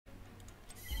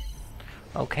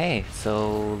Okay,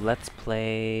 so let's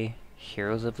play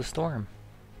Heroes of the Storm.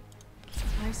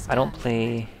 I don't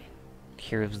play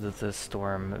Heroes of the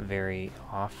Storm very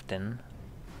often.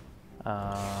 Let's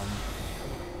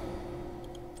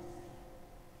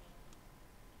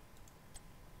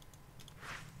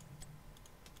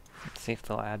see if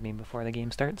they'll add me before the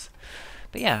game starts.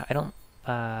 But yeah, I don't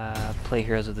play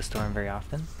Heroes of the Storm very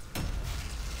often.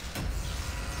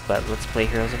 But let's play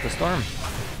Heroes of the Storm.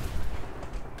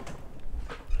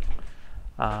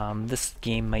 This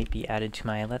game might be added to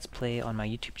my Let's Play on my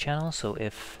YouTube channel, so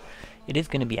if it is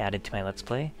going to be added to my Let's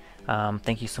Play,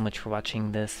 thank you so much for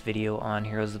watching this video on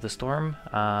Heroes of the Storm.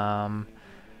 I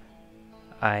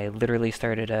literally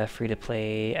started a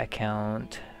free-to-play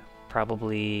account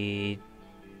probably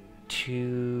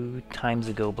 2 times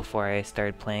ago before I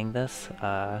started playing this.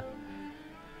 So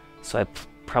I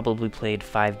probably played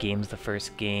 5 games the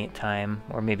first time,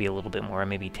 or maybe a little bit more,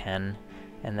 maybe 10.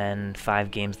 And then 5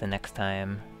 games the next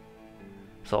time.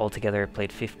 So altogether I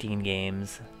played 15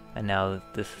 games, and now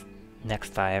this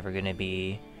next 5 are going to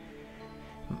be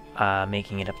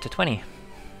making it up to 20.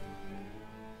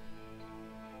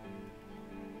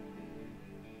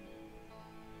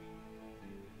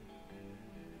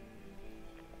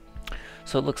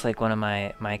 So it looks like one of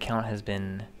my account has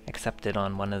been accepted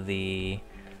on one of the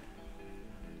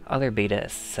other beta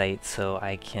sites, so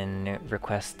I can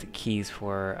request keys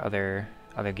for other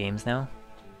games now.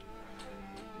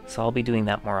 So I'll be doing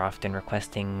that more often,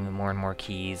 requesting more and more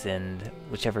keys, and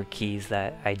whichever keys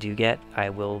that I do get, I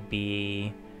will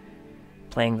be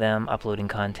playing them, uploading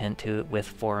content to it with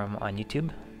forum on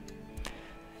YouTube.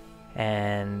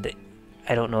 And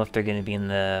I don't know if they're going to be in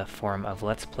the form of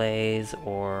Let's Plays,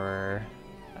 or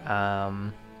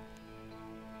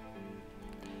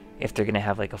if they're going to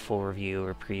have like a full review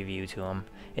or preview to them.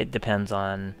 It depends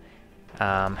on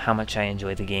how much I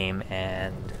enjoy the game,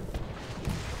 and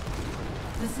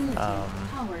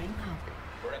powering up.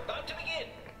 We're about to begin.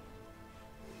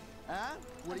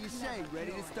 What do you say?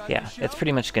 Ready to start yeah, the show? it's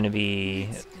pretty much going to be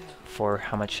for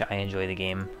how much I enjoy the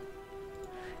game,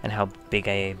 and how big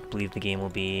I believe the game will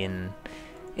be, and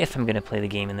if I'm going to play the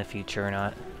game in the future or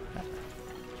not.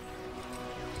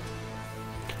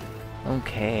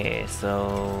 Okay,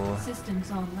 so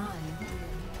Systems online.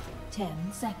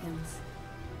 10 seconds.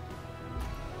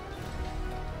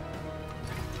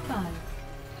 5,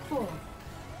 4,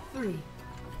 3,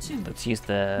 2, let's use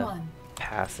the 1.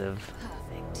 passive.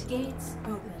 Perfect. Gates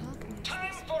open.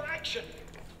 Time for action.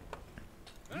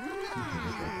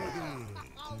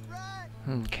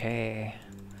 Okay,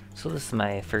 so this is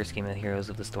my first game of Heroes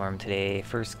of the Storm today.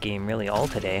 First game really all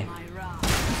today.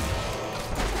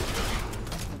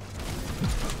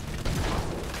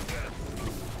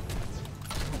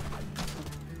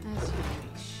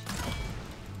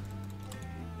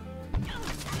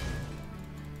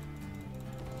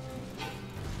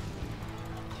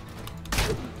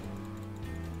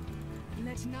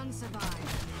 Let none survive.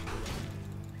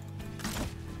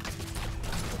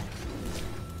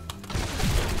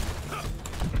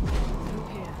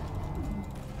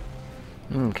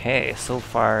 Okay, so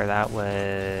far that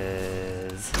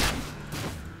was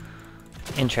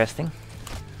interesting.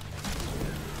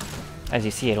 As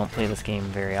you see, I don't play this game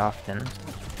very often.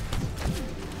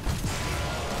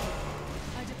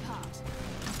 I depart.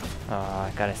 Oh,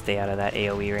 I gotta stay out of that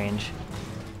AoE range.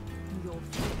 Your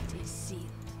fate is sealed.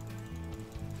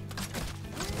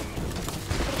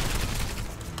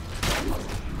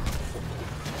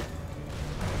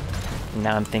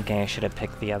 Now I'm thinking I should have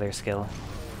picked the other skill.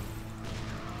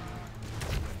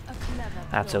 A clever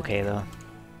That's ploy. okay though.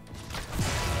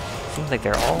 Seems like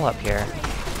they're all up here.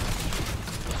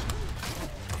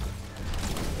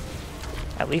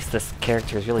 At least this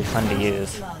character is really fun to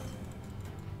use. Blood.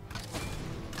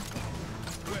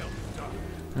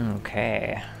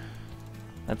 Okay.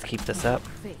 Let's keep this up.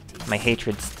 Fate is My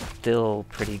hatred's still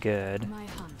pretty good. my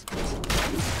hunt.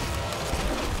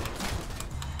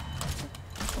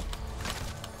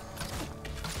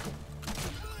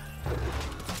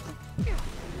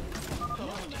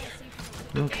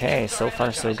 Okay, so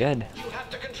far so good. You have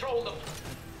to control them.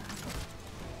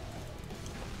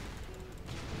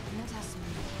 Let us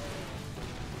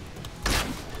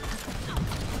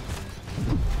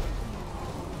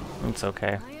move. It's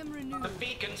okay. I am renewed. The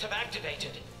beacons have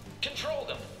activated. Control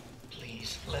them.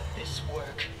 Please let this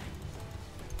work.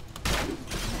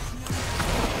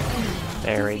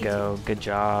 There we go. Good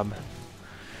job.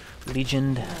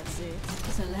 Legend. That's it.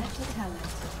 Select a talent.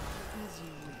 As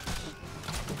you wish.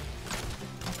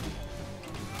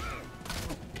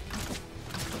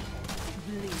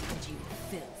 Bleed, you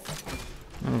filth.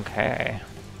 Okay.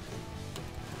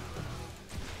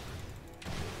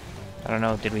 I don't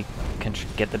know, did we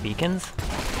get the beacons?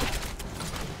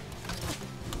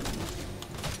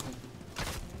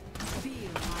 Feel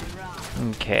my wrath.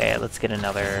 Okay, let's get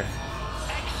another.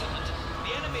 Excellent.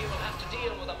 The enemy will have to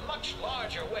deal with a much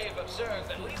larger wave of Zerg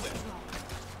than we will.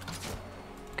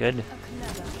 Good. A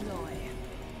clever ploy.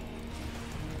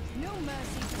 No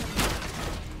mercy for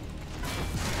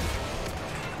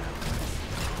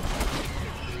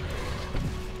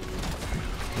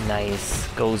the Nice.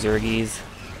 Go Zergies.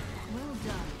 well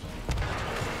done.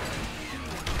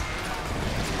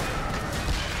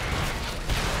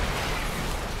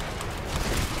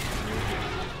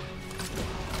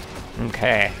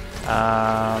 Okay.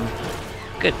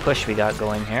 Good push we got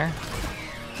going here.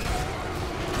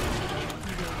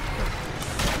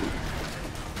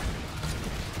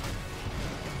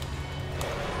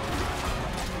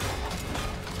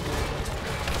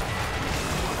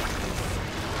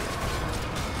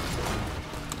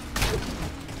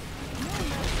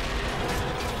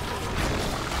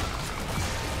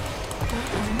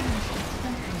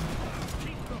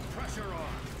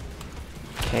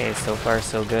 Okay, so far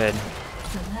so good.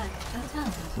 Select a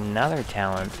talent. Another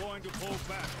talent.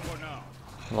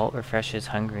 Vault refreshes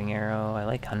Hungering Arrow. I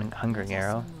like Hungering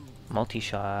Arrow.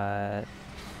 Multi-shot.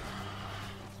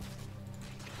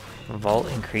 Vault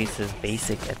increases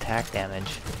basic attack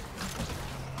damage.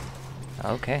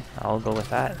 Okay, I'll go with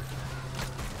that.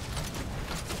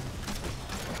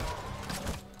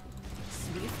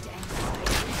 Swift and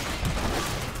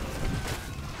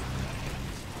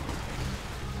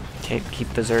Okay, keep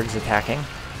the Zergs attacking.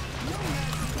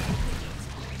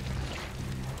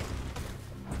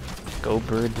 Go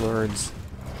Bird Lords.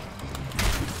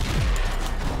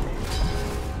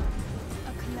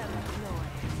 a clever ploy.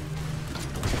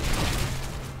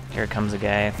 Here comes a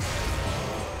guy. Your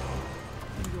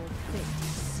fate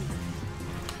sealed.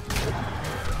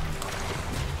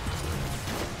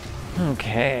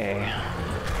 Okay.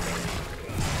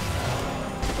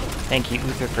 Thank you,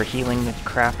 Uther, for healing the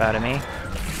crap out of me.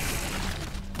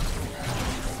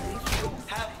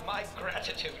 Have my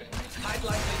gratitude. I'd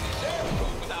likely be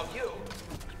Zerg without you.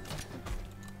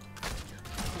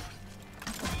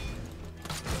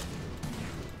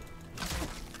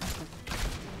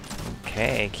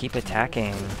 Okay, keep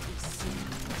attacking.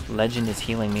 Legend is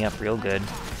healing me up real good.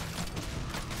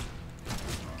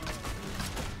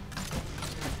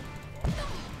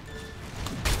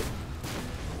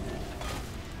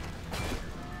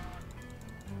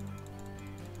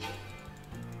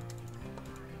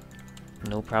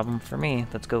 No problem for me.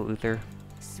 Let's go, Uther.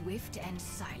 Swift and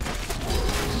silent.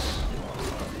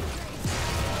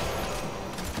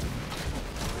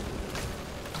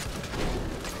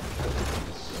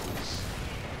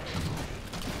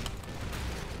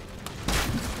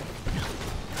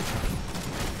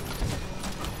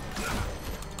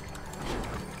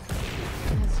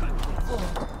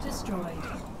 Fort destroyed.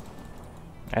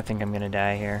 I think I'm gonna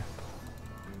die here.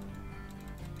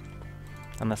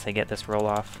 Unless I get this roll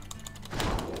off.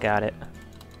 Got it.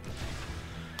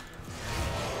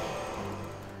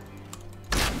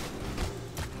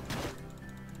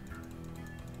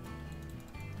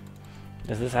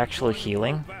 Is this actual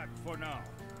healing?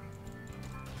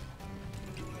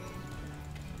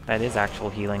 That is actual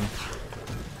healing.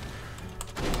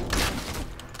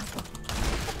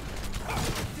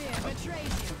 Fear betrayed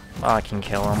you. Oh, I can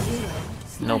kill him.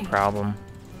 No problem.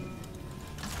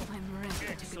 I'm ready to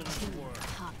continue the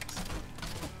hunt.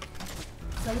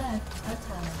 Select a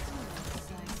talent.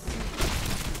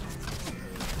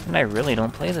 And I really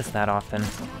don't play this that often.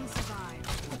 None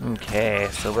survive. Okay,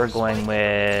 so we're going with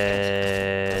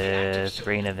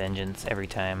Rain of Vengeance every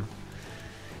time.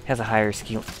 Has a higher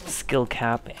skill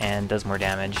cap and does more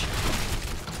damage. Let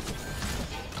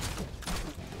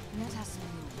us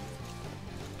move.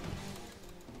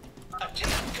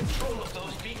 Take control of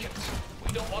those beacons.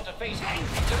 We don't want to face angry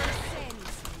Zerg.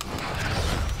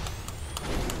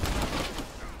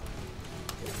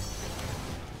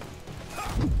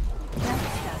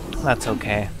 That's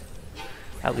okay.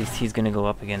 At least he's gonna go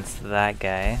up against that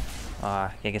guy. I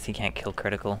guess he can't kill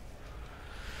critical.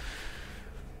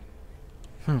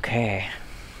 Okay.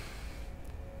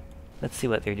 Let's see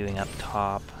what they're doing up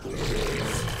top.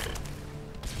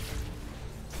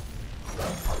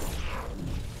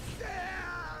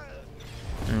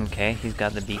 Okay, he's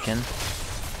got the beacon.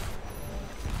 Enough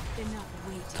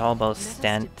waiting. It's all about Let us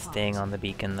staying depart. on the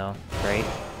beacon though, right?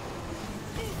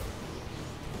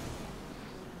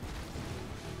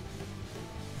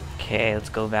 Okay, let's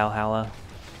go Valhalla.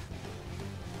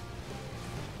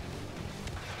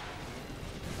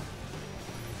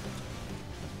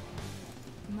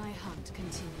 My hunt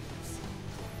continues.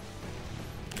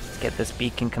 Get this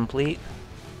beacon complete.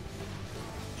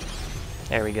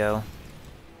 There we go.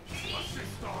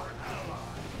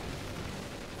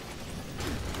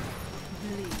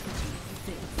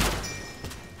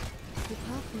 The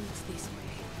path leads this way.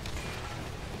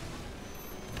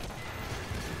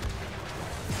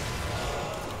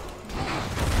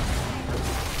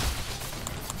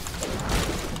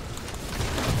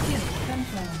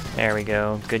 There we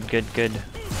go. Good, good, good.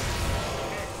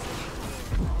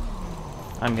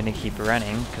 I'm gonna keep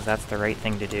running, because that's the right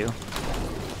thing to do. Oh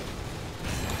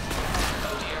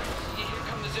dear, here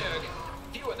come the Zerg.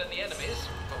 Fewer than the enemies,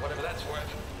 but whatever that's worth.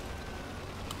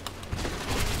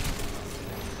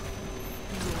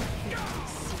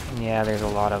 Yeah, there's a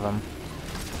lot of them.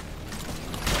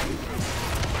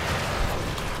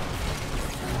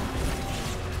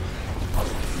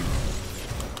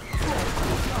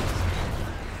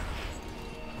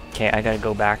 Okay, I gotta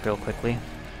go back real quickly.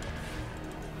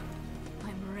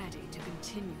 I'm ready to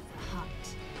continue the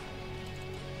hunt.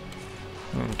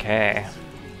 Okay.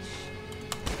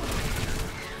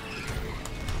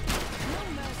 No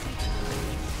mercy.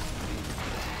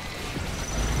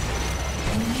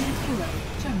 Enemy hero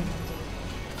terminated.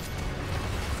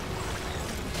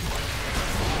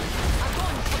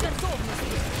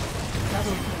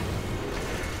 Double kill.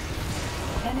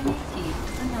 Enemy team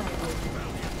annihilated.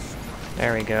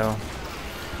 There we go.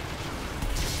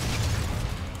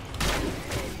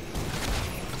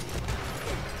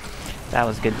 That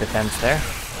was good defense there.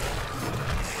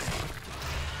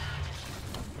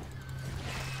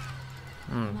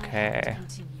 Okay.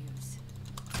 Continues.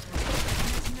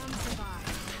 None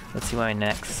survive. Let's see what my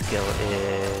next skill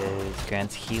is.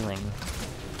 Grants healing.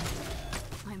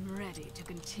 I'm ready to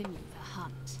continue the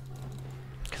hunt.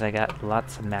 Because I got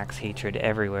lots of max hatred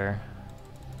everywhere.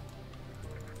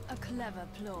 A clever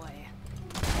ploy.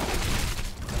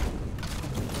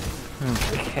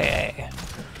 Okay.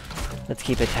 Let's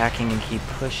keep attacking and keep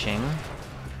pushing.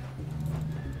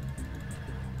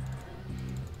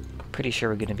 Pretty sure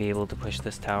we're gonna be able to push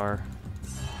this tower.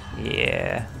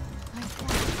 Yeah. I found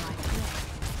my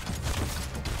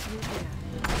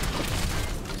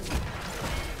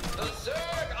The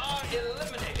Zerg are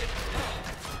eliminated.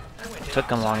 I went Took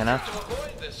them long enough. to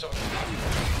avoid this sort of thing.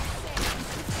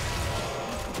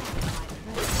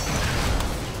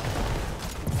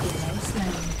 Hero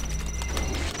slain.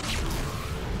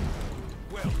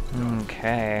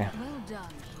 Okay. well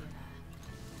done, healer.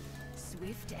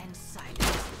 Swift and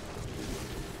silent.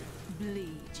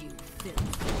 Bleed, you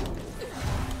filth.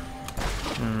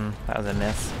 That was a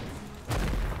miss.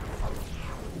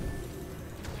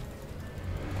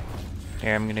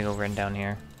 Here, I'm gonna go run down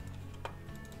here.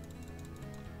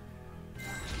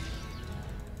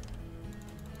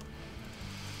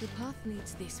 The path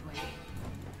leads this way.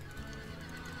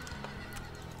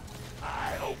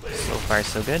 So far,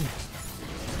 so good.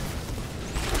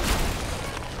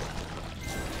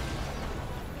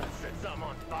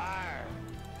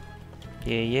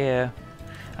 Yeah, yeah.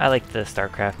 I like the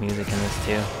StarCraft music in this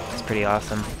too. It's pretty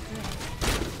awesome.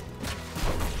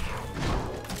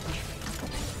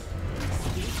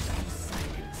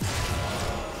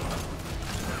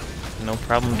 No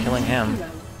problem killing him. Hero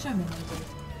terminated.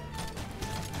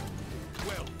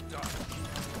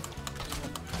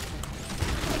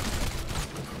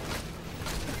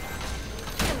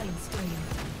 Killing spree.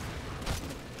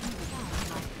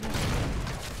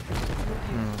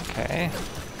 Okay.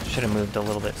 Should have moved a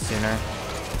little bit sooner.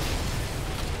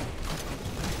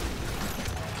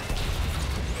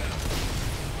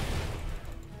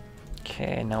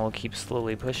 Okay, now we'll keep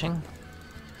slowly pushing.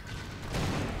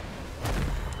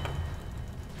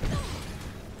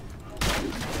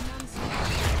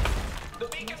 The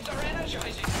beacons are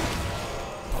energizing.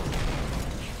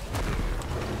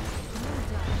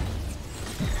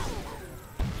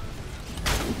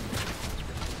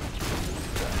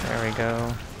 There we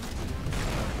go.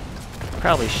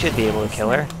 Probably should be able to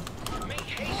kill her. Make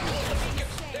haste toward the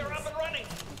beacons. They're up and running.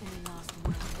 Any last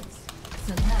words?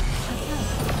 Select attack.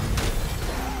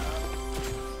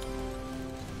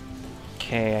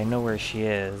 Okay, I know where she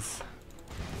is.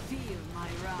 Feel my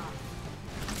wrath.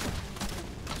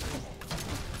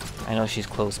 I know she's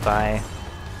close by.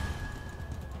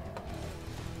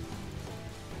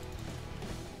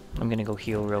 I'm gonna go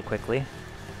heal real quickly.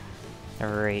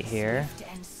 Right here.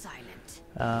 Swift and silent.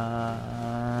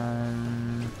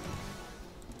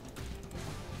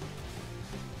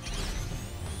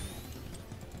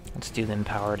 Let's do the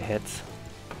empowered hits.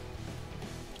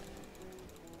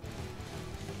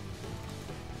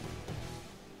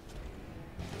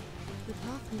 The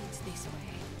path leads this way.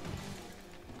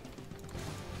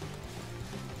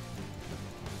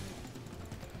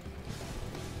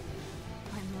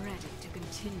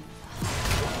 continue.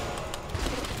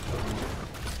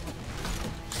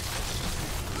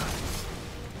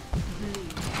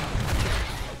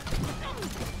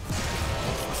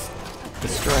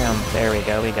 Destroy him. There we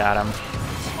go, we got him.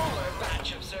 Smaller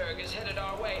batch of Zerg is headed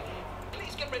our way.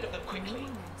 Please get rid of them quickly.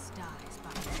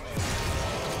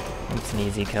 It's an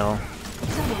easy kill.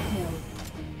 Double kill.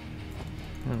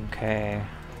 Okay.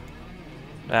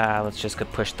 Let's just go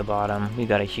push the bottom. We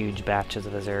got a huge batches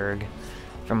of a Zerg.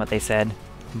 From what they said,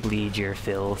 bleed your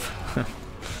filth.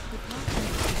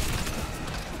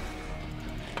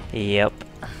 Yep.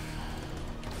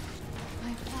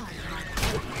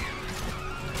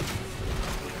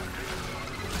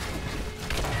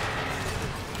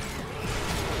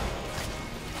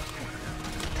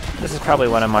 This is probably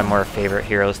one of my more favorite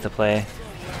heroes to play.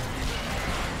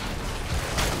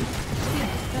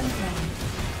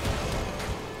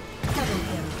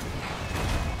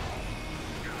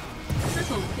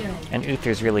 And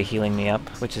Uther's really healing me up,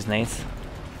 which is nice.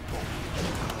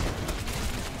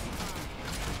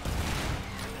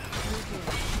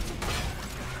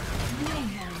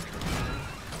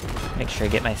 Make sure I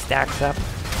get my stacks up.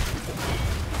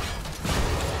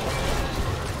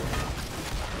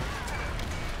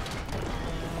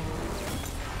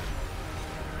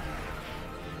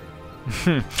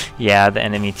 Yeah, the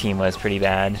enemy team was pretty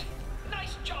bad.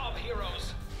 Nice job,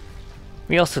 heroes.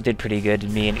 We also did pretty good,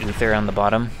 me and Uther on the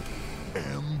bottom.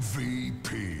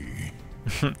 MVP.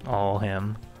 All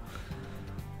him.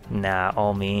 Nah,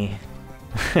 all me.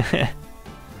 That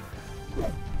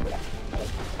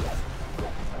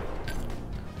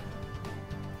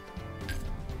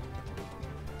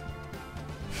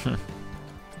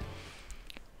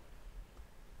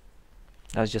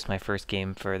was just my first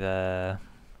game for the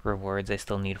rewards. I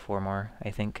still need 4 more, I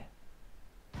think.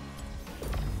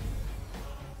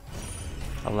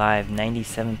 Alive,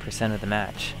 97% of the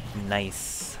match.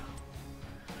 Nice.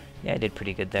 Yeah, I did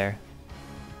pretty good there.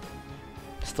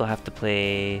 Still have to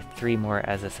play 3 more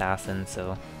as assassin,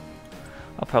 so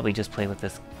I'll probably just play with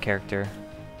this character.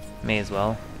 May as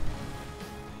well.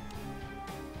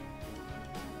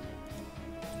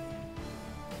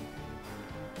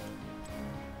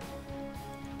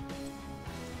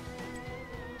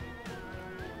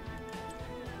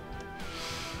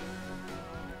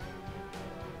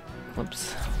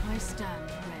 Whoops. I stand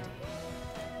ready.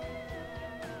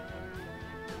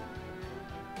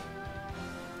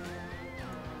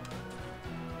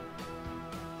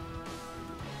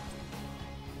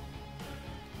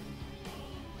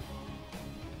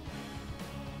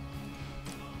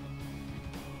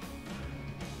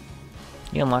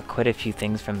 You unlock quite a few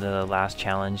things from the last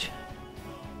challenge.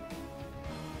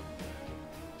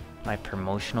 My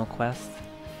promotional quest.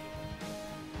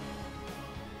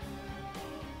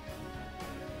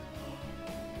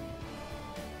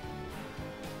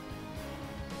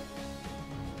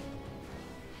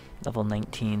 Level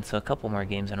 19, so a couple more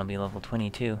games and I'll be level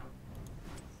 22.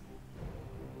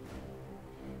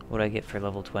 What do I get for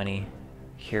level 20?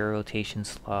 Hero rotation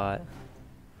slot.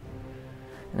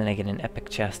 And then I get an epic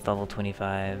chest level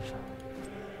 25.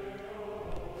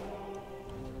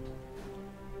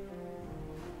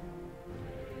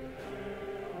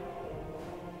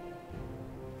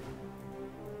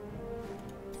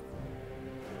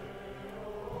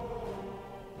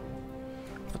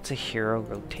 What's a hero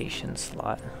rotation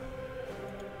slot?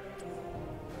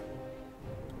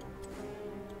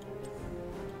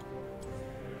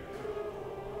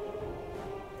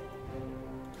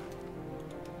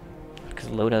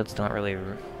 Loadouts don't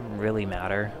really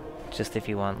matter. Just if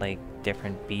you want like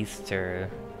different beasts or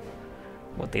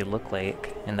what they look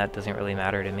like, and that doesn't really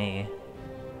matter to me.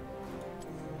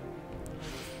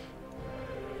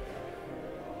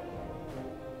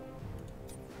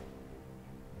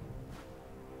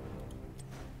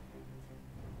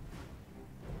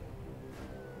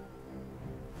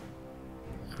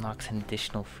 Unlocks an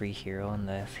additional free hero on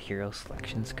the hero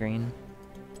selection screen.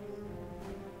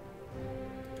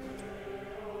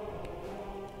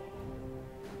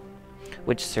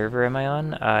 Which server am I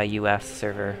on? US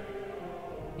server.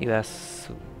 US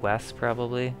West,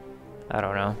 probably? I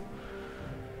don't know.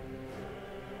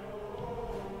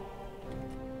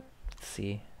 Let's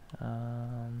see.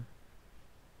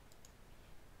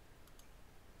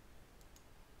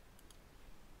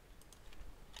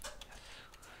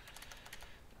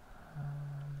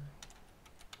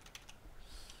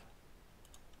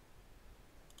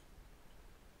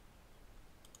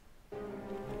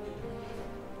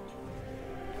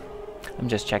 I'm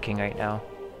just checking right now.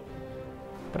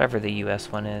 Whatever the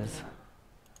US one is.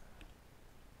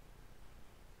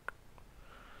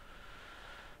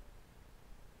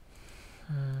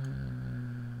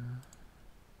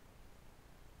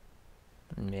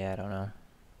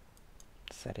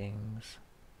 Settings.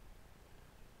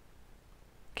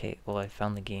 Okay, well I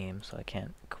found the game, so I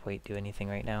can't quite do anything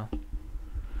right now.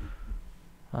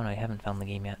 Oh no, I haven't found the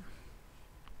game yet.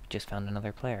 Just found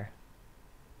another player.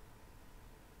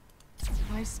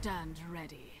 I stand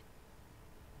ready.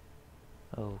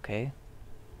 Okay.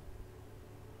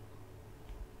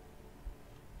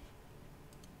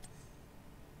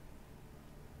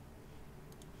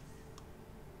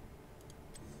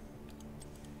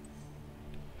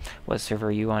 What server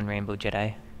are you on, Rainbow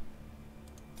Jedi?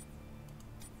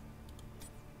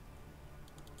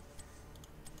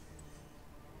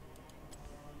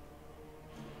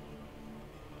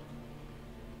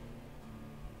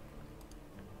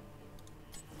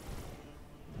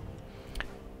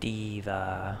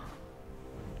 Diva.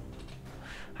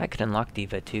 I could unlock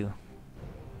Diva too.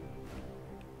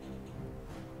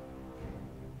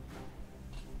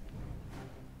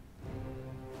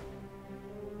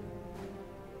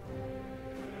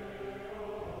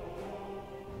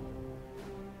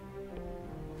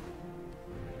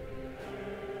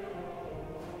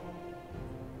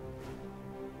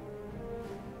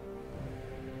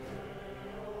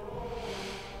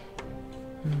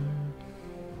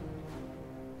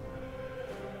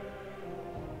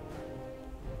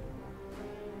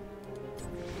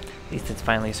 At least it's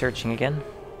finally searching again.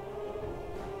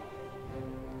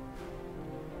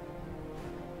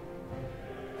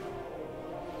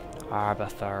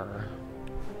 Arbiter.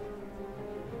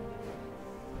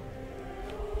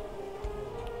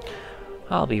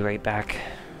 I'll be right back.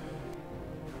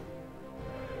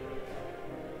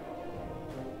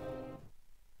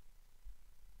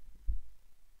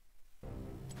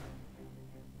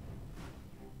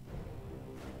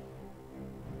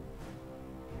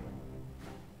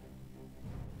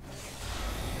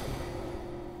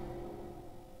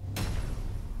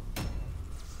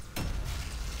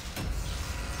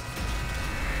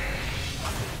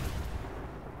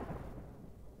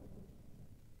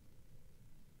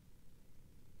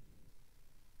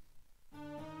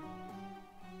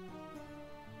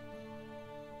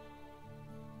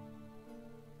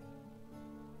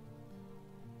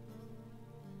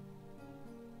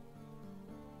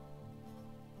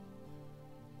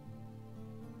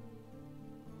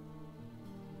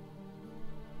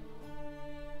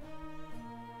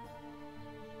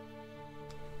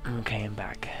 Okay, I'm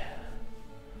back.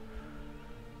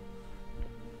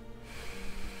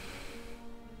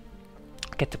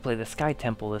 Get to play the Sky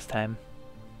Temple this time.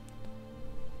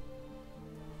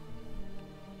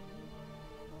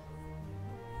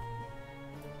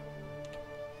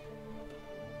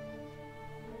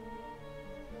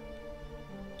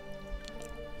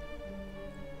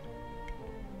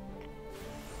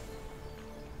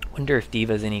 Wonder if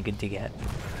Diva's any good to get.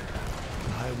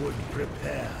 I would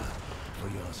prepare for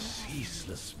your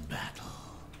ceaseless battle,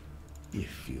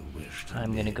 if you wish to.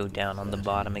 I'm gonna go down on the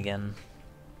bottom again.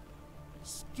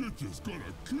 Stitch is gonna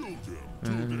kill them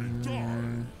till they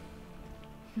die.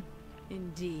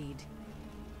 Indeed.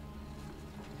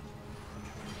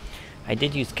 I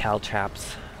did use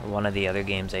caltraps, one of the other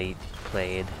games I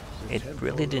played. It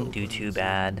really didn't do too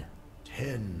bad.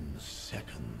 10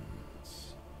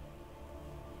 seconds.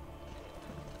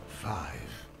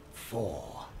 5,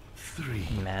 4, 3.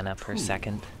 Mana per 2,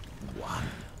 second. 1.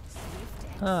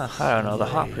 I don't know, the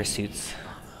Hot Pursuit's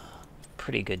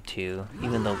pretty good too,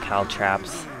 even though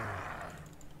caltraps.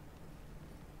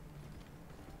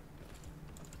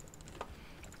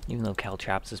 Even though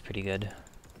caltraps is pretty good.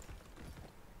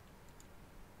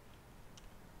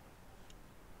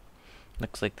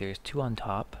 Looks like there's 2 on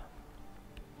top.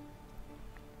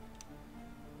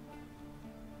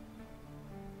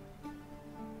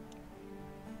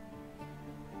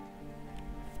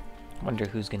 Wonder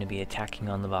who's gonna be attacking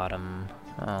on the bottom.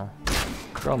 Oh,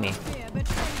 Chromie.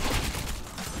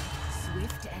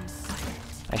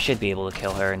 I should be able to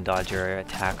kill her and dodge her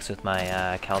attacks with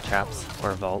my caltraps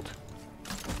or vault.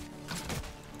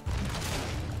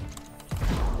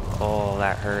 Oh,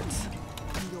 that hurts.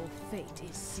 Your fate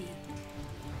is sealed.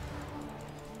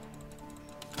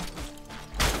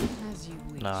 As you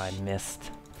wish. No, I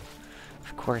missed.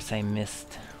 Of course I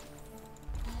missed.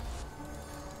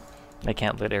 I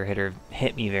can't let her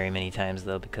hit me very many times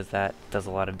though, because that does a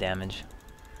lot of damage.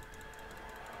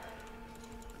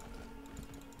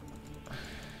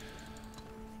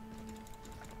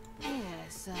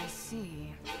 Yes, I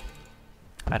see.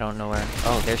 I don't know where.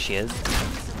 Oh, there she is. The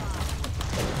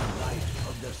light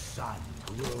of the sun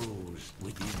grows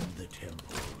within the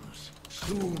temples.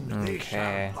 Soon they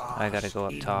Okay, shall I gotta go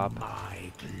up bask top. in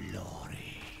my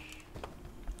glory.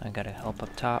 I gotta help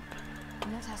up top.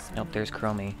 Let us Nope, there's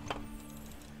Chromie.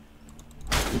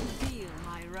 feel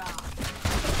my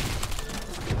wrath.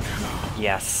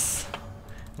 Yes.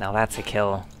 Now that's a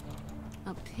kill.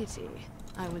 A pity.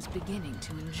 I was beginning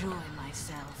to enjoy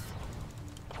myself.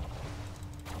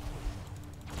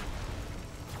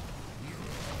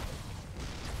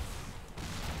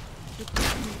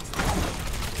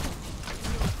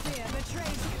 Fear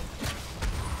betrays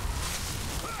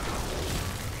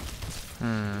you.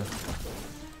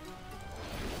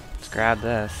 Let's grab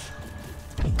this.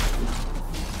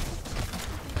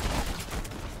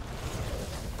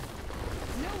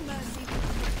 No mercy.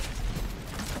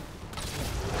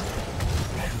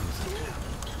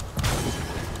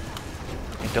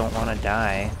 I don't want to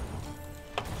die.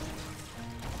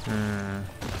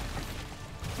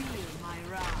 Feel my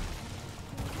wrath.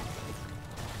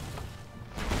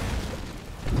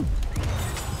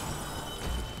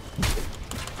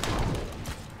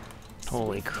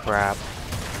 Holy crap.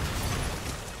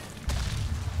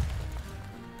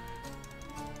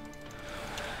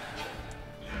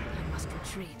 I must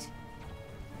retreat.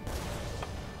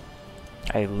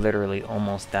 I literally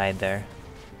almost died there.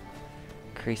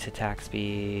 Increase attack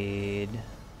speed.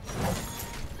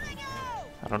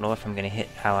 I don't know if I'm gonna hit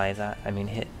allies,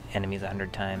 hit enemies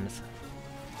 100 times.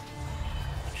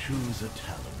 Choose a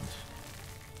talent.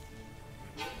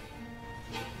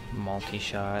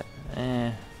 Multi-shot.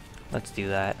 Let's do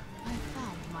that. I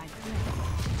found my friend.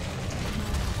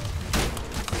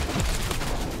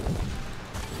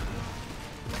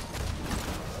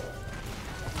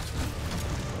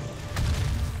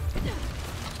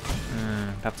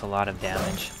 That's a lot of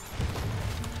damage.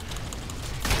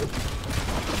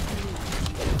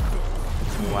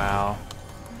 Wow.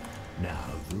 Now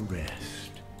the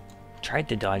rest. Tried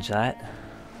to dodge that.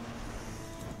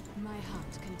 My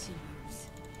hunt continues.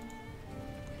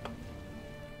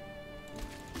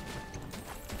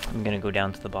 I'm gonna go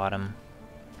down to the bottom.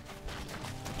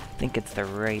 I think it's the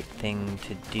right thing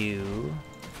to do.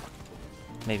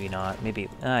 Maybe not. Maybe,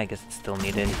 I guess it's still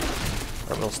needed.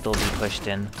 Or we'll still be pushed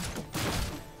in.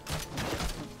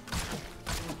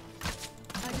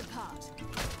 I depart.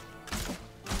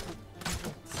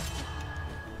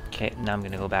 Okay, now I'm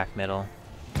gonna go back middle.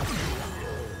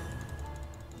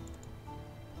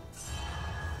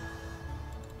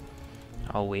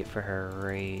 I'll wait for her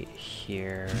right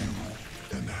here.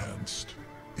 Enhanced.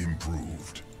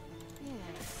 Improved.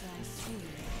 Yes, I see.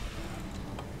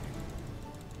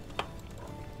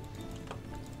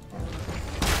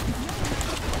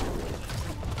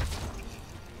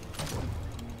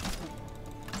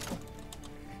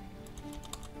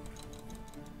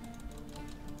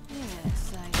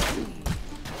 Yes, I see.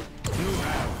 You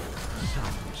have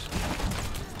some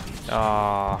speed.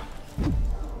 Aww.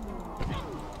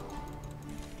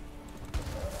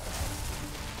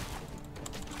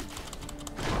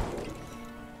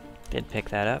 Did pick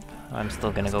that up. I'm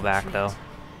still gonna go back though.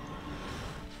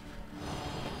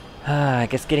 I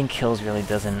guess getting kills really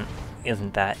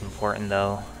isn't that important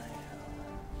though.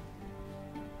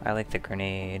 I like the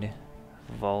grenade.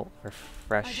 Vault or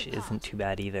fresh isn't too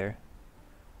bad either.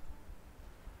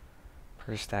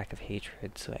 Per stack of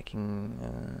hatred, so I can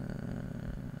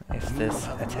if this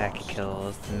attack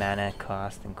kills, the mana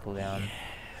cost and cooldown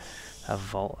of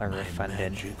vault are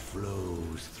refunded. Magic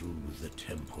flows through the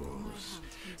temples.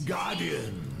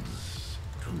 Guardians,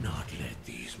 do not let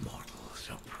these mortals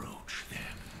approach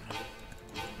them.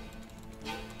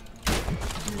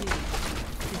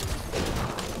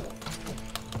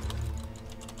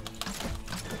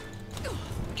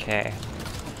 Okay.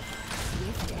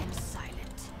 Swift and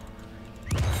silent.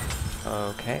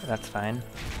 Okay, that's fine.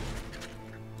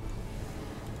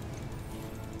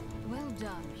 Well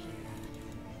done here.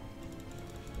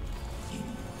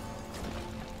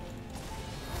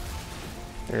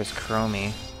 There's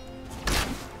Chromie.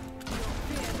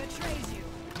 Fear betrays you.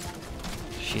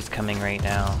 She's coming right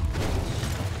now.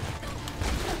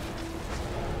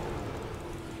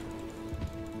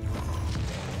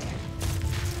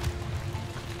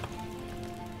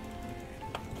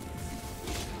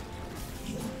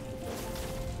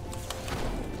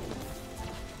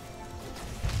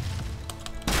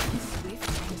 Swift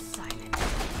and silent.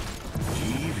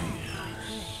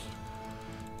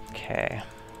 Okay.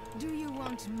 Do you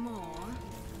want more?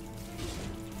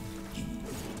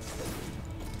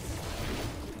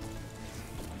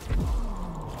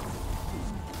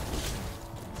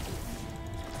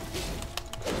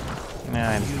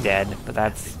 I'm dead, but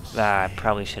that's... I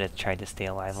probably should have tried to stay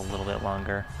alive a little bit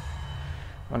longer.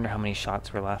 Wonder how many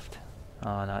shots were left.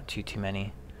 Oh, not too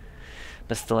many.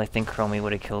 But still, I think Chromie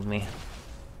would have killed me.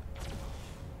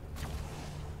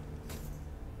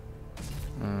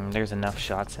 There's enough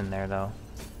shots in there, though.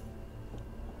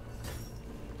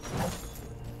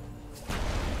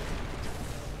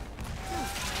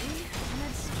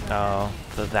 Oh,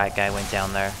 so that guy went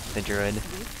down there, the druid.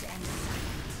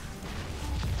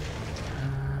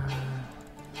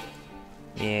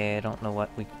 Yeah, I don't know what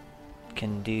we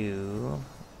can do.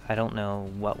 I don't know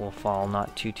what will fall,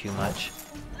 not too much.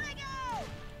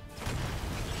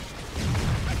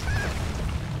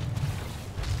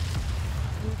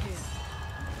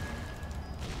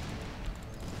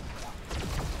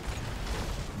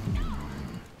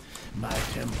 My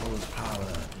temple's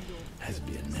power has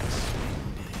been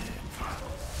extended.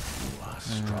 You are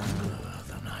stronger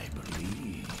than I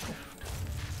believed.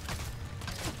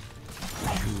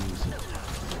 Choose a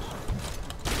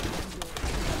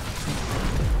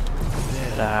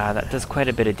That does quite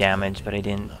a bit of damage, but I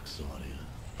didn't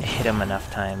hit him enough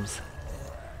times.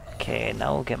 Okay,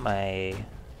 now we'll get my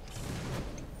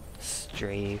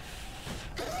strafe.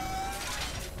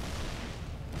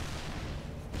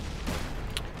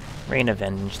 Rain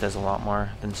Avenge does a lot more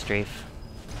than strafe.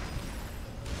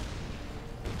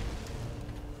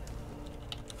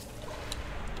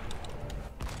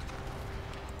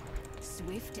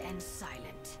 Swift and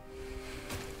silent.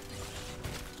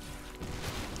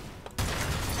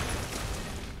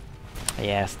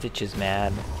 Yeah, Stitch is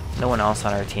mad. No one else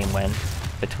on our team went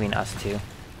between us two.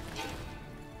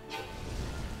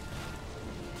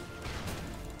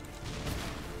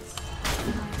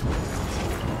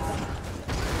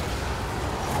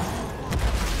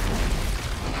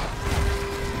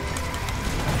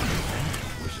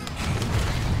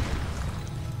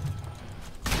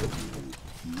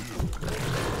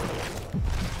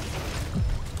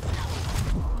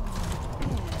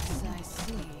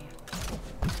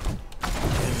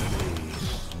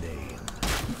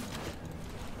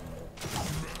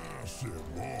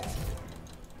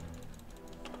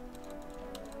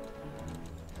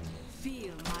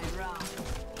 Feel my wrath.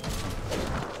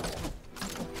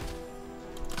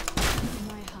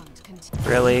 My hunt continues.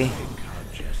 Really?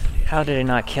 How did I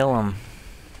not kill him?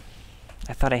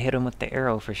 I thought I hit him with the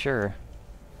arrow for sure.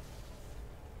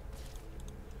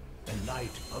 The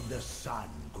light of the sun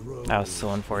grows. That was so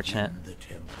unfortunate. The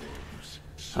temples.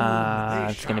 Soon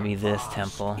they It's gonna be shall this bask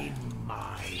temple. in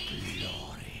my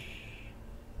glory.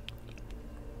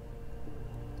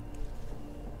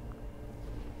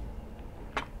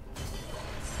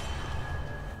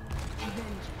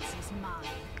 Vengeance is mine.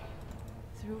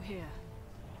 Through here.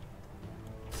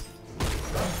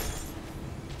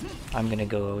 I'm gonna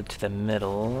go to the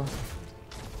middle.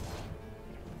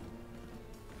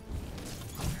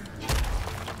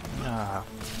 Ah,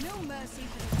 No mercy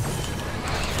for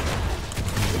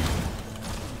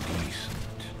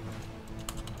Decent.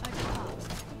 I depart.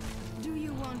 Do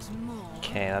you want more?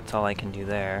 okay, that's all I can do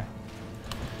there.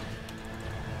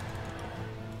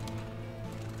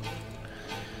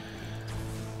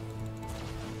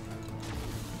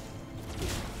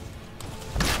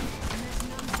 There's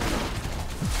none for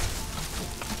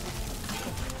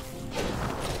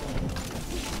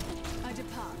I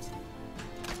depart.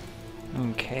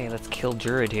 Okay, let's kill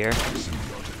Druid here.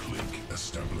 Symbiotic link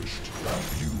established.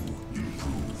 You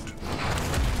improved.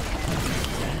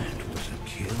 That was a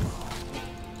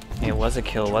kill. It was a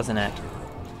kill, wasn't it?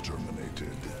 Terminated.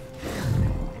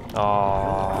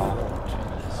 Oh,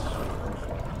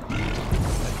 At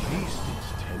least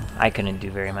it's temple. I couldn't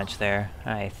do very much there.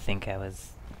 I think I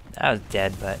was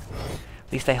dead, but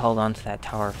at least I held on to that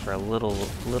tower for a little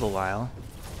while.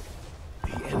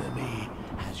 The enemy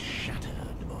has shattered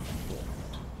a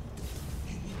fort.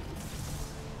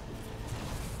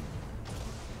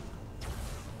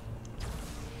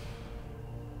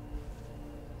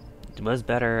 It was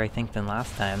better, I think, than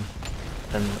last time.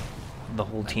 Than the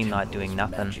whole team not doing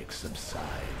Temple's nothing. Magic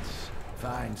subsides.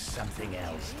 Find something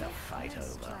else to fight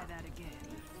over. Try that again.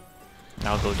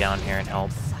 I'll go down here and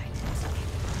help. Silent.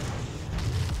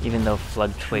 Even though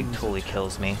Flood Twig totally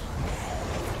kills me.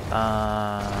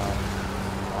 I'm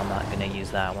not gonna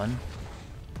use that one.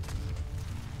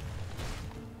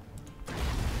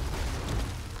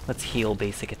 Let's heal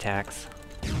basic attacks.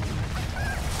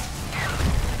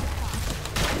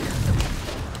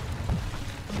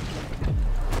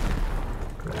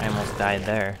 I almost died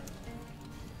there.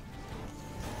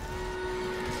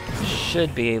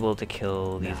 Should be able to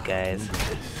kill these guys.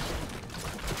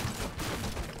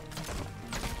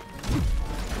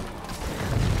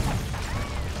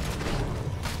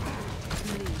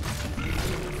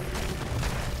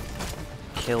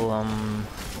 Kill him.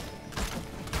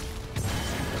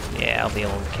 Yeah, I'll be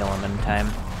able to kill him in time.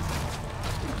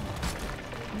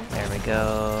 There we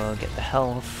go. Get the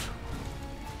health.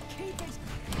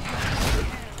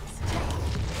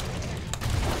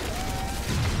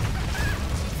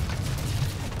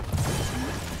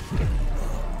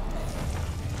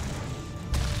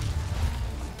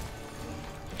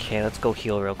 Okay, let's go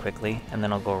heal real quickly, and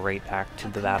then I'll go right back to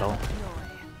the battle.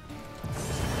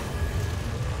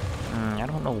 I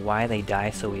don't know why they die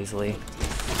so easily.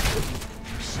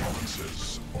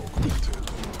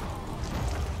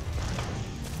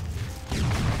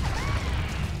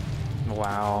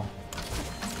 Wow.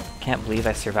 Can't believe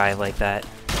I survived like that.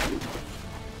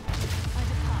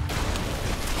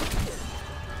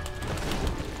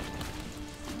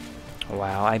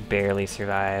 Wow, I barely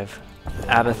survive.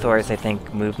 Abathur's, I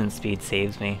think, movement speed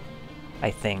saves me. I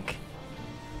think.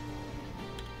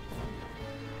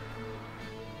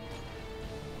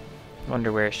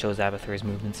 Wonder where it shows Abathur's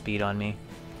movement speed on me.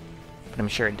 But I'm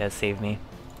sure it does save me.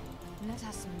 Let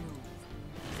us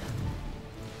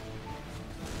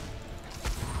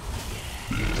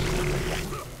move.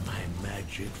 My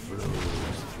magic flows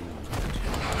through the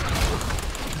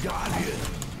temple. Guardian!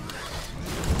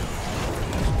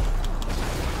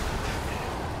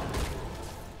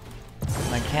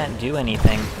 I can't do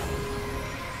anything.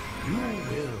 You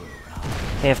will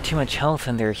They have too much health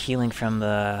and they're healing from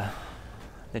the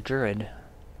druid.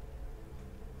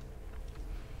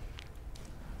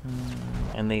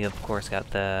 And they of course got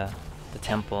the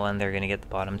temple, and they're gonna get the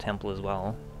bottom temple as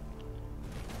well.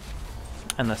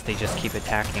 Unless they just keep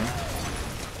attacking.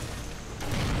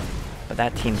 But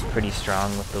that team's pretty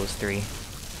strong with those three.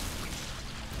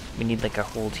 We need like a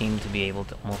whole team to be able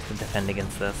to almost defend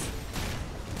against this.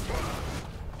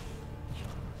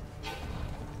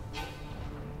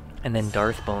 And then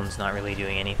Darthbone's not really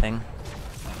doing anything.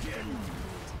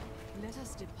 Let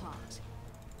us depart.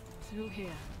 Through here.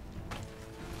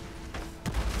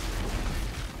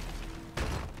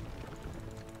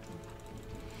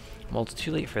 Well, it's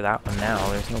too late for that one now.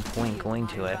 There's no point going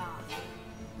to it.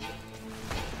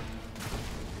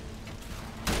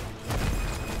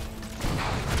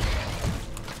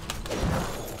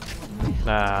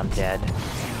 Ah, I'm dead.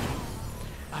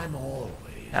 I'm always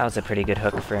That was a pretty good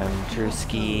hook from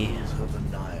Drewski. have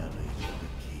annihilated the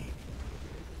keep.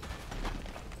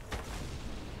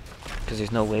 Because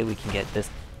there's no way we can get this.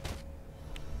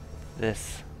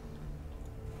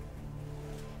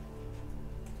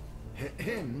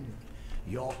 Hin,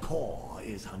 your core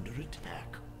is under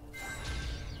attack.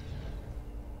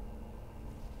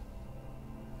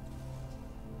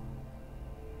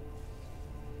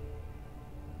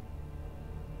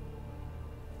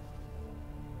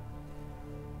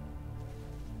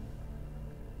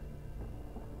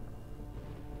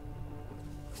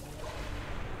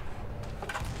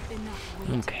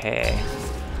 Okay.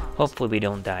 Hopefully we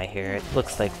don't die here. It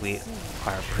looks like we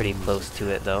are pretty close to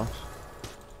it though.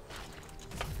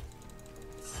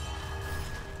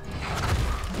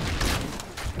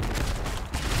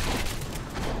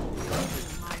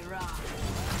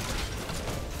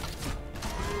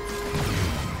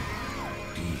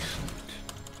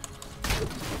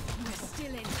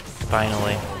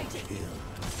 Finally.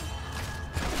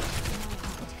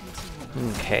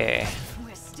 Okay.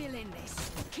 We're still in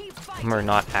this. Keep We're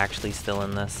not actually still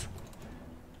in this.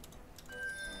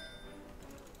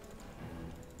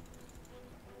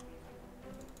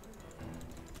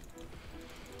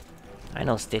 I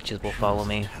know Stitches will follow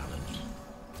me.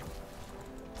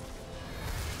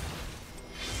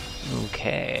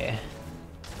 Okay.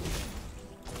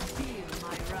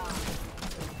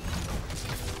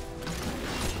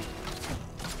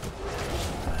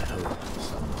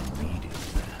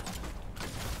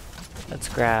 Let's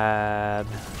grab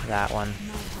that one.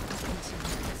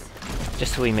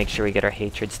 Just so we make sure we get our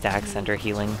hatred stacks and our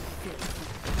healing.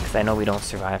 Because I know we don't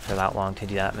survive for that long to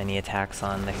do that many attacks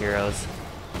on the heroes.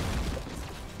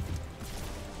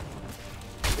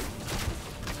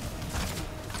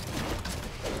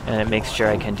 And it makes sure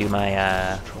I can do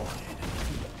my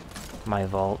my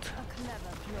vault.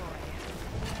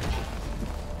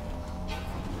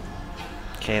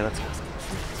 Okay, let's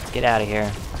get out of here.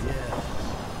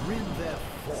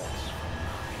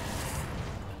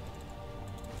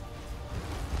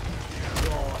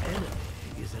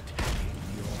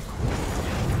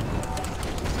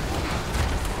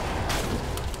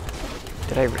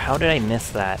 How did I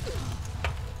miss that?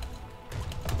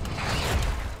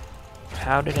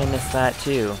 How did I miss that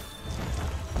too?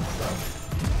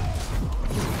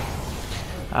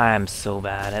 I'm so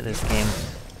bad at this game.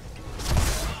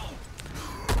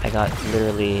 I got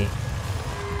literally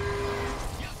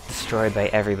destroyed by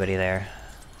everybody there.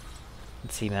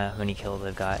 Let's see how many kills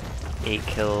I've got. 8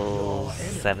 kills,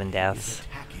 7 deaths.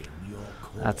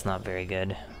 That's not very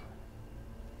good.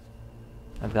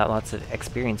 I've got lots of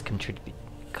experience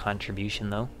contribution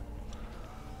though.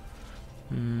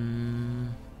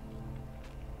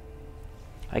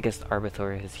 I guess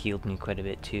Arbithor has healed me quite a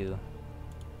bit too.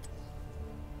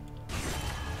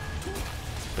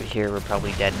 But here we're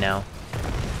probably dead now.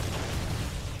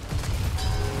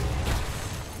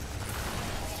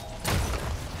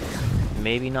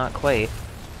 Maybe not quite.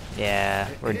 Yeah,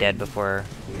 we're dead before.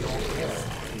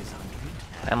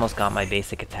 I almost got my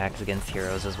basic attacks against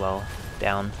heroes as well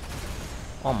down.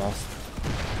 Almost.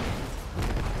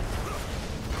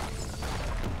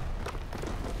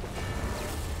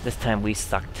 This time we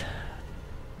sucked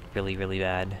really, really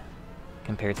bad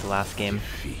compared to last game.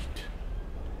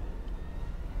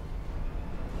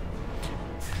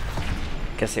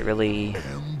 Guess it really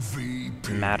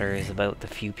matters about the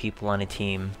few people on a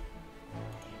team.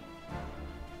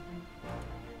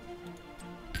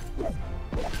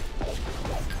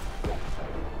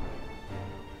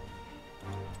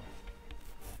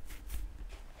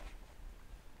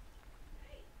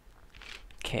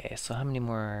 Okay, so how many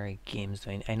more games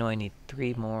do I know I need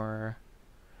 3 more.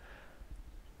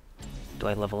 Do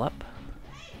I level up?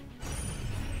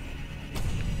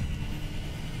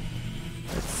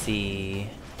 Let's see.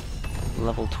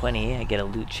 Level 20, I get a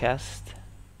loot chest.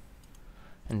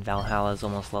 And Valhalla's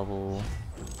almost leveled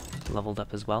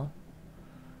up as well.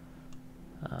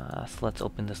 So let's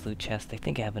open this loot chest. I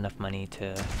think I have enough money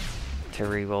to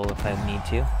reroll if I need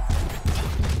to.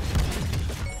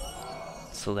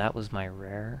 So that was my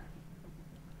rare.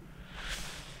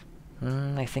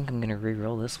 I think I'm gonna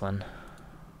reroll this one.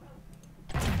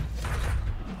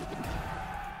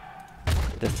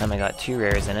 This time I got 2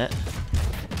 rares in it.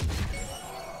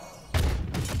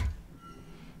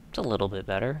 It's a little bit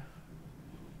better.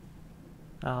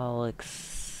 I'll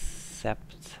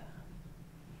accept.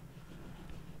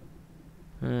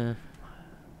 Yeah,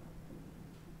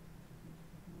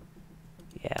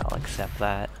 I'll accept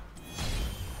that.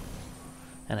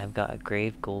 And I've got a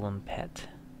Grave Golem pet,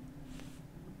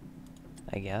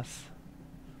 I guess.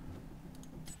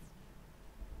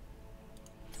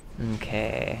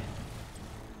 Okay.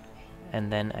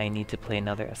 And then I need to play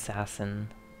another assassin.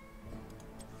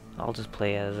 I'll just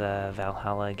play as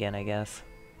Valhalla again, I guess.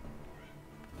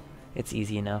 It's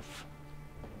easy enough.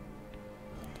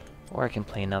 Or I can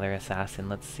play another assassin.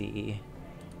 Let's see.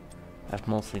 I've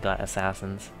mostly got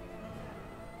assassins.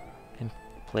 Can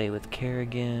play with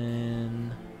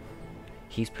Kerrigan.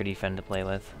 He's pretty fun to play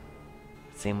with.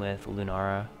 Same with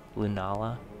Lunala,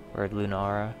 or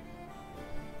Lunara.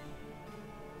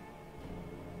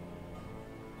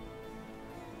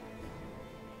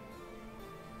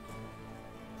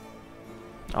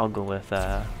 I'll go with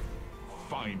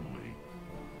Finally.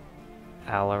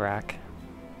 Alarak.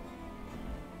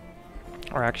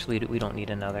 Or actually, we don't need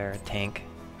another tank,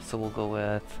 so we'll go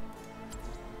with.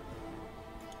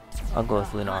 I'll go with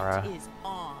Lunara. Is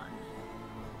on.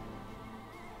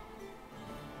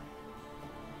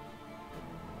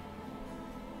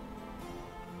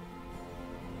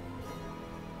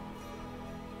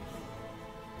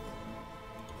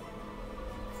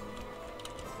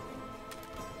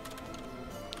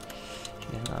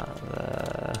 He's not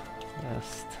the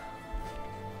best.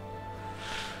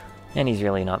 And he's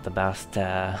really not the best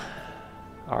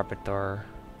Arbiter.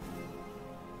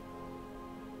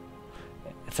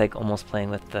 It's like almost playing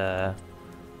with the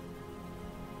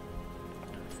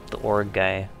org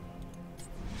guy.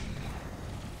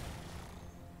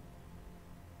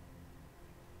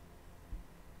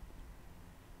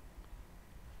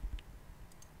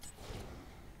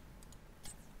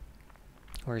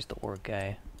 Where's the org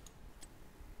guy?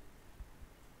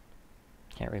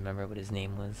 Can't remember what his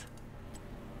name was.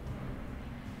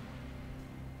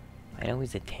 I know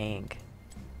he's a tank.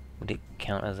 Would it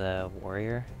count as a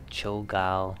warrior?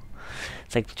 Cho'Gall.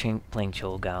 It's like playing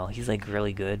Cho'Gall. He's like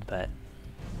really good, but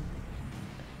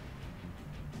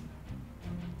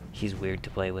he's weird to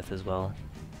play with as well.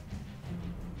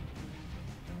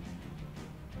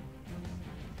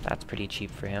 That's pretty cheap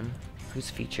for him. Who's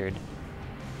featured?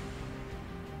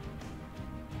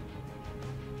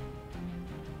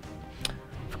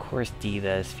 Of course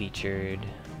D.Va is featured.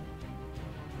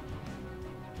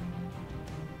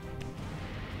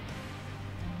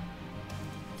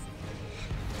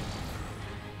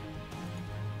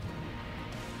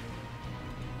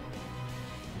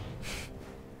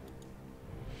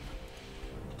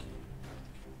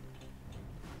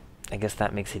 I guess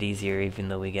that makes it easier, even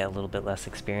though we get a little bit less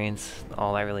experience.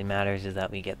 All that really matters is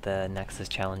that we get the Nexus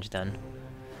challenge done.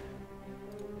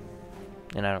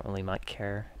 And I don't really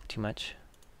care too much.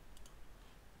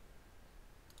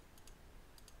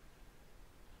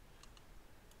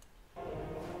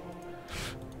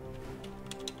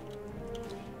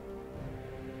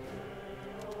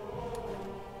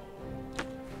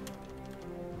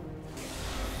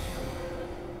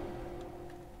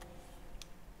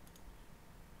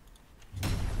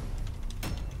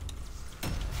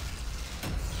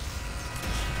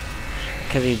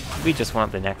 Because we just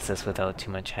want the Nexus without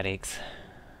too much headaches.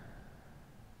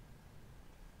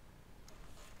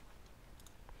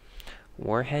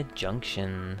 Warhead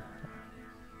Junction.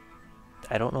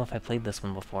 I don't know if I played this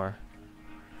one before.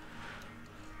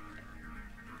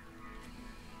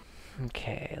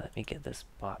 Okay, let me get this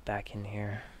bot back in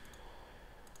here.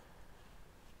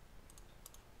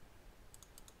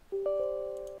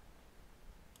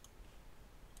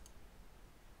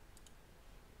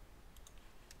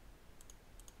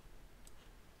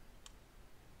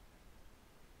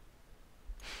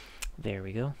 There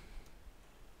we go.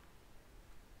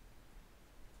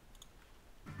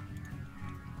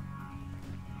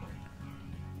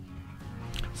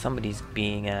 Somebody's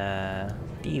being a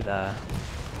diva.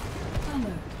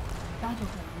 Alert.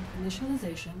 Battleground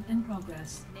initialization in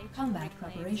progress. Combat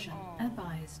preparation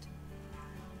advised.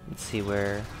 Let's see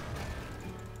where...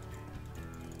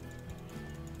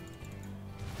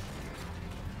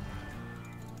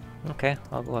 Okay,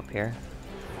 I'll go up here.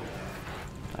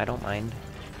 I don't mind.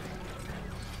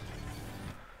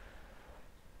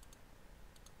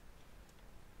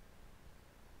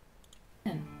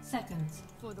 10 seconds.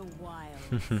 For the wild.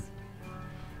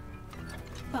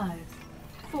 5,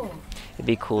 4, It'd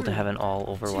be cool to have an all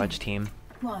Overwatch team.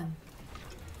 1.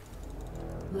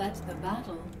 Let the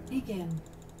battle begin.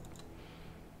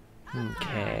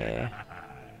 Okay.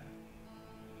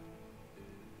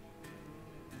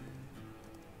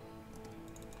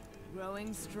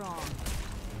 Growing strong.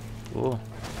 Ooh.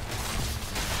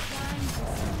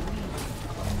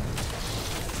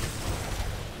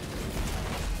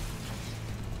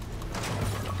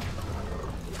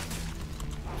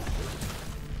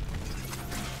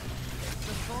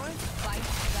 The forest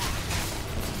fights back.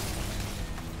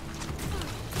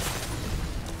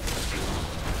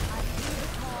 I hear the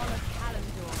call of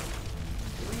Kalimdor.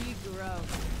 Regrow.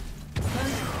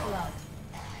 First blood.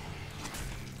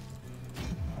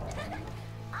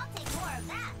 I'll take more of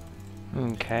that.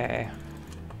 Okay.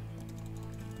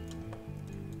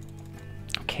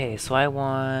 Okay, so I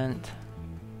want...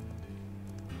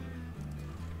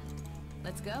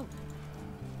 Let's go.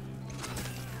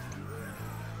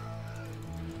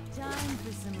 Time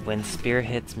for some When spear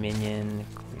hits minion,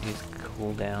 reduce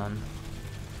cooldown.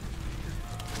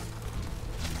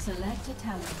 Select a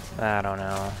talent. I don't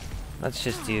know. Let's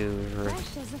just do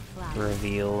fresh as a flower.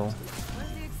 reveal.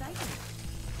 Where's the excitement?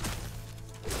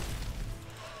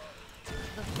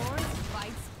 The forest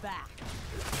fights back.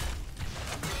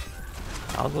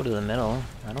 I'll go to the middle.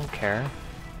 I don't care.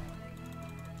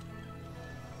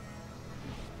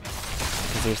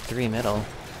 Because there's 3 middle.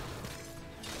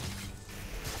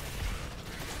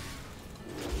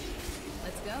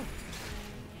 Let's go.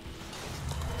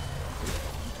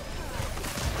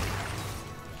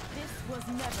 This was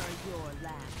never your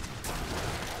land.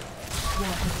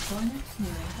 Water deployment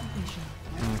nearing completion.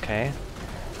 Okay.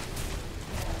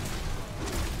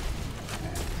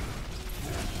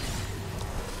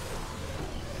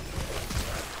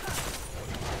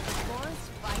 The forest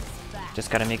fights back. Just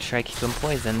gotta make sure I keep them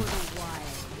poisoned. For the wild.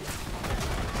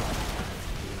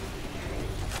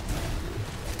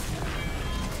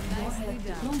 Warhead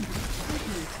deployment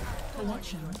complete.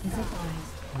 Collection is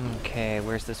advised. Okay,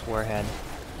 where's this warhead?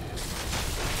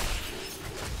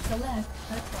 Select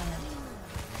a talent.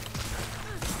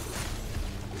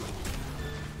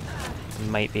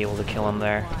 Might be able to kill him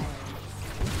there.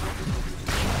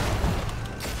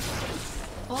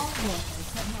 All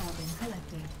warheads have now been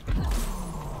collected.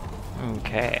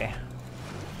 Okay.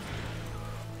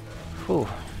 Whew.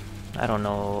 I don't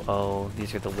know. Oh,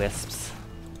 these are the wisps.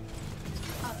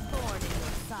 A thorn in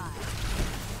your side.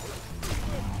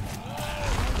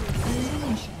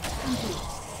 Elimination complete.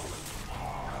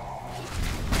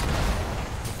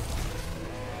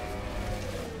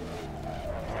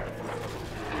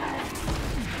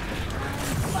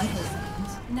 Vital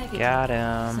signs negative. Got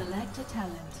him. Select a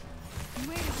talent.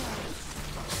 Way to go.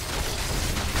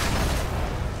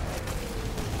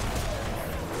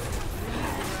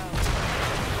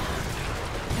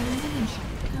 Elimination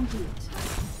complete.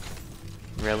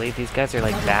 Really? These guys are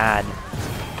like bad.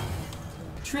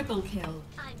 Triple kill.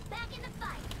 I'm back in the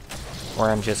fight. Or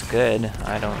I'm just good.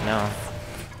 I don't know.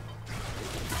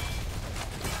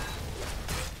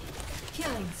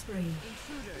 Killing spree.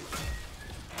 Intruders.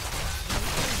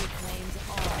 Nature reclaims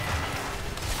all.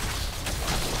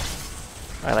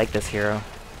 I like this hero.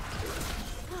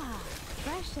 Ah,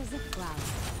 fresh as a flower.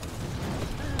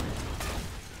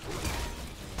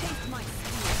 Take my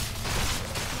spear.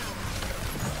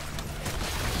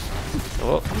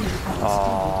 Oh.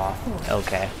 Aw.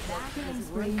 Okay. Back as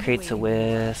worth Creates a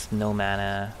waiting. wisp, no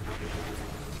mana.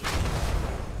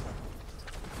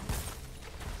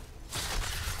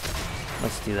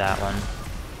 Let's do that one.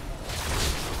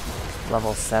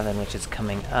 Level 7, which is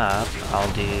coming up,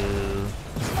 I'll do...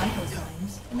 Vital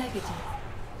signs negative.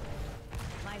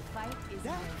 My fight is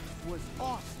That was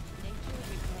awesome. nature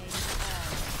reclaims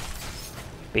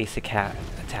all. basic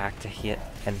attack to hit,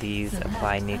 and these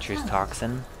apply Nature's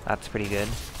Toxin. That's pretty good.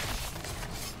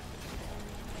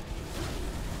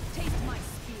 Taste my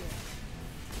spear.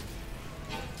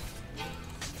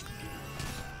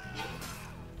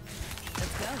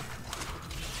 Let's go.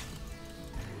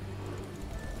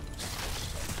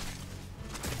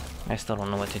 I still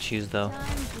don't know what to choose though. Time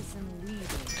for some weaving.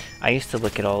 I used to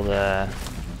look at all the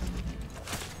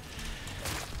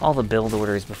build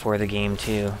orders before the game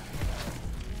too.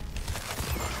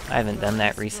 I haven't done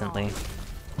that recently.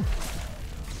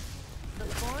 The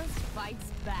forest fights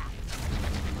back.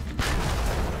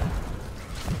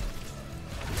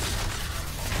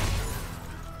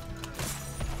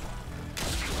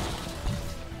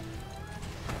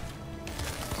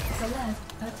 Select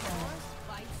a turn.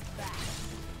 Fights back.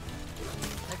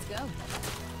 Let's go.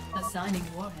 Assigning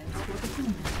warheads for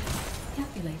deployment.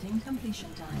 Calculating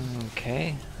completion time.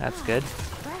 Okay, that's good.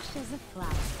 Fresh as a flower.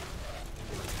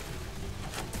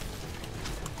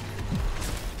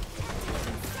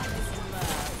 I just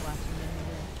love watching them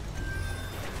do.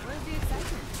 Where's the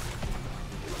excitement?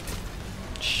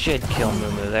 Should kill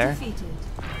Mumu there. Defeated.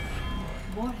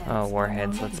 Warheads Oh,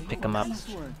 warheads, are now let's ready pick for them up.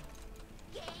 collection.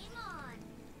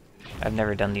 I've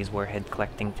never done these warhead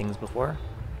collecting things before.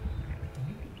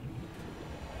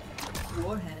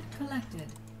 Warhead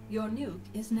collected. Your nuke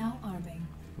is now arming.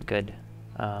 Good.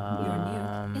 Your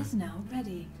nuke is now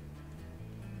ready.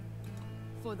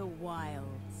 For the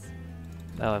wilds.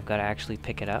 Oh, I've got to actually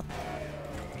pick it up.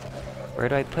 Where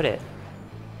do I put it?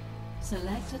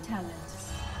 Select a talent.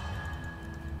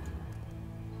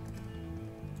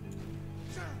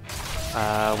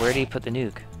 Where do you put the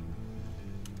nuke?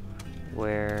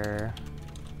 Where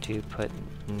to put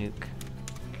nuke?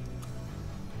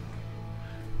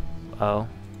 Oh,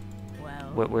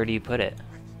 Well, where do you put it?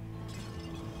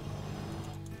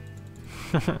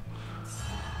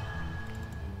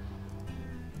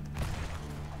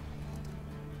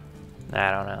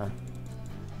 I don't know.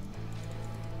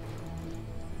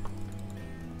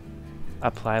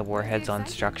 Apply warheads on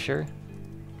structure?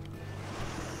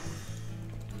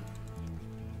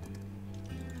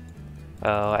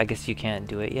 Oh, I guess you can't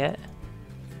do it yet?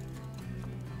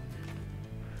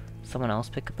 Someone else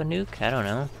pick up a nuke? I don't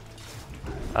know.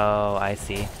 Oh, I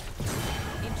see.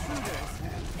 intruders.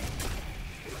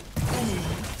 Enemy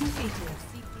defeated.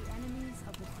 Seek the enemies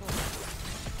of the forest.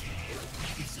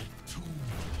 It's a tomb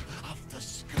of the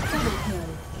sky. Double kill.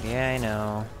 Yeah, I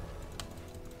know.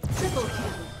 Triple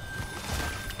kill.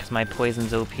 Because my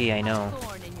poison's OP, I know.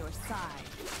 Thorn in your side.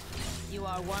 You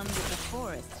are one with the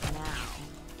forest now.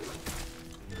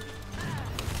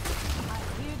 I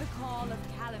hear the call of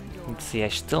Kalimdor. Let's see, I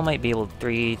still might be able to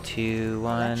 3, 2,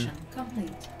 1. Collection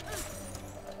complete.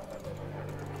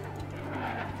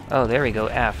 Oh, there we go,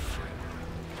 F.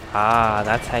 Ah,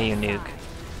 that's how you nuke.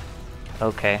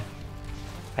 Okay.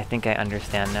 I think I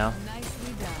understand now.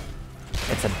 Nicely done.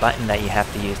 It's a button that you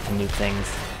have to use to nuke things.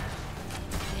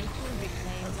 Nature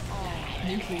reclaims all.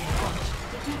 Nuclear launch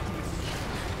detected.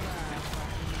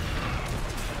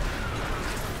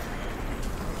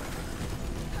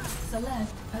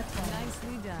 Select a talent.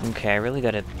 Nicely done. Okay, I really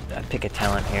gotta pick a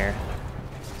talent here.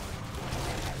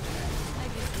 I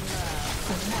just love.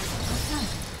 Select a talent.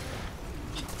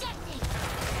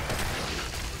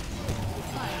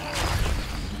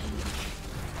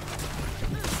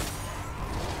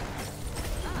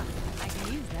 I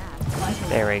can use that. Vital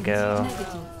There we signs go.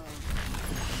 negative.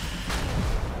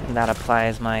 And that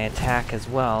applies my attack as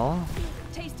well.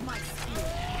 Taste my spear.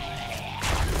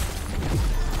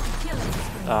 Killing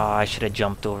spree. Oh, I should have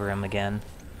jumped over him again.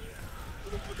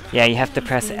 Yeah, you have to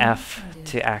press F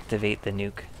to activate the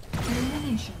nuke.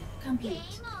 Elimination complete.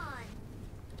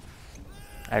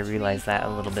 I realized that a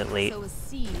little bit late. So a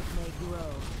seed may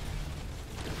grow.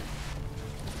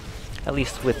 At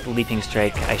least with Leaping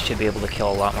Strike, I should be able to kill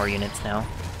a lot more units now.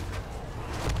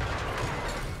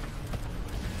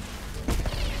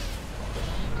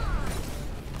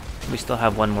 We still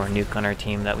have one more nuke on our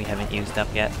team that we haven't used up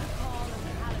yet.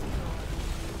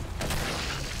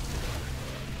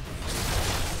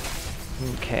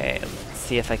 Okay, let's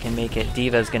see if I can make it.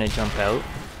 Diva's gonna jump out.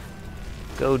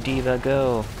 Go Diva,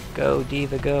 go! Go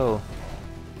Diva, go!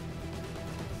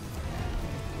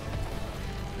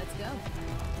 Let's go.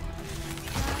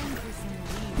 Time for some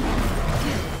weaving.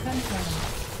 Kill confirmed.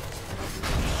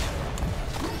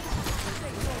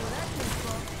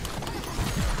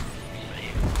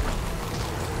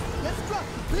 Let's drop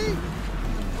the beat.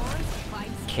 Forest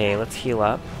Okay, let's heal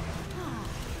up.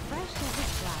 Fresh as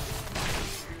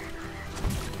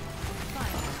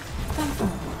a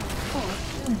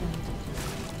flower.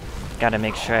 Gotta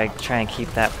make sure I try and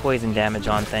keep that poison damage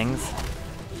on things.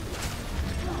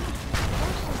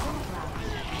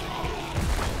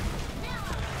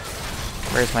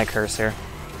 Where's my cursor?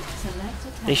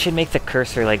 They should make the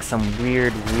cursor like some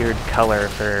weird color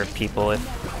for people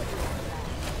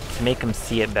to make them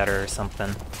see it better or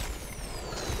something.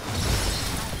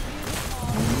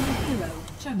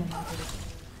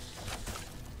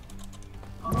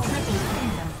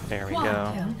 There we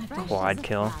go. Quad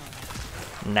kill.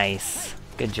 Nice.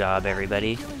 Good job,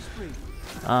 everybody.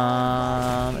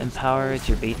 Empowers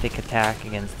your basic attack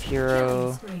against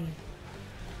hero.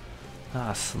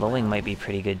 Slowing might be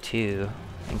pretty good too.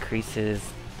 Increases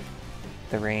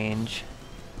the range.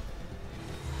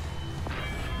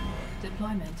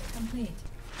 Deployment complete.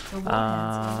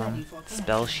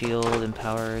 Spell shield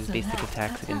empowers basic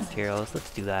attacks against heroes. Let's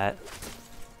do that.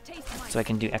 So I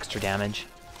can do extra damage.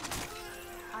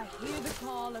 I hear the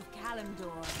call of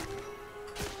Kalimdor.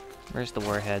 Where's the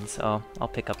warheads? Oh, I'll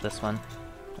pick up this one.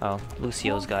 Oh,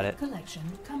 Lucio's got it. Collection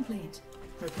complete.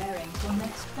 Preparing for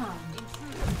next round.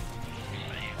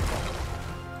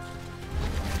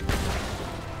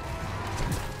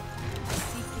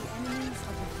 Seek the enemies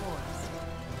of the forest.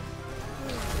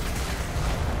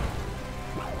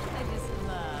 I just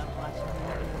love watching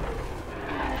them.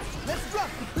 Let's drop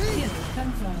the beat! Kill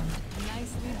confirmed.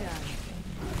 Nicely done.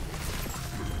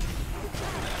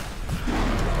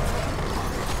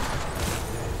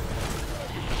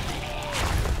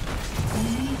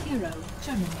 Enemy hero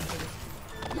terminated.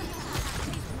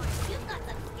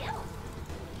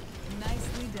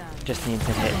 Nicely done. Just need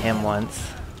to hit him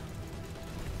once.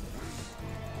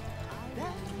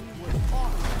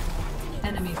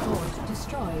 Enemy fort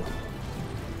destroyed.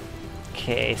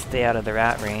 Okay, stay out of the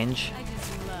rat range. I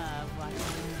just love watching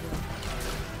them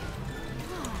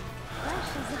go.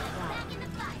 Fresh as a flower.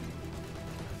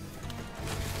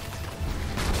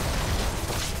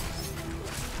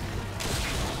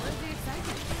 Where's the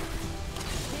excitement?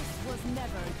 This was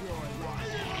never your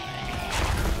right.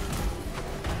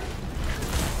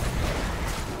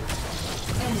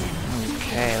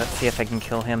 Okay, let's see if I can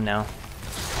kill him now.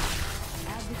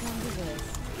 As becomes a this.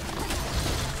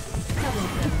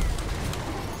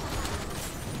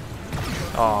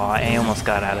 Oh, I almost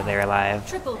got out of there alive.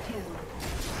 Triple kill.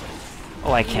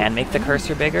 Oh, I can make the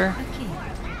cursor bigger? A kill.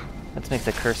 Let's make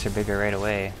the cursor bigger right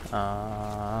away.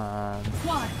 Quad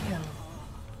kill.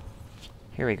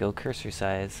 Here we go, cursor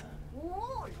size.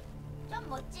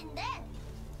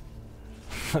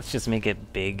 Let's just make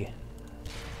it big.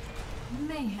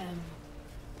 Mayhem.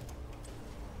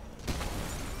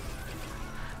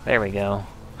 There we go.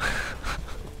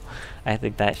 I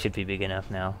think that should be big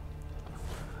enough now.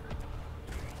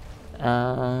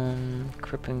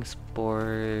 Crippling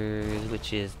Spores,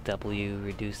 which is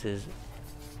W,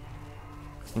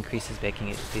 increases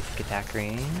basic attack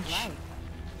range. Light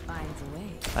finds a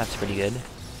way. That's pretty good.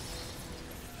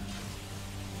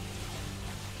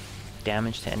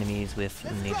 Damage to enemies with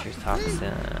Nature's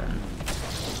Toxin.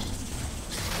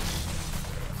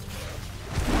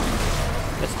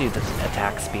 Let's do the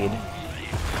attack speed.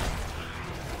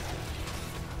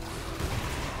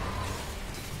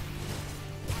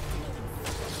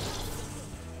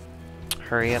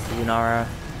 Hurry up, Lunara.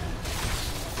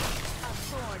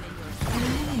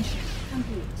 Elimination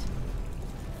complete.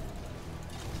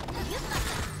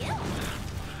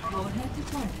 Warhead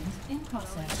deployment in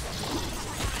process.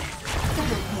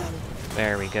 Double kill.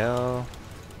 There we go.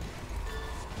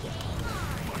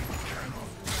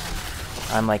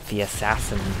 I'm like the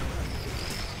assassin.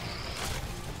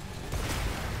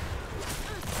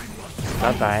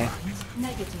 Bye-bye.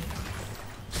 Negative.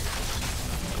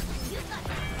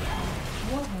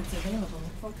 Warheads available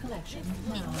for collection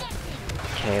now.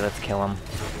 Okay, let's kill him.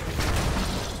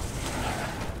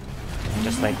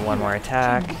 Just like one more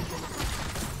attack.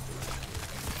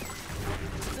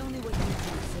 It's only what you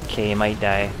do. Okay, he might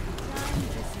die.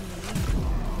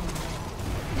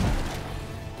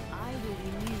 I will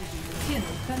renew you. Kill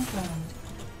confirmed.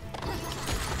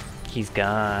 He's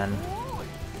gone.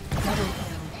 Double kill.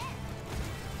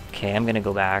 Okay, I'm gonna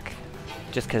go back.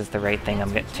 Just because it's the right thing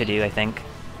to do, I think.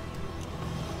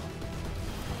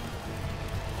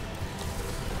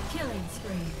 Killing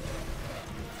spree.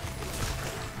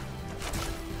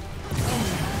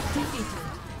 Enemy defeated.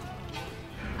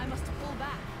 I must pull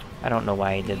back. I don't know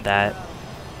why he did that.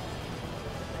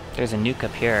 There's a nuke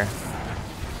up here.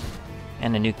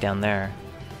 And a nuke down there.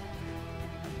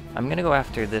 I'm gonna go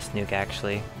after this nuke,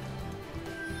 actually.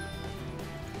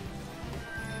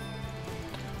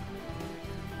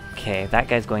 Okay, that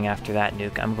guy's going after that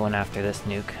nuke. I'm going after this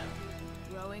nuke.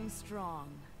 Growing strong.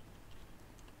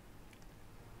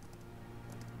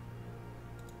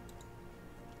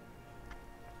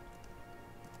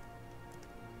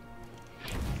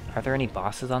 Are there any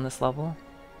bosses on this level?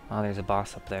 Oh, there's a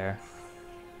boss up there.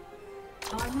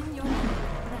 Arming your unit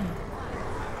now.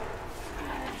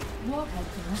 Warhead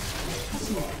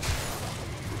collected.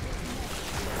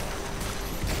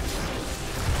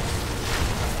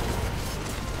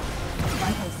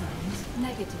 Vital signs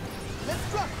negative. Let's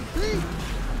drop the beat!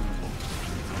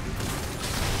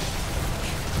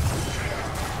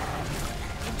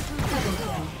 Double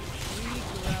kill.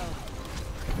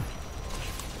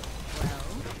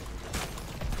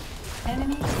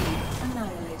 Enemy team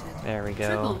annihilated. There we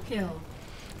Triple go. kill.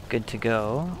 Good to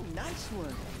go. Nice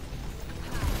one.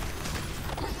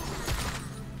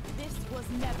 This was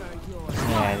never yours.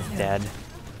 Yeah, he's dead.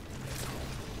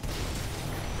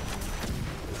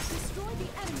 Destroy the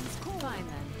enemy's core. Fine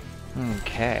then.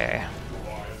 Okay.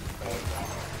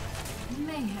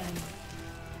 Mayhem.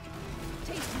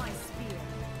 Taste my spear.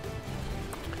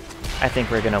 I think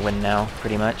we're gonna win now,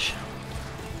 pretty much.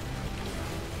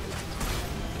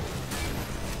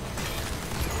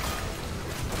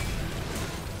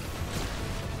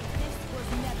 This was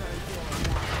never yours.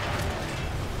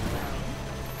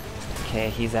 Okay,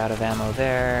 he's out of ammo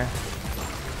there.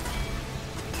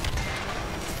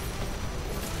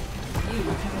 You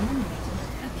have eliminated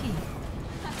a key.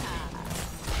 Fight back.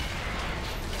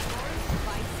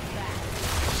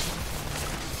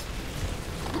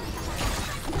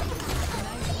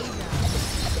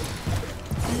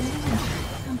 Elimination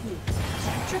complete.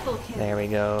 Triple kill. There we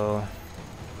go.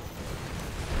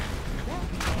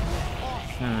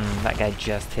 That guy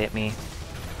just hit me.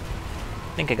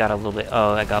 I think I got a little bit,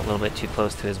 oh, I got a little bit too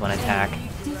close to his one attack.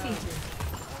 Defeated.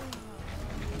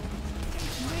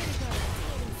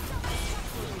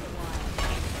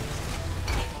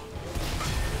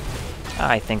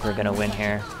 I think we're gonna win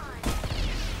here.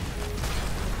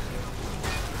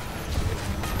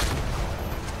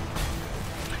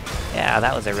 Yeah,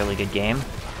 that was a really good game.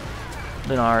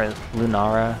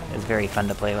 Lunara is very fun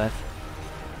to play with.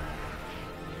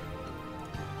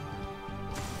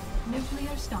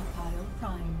 Nuclear stockpile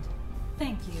primed.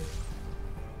 Thank you.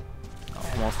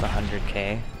 Almost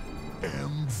 100k.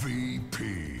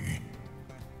 MVP.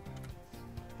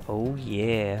 Oh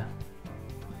yeah.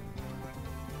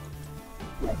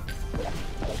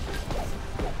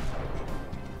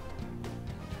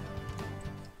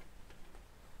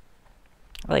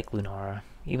 I like Lunara.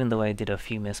 Even though I did a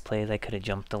few misplays, I could have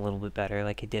jumped a little bit better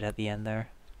like I did at the end there.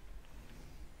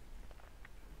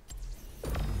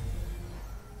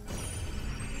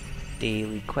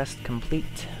 Daily quest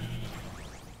complete.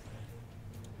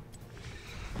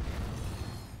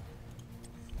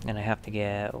 And I have to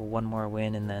get one more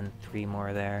win and then 3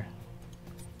 more there.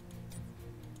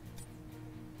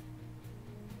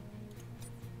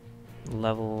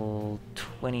 Level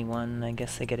 21, I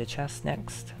guess I get a chest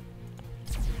next.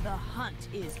 The hunt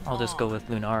is I'll just go with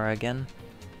Lunara again.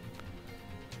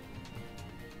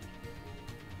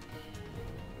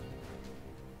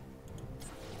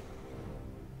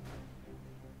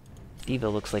 Diva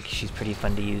looks like she's pretty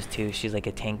fun to use too. She's like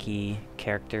a tanky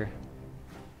character.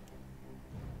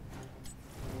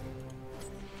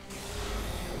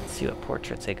 Let's see what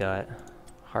portraits I got.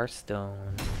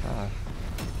 Hearthstone. Oh.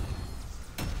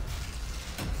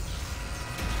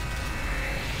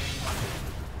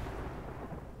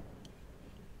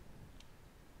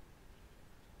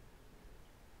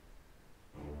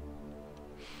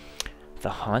 The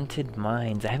Haunted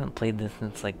Mines. I haven't played this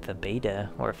since like the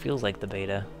beta, or it feels like the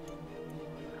beta.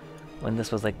 When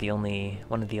this was like the only,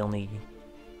 one of the only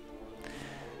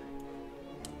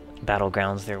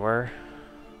battlegrounds there were.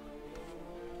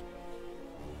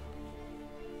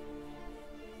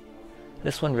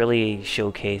 This one really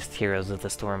showcased Heroes of the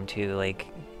Storm too, like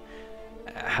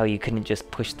how you couldn't just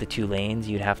push the 2 lanes,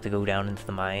 you'd have to go down into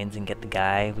the mines and get the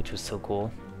guy, which was so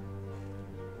cool.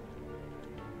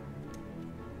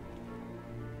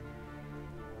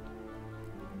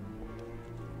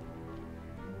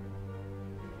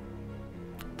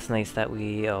 It's nice that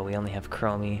we only have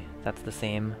Chromie. That's the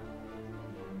same.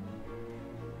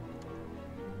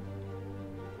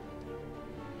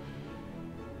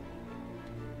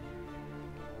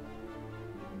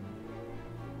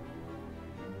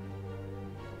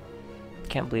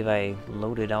 Can't believe I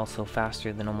loaded also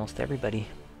faster than almost everybody.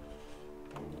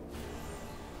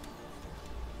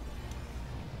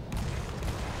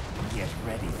 Get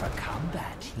ready for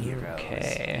combat, heroes.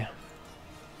 Okay.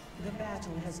 The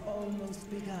battle has almost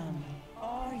begun.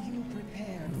 Are you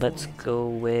prepared? Let's go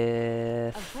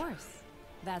with Of course.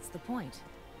 That's the point.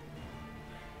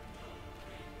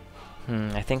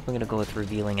 I think I'm gonna go with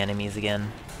revealing enemies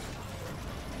again.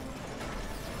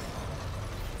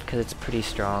 Because it's pretty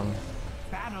strong.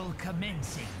 Battle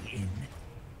commencing in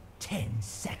 10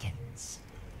 seconds.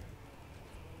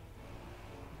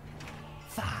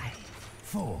 5,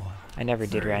 4. I never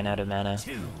did run out of mana.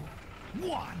 2,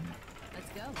 1. Let's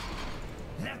go.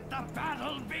 Let the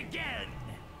battle begin.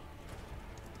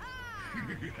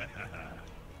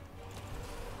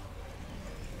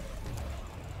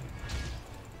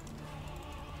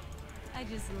 I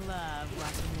just love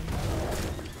watching them.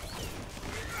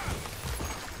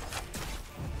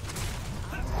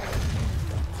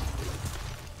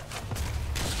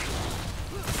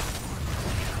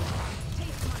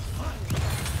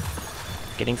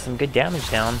 Getting some good damage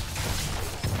down.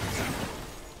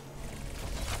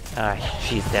 Ah,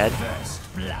 she's dead.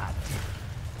 First blood.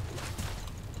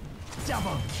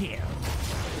 Double kill.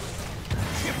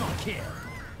 Triple kill.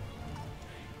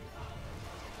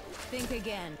 Think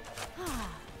again.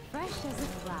 Fresh as a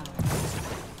flower.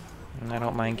 I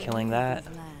don't mind killing that.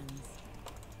 Lands.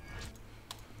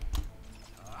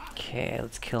 Okay,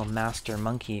 let's kill Master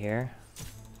Monkey here.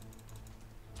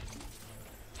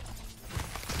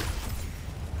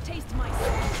 Taste my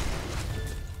soul.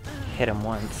 Hit him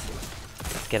once.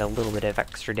 Let's get a little bit of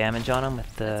extra damage on him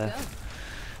with the Let's go.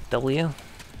 W.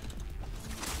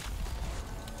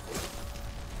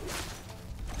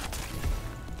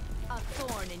 A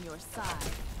thorn in your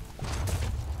side.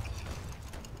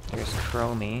 Here's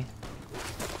Chromie.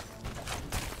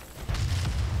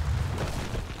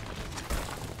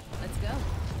 Let's go.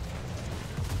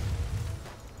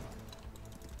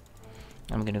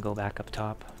 I'm gonna go back up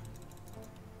top.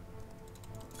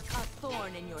 A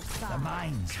thorn in your The side.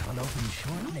 mines will open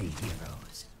shortly,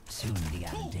 heroes. Soon the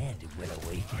undead will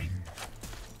awaken.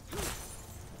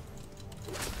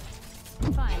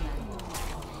 Fine then.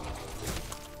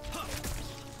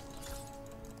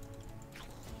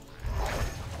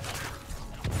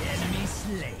 Enemy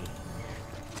slain.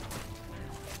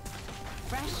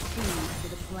 Fresh food for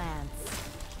the plants.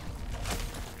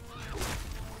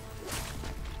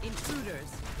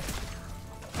 Intruders.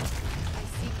 I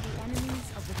seek the enemies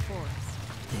of the forest.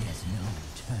 There's no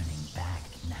turning back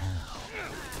now.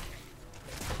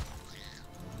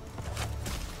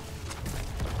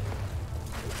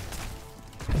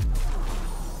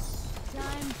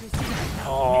 Time to see.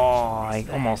 Oh, I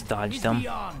almost dodged him.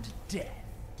 Beyond death.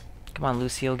 Come on,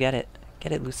 Lucio, get it.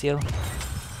 Get it, Lucio.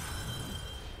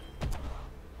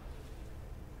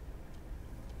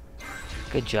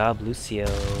 Good job, Lucio.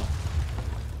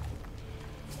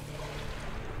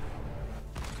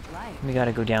 Life We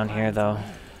gotta go down here, though.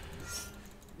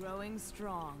 growing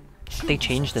strong. They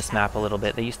changed this map a little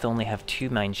bit. They used to only have 2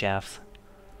 mine shafts.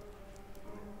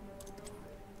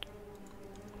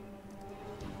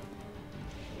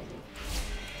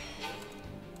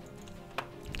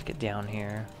 Let's get down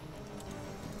here.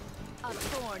 A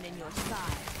thorn in your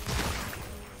side.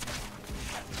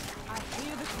 I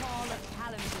hear the call of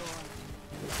Kalimdor.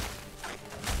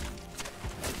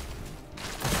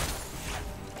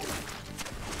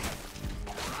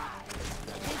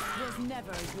 This was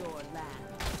never your land.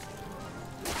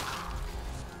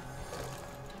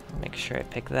 Make sure I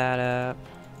pick that up.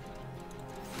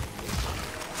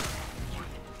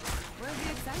 Where's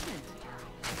the excitement?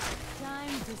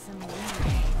 Time to some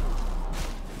wind.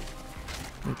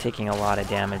 I'm taking a lot of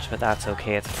damage, but that's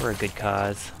okay. It's for a good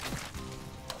cause.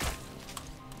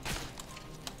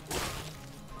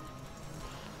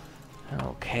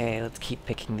 Okay, let's keep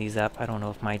picking these up. I don't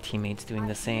know if my teammate's doing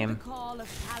the I hear same. the call of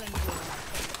Kalimdor.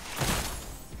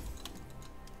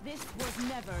 This was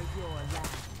never your land.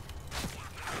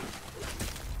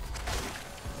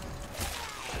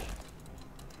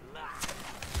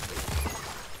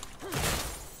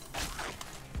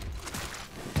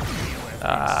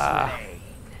 Ah,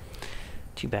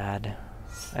 too bad.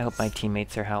 I hope my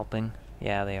teammates are helping.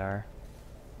 Yeah, they are.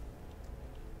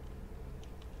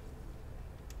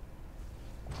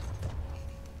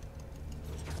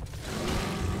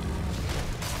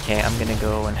 Okay, I'm gonna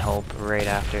go and help right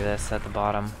after this at the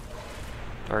bottom.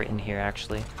 Or in here,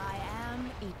 actually. I am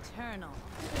eternal.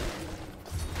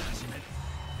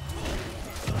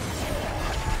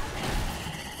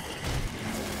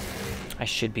 I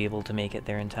should be able to make it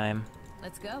there in time.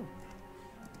 Let's go.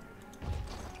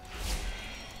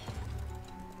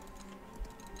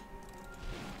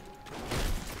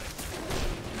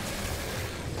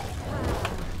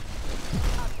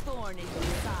 A thorn in your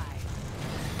side.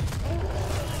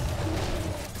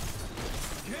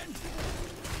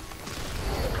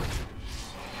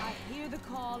 I hear the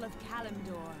call of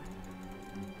Kalimdor.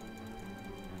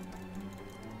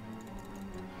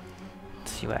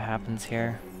 See what happens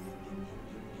here.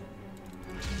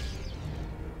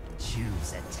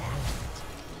 Choose a talent.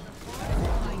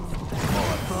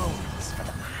 More bones for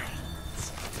the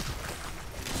mines.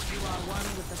 You are one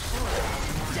with the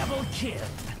force. Double kill.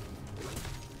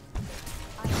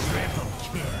 Triple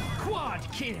kill. Quad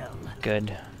kill.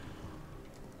 Good.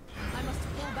 I must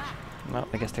pull back. Well,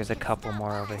 I guess there's a couple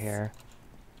more over here.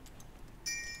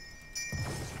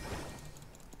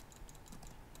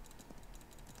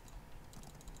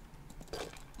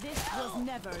 This was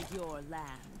never your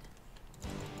land.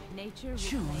 Nature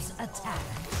Choose a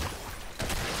talent.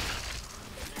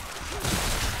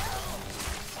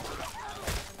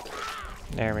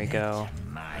 There we go.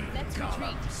 My Let's retreat.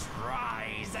 golems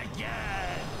rise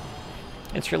again.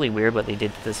 It's really weird what they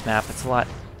did to this map. It's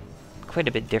quite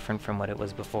a bit different from what it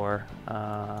was before.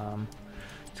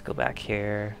 Let's go back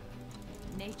here.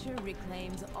 Nature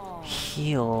reclaims all.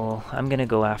 Heal. I'm gonna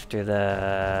go after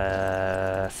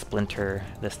the splinter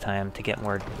this time to get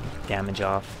more damage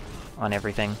off on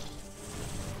everything.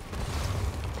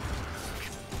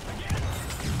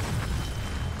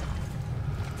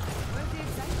 Where's the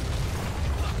excitement?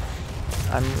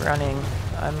 I'm running.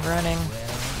 I'm running.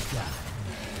 Well done.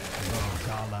 Your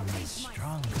golem is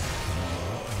stronger than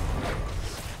your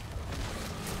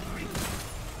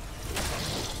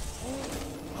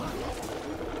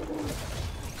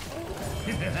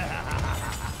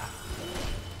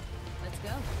Let's go.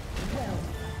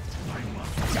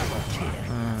 double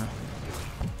kill.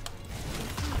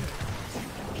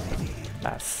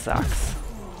 That sucks.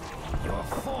 Your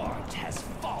fort has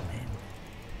fallen.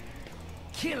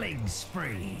 Killing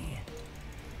spree.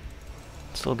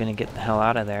 Still gonna get the hell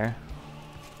out of there.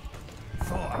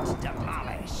 Fort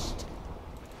demolished.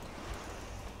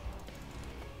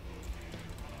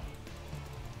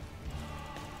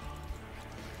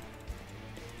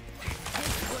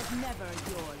 This was never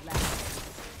your land.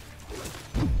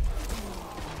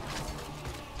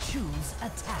 Choose a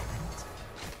talent.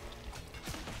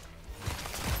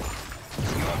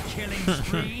 Your killing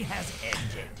spree has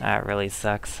ended. That really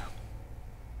sucks.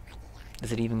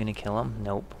 Is it even gonna kill him?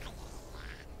 Nope.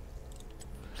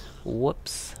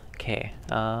 Whoops. Okay.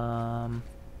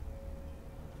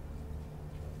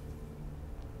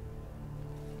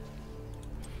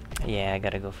 Yeah, I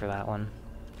gotta go for that one.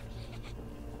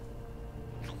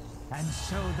 And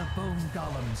so the bone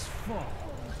golems fall.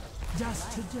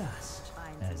 Dust to dust,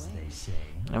 as they say.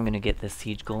 I'm gonna get this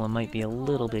siege golem. Might be a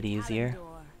little bit All easier. out of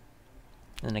door.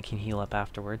 Then I can heal up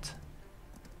afterwards.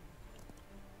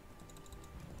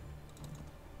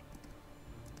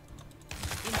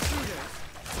 Intruders.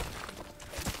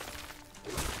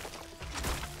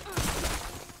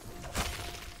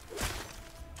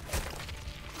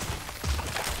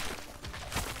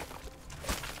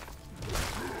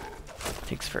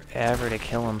 Takes forever to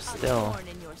kill him A still. thorn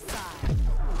in your side.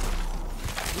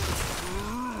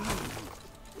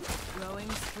 Growing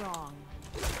strong.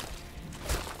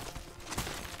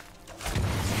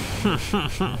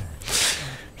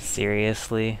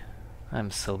 Seriously?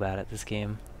 I'm so bad at this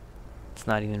game. It's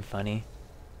not even funny.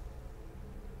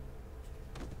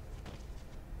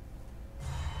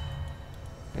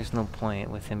 There's no point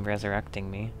with him resurrecting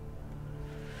me.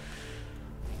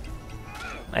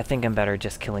 I think I'm better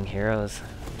just killing heroes.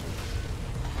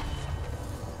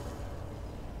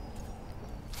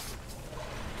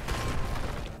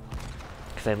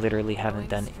 Because I literally haven't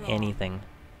done anything.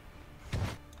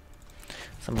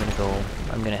 So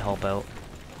I'm gonna help out.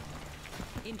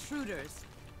 Intruders.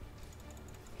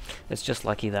 It's just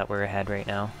lucky that we're ahead right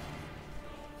now.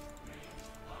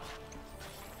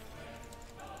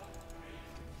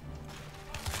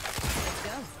 Let's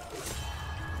go.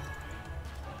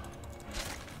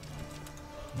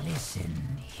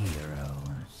 Listen,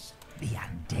 heroes. The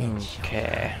undead shall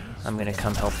Okay, rise I'm gonna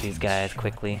come help these guys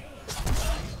quickly.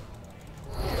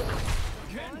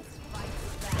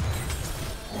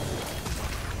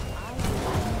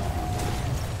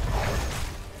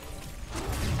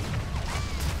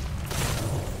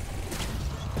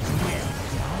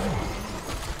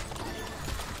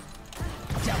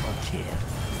 double kill.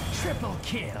 Triple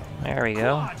kill. There we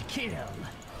go. Quad kill.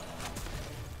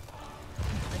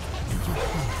 Did you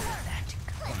hear that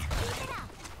clap?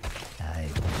 I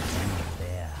will be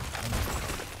there.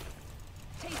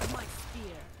 Take my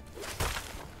spear.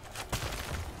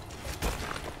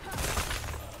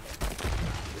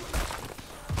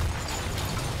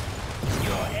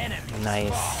 Your enemies Nice.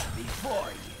 fall before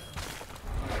you.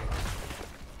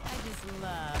 I just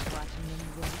love watching them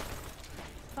win.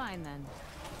 Fine then.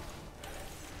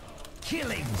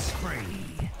 Killing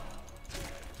spree.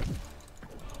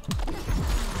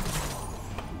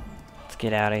 Let's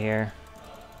get out of here.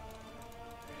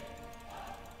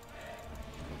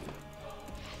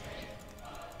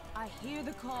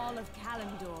 Hall of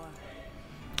Kalimdor.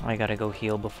 I gotta go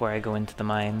heal before I go into the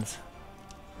mines.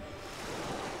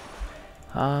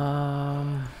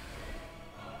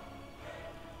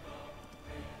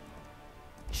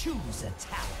 Choose a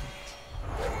talent.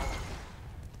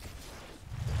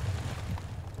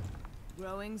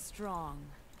 Growing strong.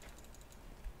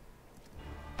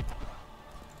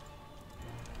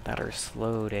 That are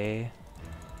slowed, eh?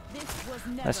 This was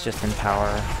never That's just in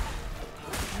power.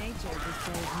 nature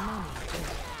bestows many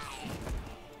gifts.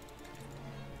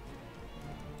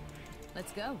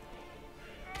 Let's go.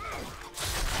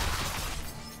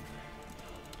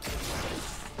 The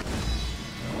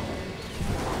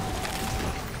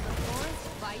forest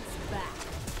fights back.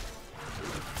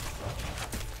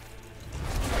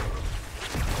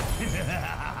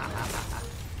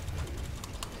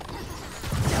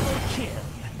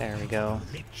 There we go.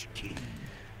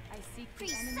 I seek the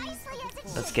enemies of the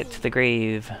forest. Let's get to the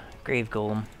grave. Grave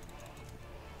golem.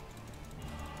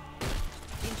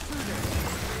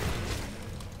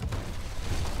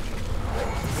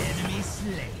 Enemy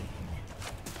slain.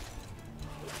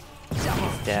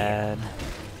 He's dead.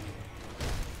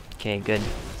 Okay, good.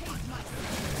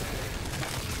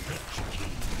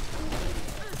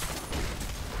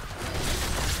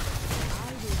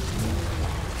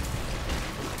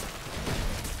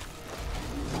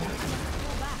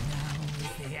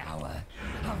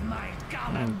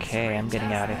 Okay, I'm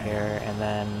getting out of here, and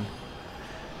then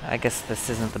I guess this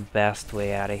isn't the best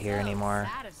way out of here anymore.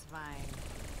 Satisfying.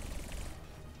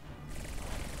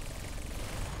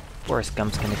 Forest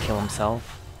Gump's gonna kill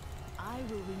himself. I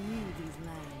will renew these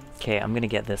lands. Okay, I'm gonna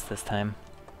get this time.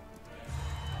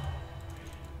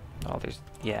 Oh,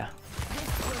 yeah. This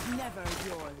was never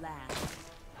your land.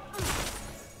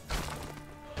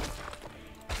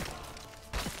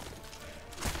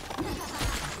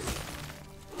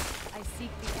 I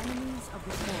seek the enemies of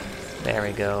the forest. There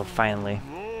we go, finally.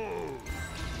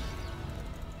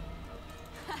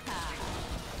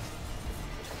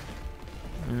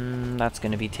 That's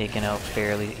gonna be taken out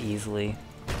fairly easily.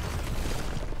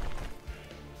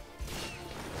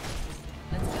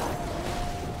 Let's go.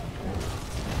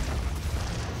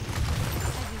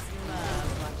 I just love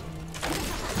watching them.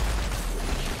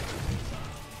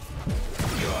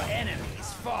 Your enemies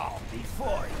fall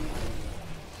before you.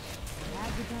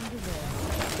 Have begun to live.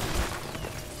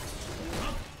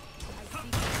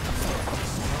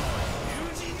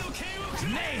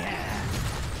 Mayhem.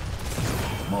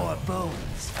 More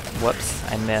bones. Whoops,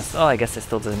 I missed. Oh, I guess it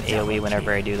still does an AoE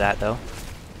whenever I do that, though.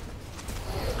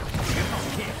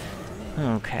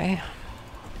 Okay.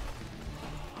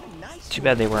 Too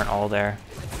bad they weren't all there.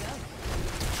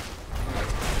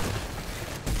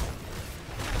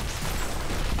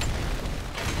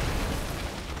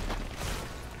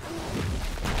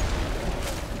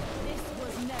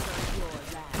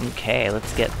 Okay,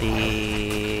 let's get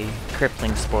the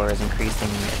crippling spores increasing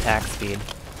attack speed.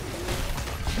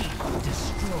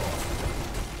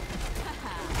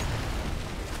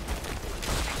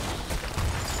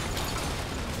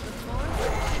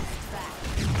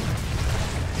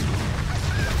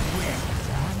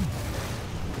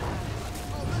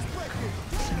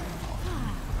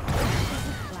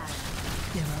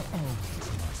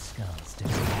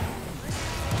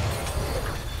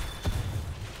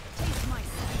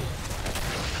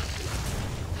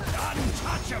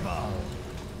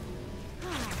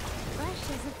 Fresh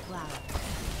as a flower.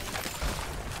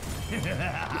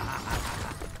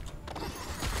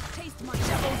 Taste my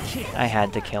double kill. I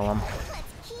had to kill him.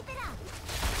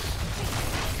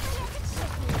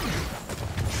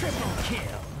 Triple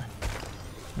kill.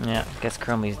 Yeah, guess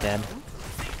Chromie's dead.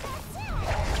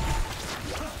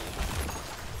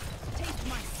 Taste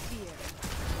my spear.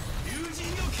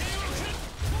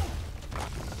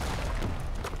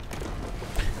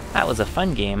 That was a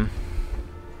fun game.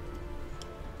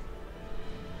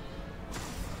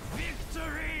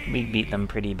 We beat them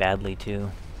pretty badly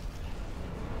too.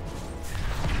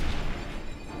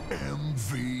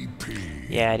 MVP.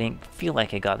 Yeah, I didn't feel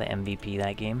like I got the MVP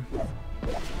that game.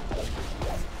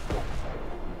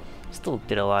 Still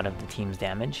did a lot of the team's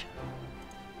damage.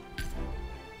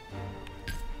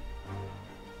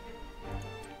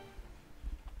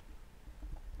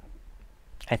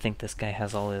 I think this guy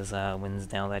has all his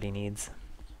wins now that he needs.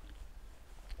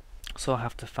 So I'll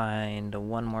have to find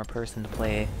one more person to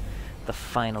play the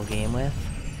final game with.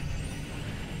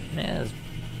 Yeah,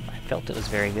 I felt it was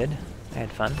very good. I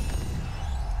had fun.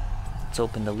 Let's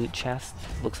open the loot chest.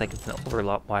 Looks like it's an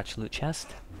Overwatch loot chest.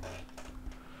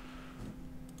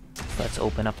 Let's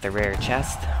open up the rare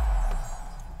chest.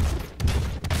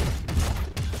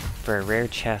 For a rare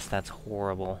chest, that's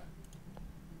horrible.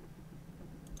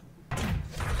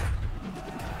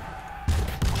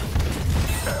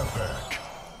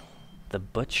 The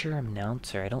Butcher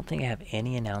Announcer. I don't think I have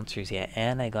any announcers yet,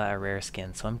 and I got a rare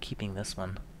skin, so I'm keeping this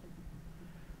one.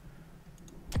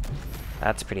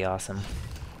 That's pretty awesome.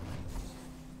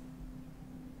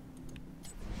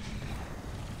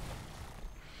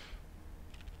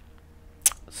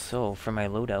 So, for my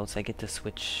loadouts, I get to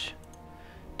switch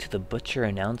to the Butcher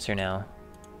Announcer now.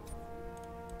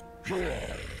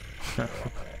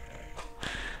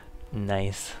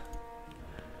 Nice.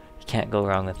 You can't go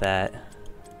wrong with that.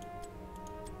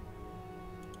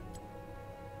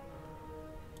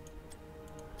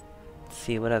 Let's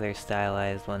see, what other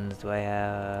stylized ones do I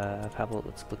have? How about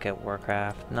let's look at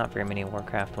Warcraft. Not very many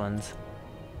Warcraft ones.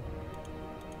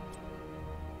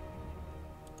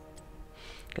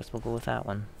 Guess we'll go with that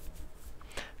one.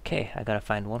 Okay, I gotta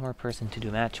find one more person to do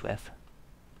a match with.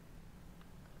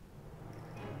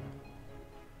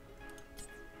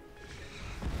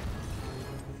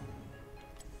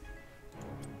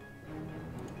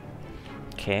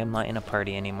 Okay, I'm not in a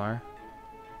party anymore.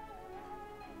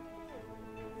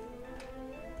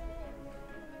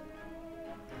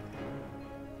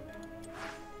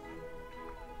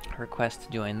 Request to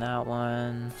join that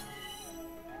one.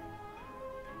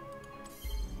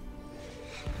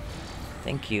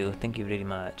 Thank you very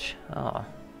much. Oh.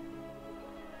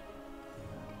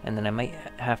 And then I might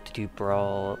have to do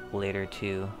Brawl later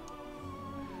too.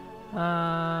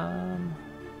 I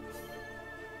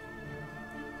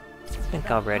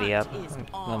think I'll ready up.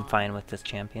 I'm fine with this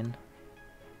champion.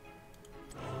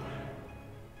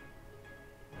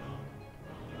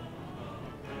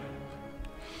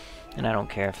 And I don't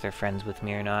care if they're friends with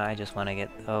me or not, I just want to get...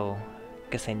 Oh,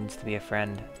 guess I needs to be a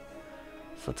friend.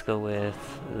 So let's go with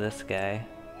this guy.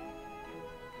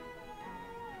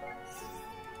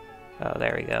 Oh,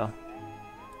 there we go.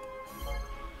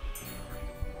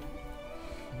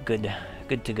 Good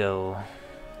to go.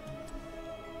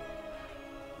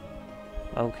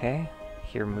 Okay,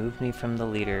 here move me from the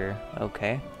leader.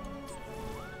 Okay.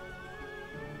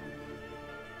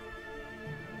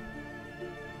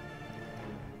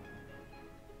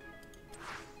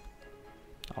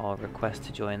 I'll request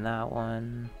to join that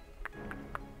one.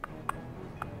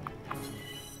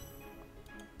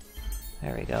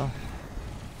 There we go.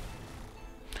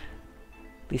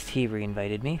 At least he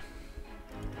re-invited me.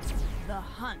 The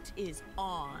hunt is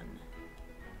on.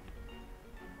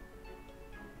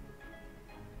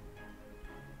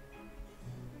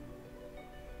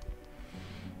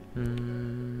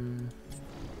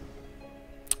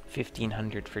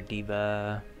 1500 for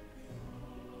Diva.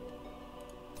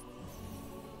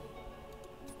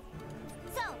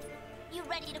 So, you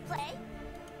ready to play?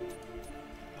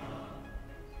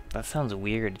 That sounds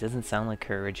weird. It doesn't sound like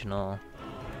her original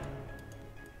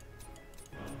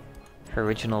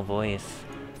voice.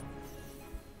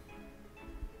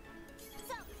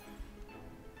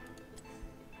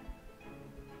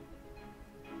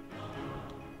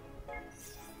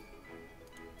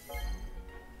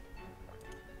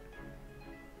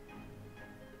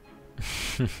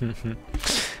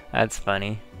 That's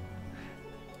funny.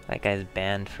 That guy's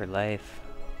banned for life.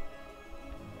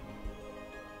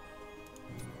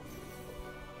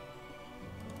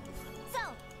 So,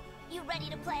 you ready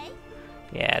to play?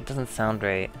 Yeah, it doesn't sound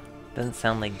right. Doesn't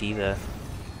sound like Diva.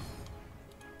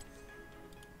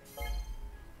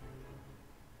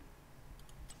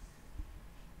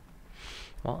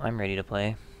 Well, I'm ready to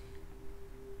play.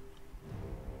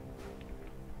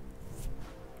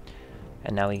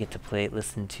 And now we get to play,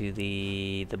 listen to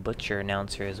the Butcher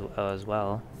announcer as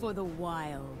well. For the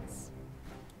wilds.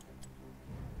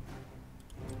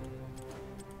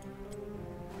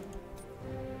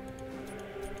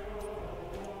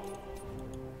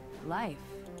 Life.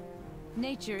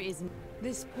 Nature is...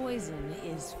 This poison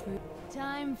is food.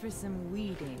 Time for some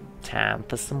weeding. Time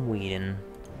for some weeding.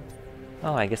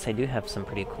 Oh, I guess I do have some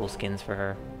pretty cool skins for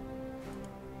her.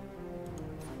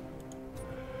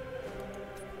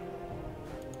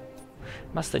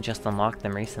 Must have just unlocked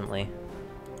them recently.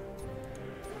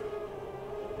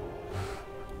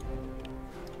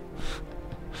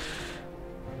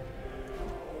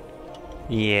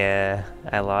 Yeah,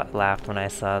 I laughed when I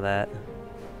saw that.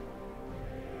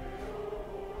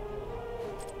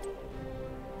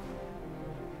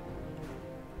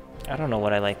 I don't know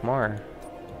what I like more.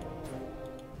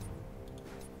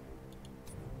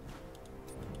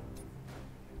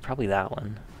 Probably that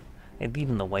one.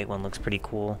 Even the white one looks pretty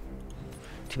cool.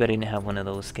 Too bad I didn't have one of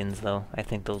those skins though. I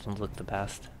think those ones look the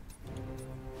best.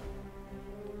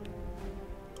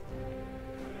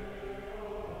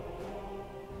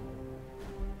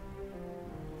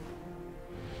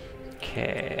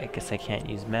 Okay, I guess I can't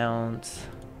use mounts.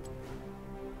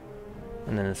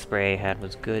 And then the spray I had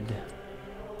was good.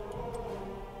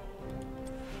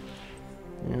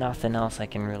 Nothing else I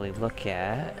can really look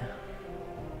at.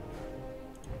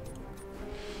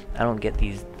 I don't get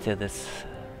these to this...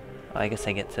 I guess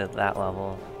I get to that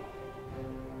level.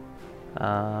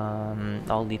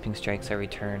 All leaping strikes are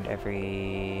returned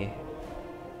every...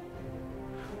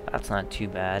 That's not too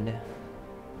bad.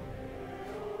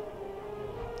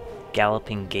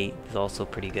 Galloping Gait is also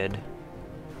pretty good.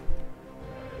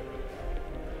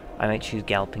 I might choose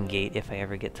Galloping Gait if I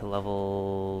ever get to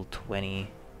level 20.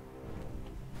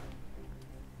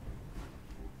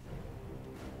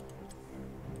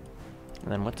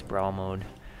 And then what's Brawl mode?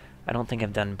 I don't think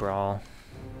I've done Brawl.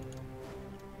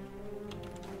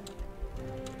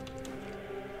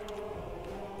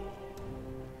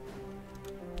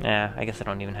 Yeah, I guess I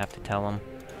don't even have to tell them.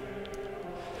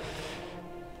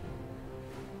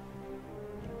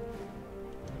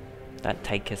 That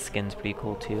Tychus skin's pretty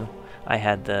cool too. I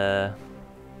had the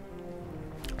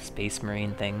Space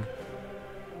Marine thing.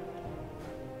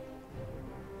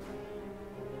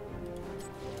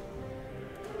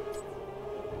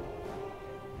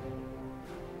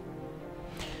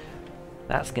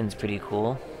 That skin's pretty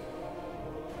cool.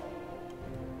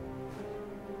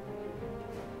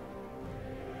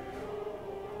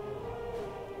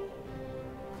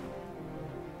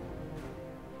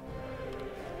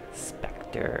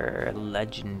 Spectre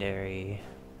Legendary.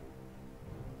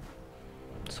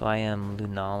 So I am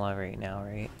Lunala right now,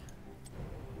 right?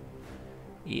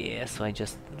 Yeah, so I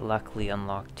just luckily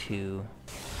unlocked 2.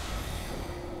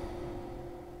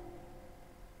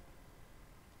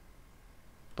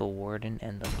 The Warden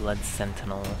and the Blood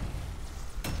Sentinel.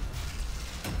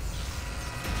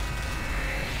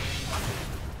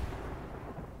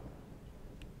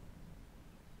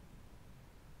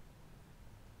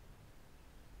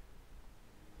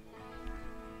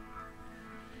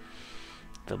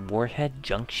 The Warhead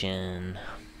Junction.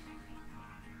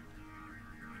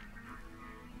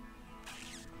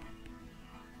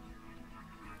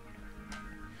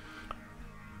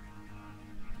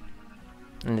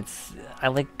 And I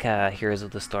like Heroes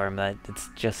of the Storm, that it's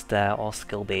just all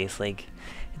skill based. Like,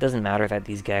 it doesn't matter that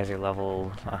these guys are level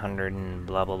 100 and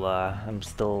blah blah blah. I'm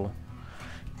still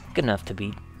good enough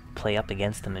to play up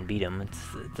against them and beat them. It's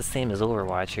the same as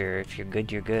Overwatch. If you're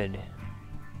good, you're good.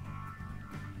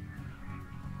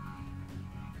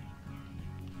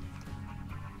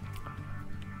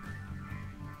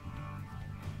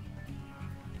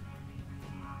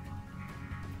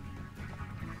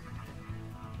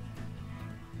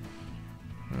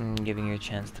 Giving you a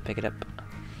chance to pick it up.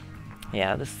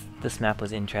 Yeah, this map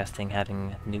was interesting,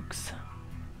 having nukes.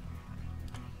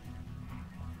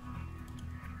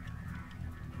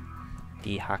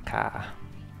 The Haka.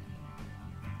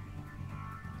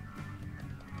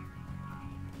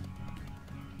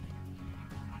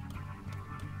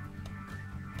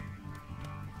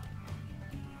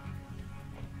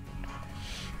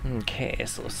 Okay,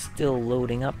 so still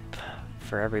loading up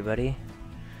for everybody.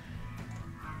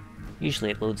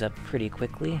 Usually it loads up pretty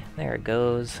quickly. There it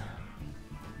goes.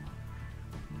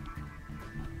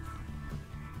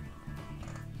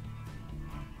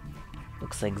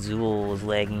 Looks like Zool was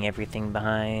lagging everything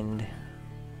behind.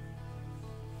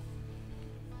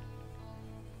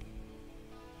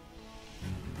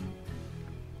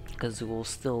 Because Zool's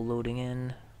still loading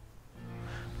in.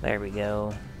 There we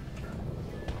go.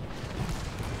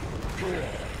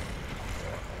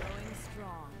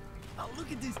 Oh,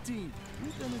 look at this team. We're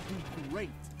gonna do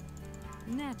great.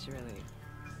 Naturally.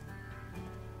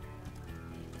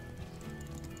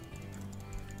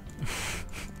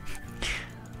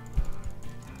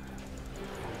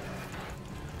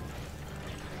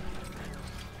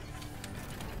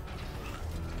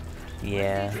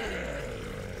 Yeah.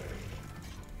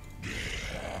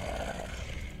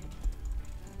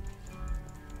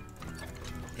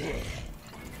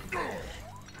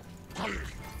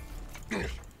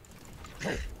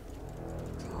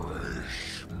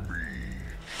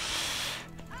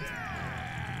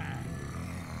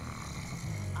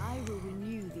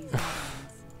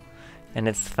 And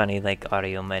it's funny, like,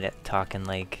 Audio might have talking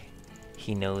like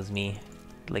he knows me,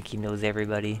 like he knows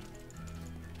everybody.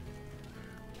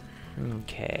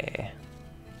 Okay.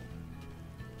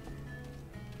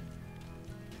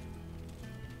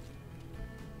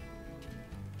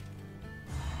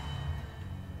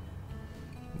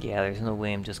 Yeah, there's no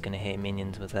way I'm just gonna hit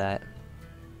minions with that.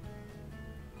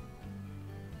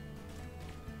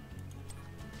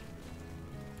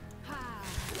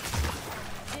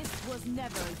 This was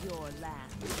never your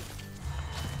land.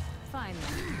 Finally.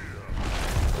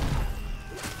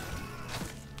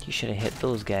 You should have hit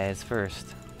those guys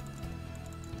first.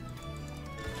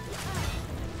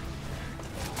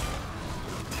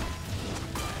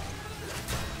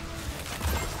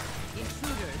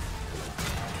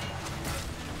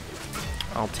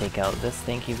 I'll take out this,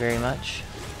 thank you very much.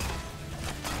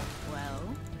 Well,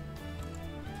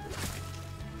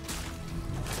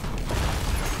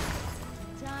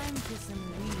 time for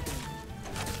some reading.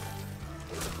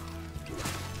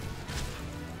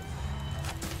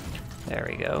 There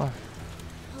we go.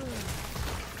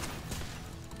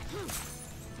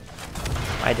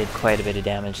 I did quite a bit of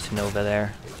damage to Nova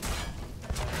there.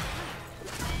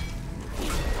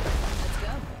 Let's go.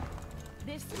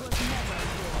 This was never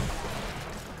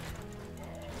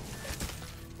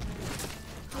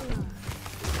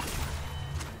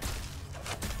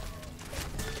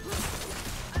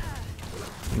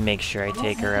Make sure I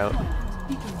take her out.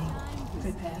 Beginning.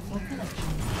 Prepare for collection.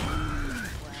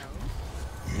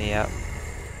 Yep.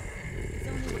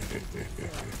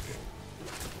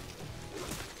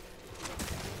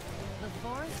 The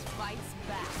forest fights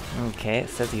back. Okay, it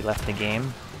says he left the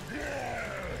game.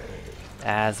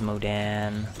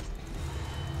 Asmodan.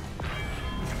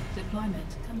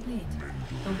 Deployment complete.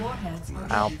 The warheads are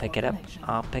I'll ready pick for it up. collection.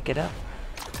 I'll pick it up.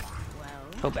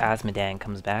 Hope Asmodan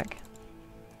comes back.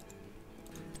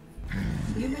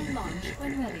 You may launch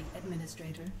when ready,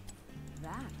 Administrator.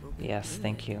 That will be Yes, good.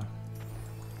 thank you.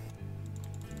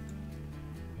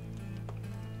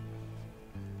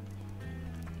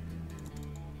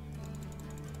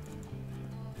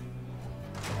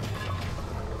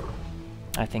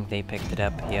 I think they picked it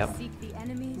up, yep. Seek the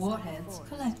enemies Warheads of the forest.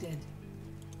 collected.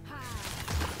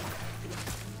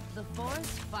 The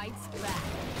forest fights back.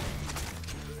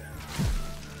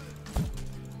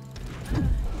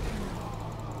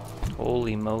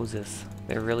 Holy Moses.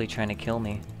 They're really trying to kill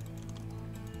me.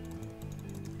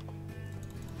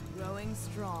 Growing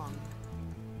strong.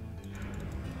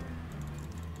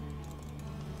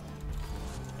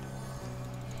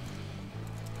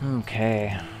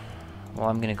 Okay. Well,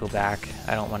 I'm gonna go back.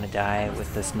 I don't want to die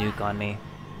with this nuke on me.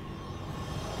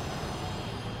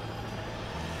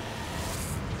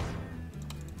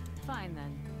 Fine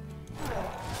then.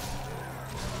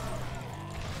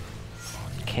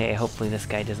 Okay, hopefully this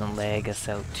guy doesn't lag us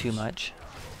out too much.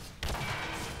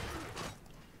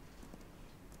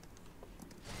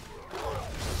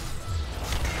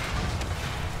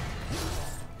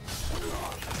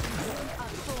 A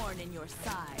thorn in your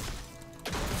side.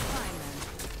 Fine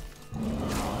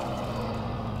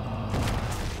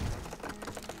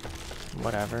then.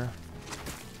 Whatever.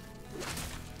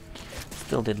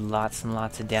 Still did lots and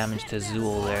lots of damage to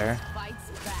Zool there. Fights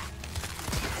back.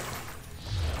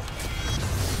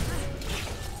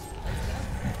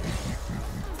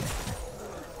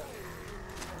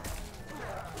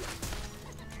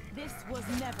 This was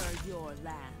never your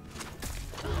land.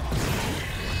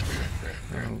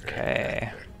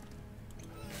 Okay.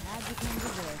 Had to come to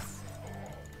this.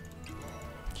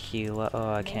 Heal up.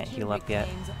 Oh, I can't Nature heal up yet.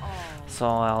 reclaims all. So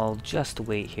I'll just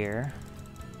wait here.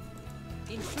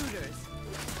 Intruders.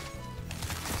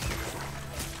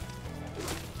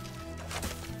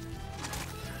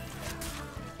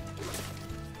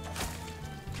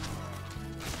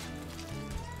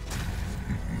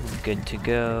 Good to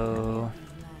go.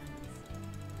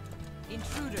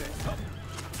 Intruders.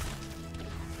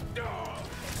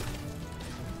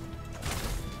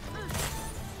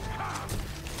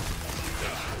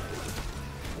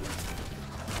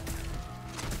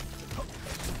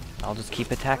 I'll just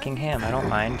keep attacking him. I don't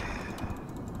mind.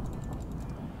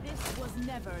 This was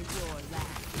never your land.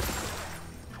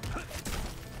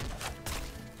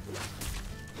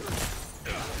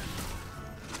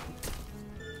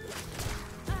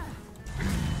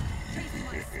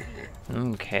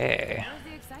 Okay. Where's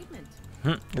the excitement?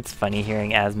 It's funny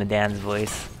hearing Asmodan's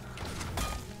voice.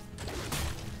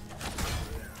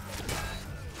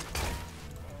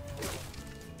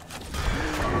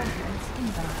 Warheads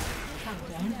inbound.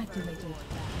 Countdown activated.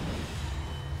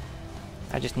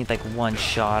 I just need like one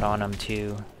shot on him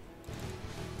too.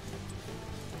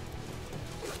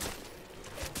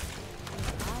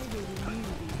 I really knew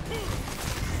these.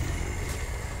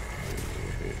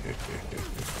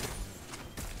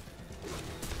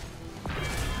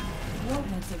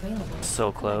 Warheads available.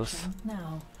 So for close. collection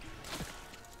now.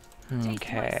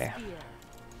 Okay.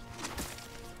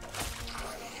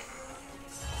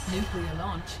 Nuclear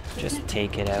launch. Just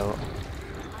take it out.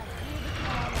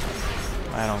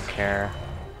 I don't care.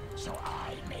 So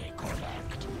I may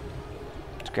collect.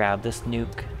 Let's grab this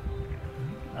nuke.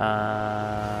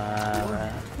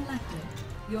 Collected.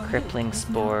 Your Crippling nuke is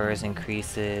now spores armed.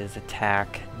 increases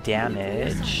attack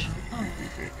damage. Armed.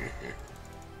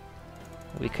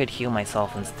 We could heal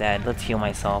myself instead. Let's heal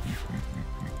myself.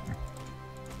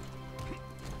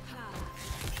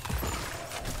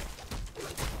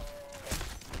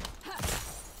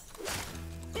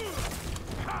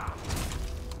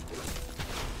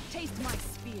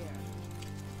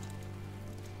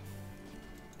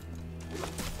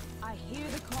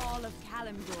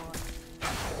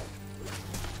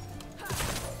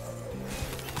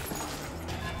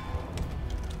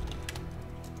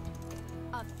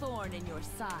 thorn in your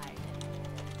side.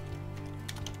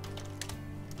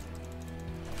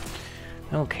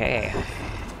 Okay.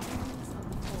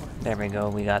 There we go,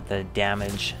 we got the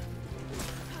damage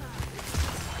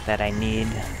that I need.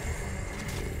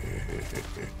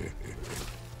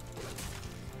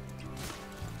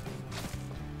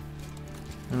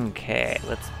 Okay,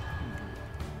 let's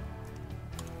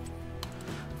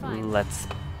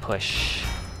push.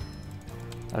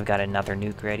 I've got another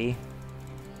nuke ready.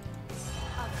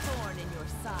 A thorn in your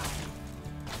side.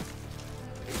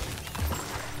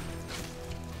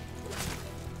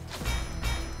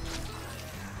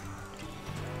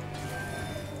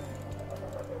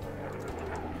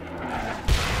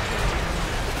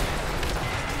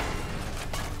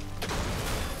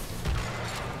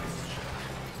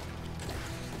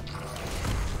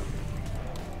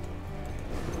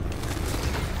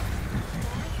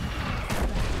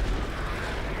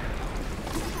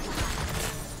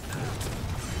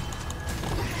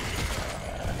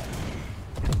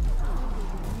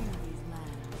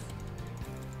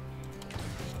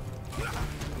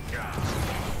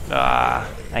 Ah,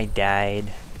 I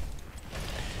died.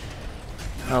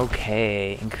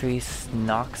 Okay, increase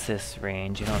Noxus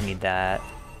range. You don't need that.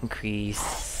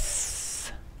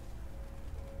 Increase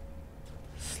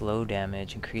slow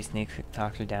damage. Increase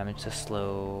Noxus damage to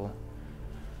slow.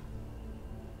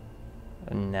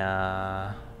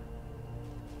 Nah.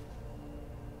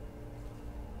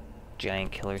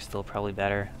 Giant killer's still probably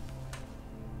better.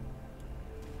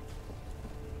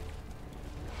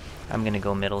 I'm gonna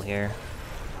go middle here.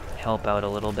 Help out a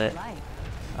little bit.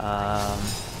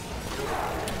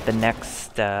 The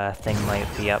next thing might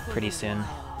be up pretty soon.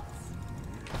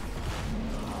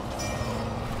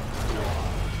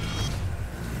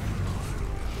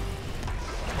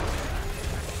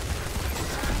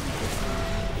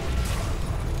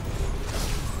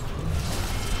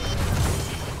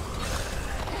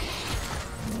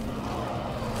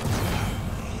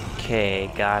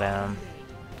 Okay, got him.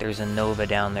 There's a Nova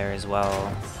down there as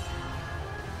well.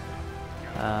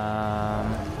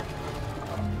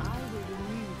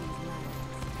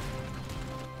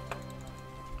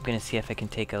 I'm gonna see if I can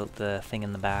take out the thing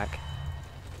in the back.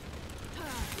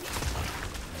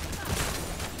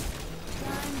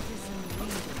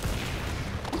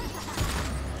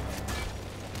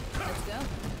 Let's go.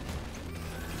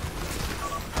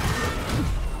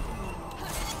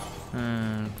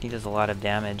 He does a lot of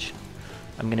damage.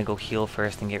 I'm gonna go heal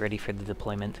first and get ready for the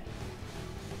deployment.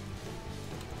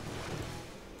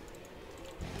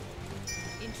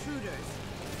 Intruders.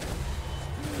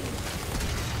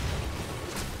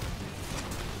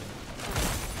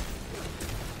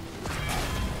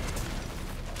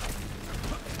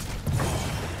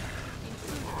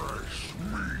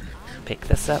 Pick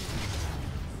this up.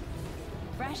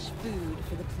 Fresh food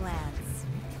for the plants.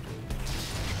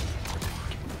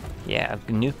 Yeah,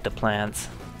 nuke the plants. A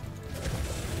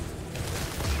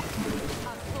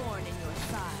thorn in your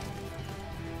side.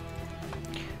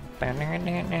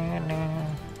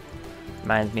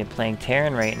 Reminds me of playing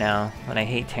Terran right now, when I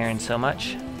hate Terran so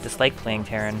much. Dislike playing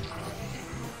Terran.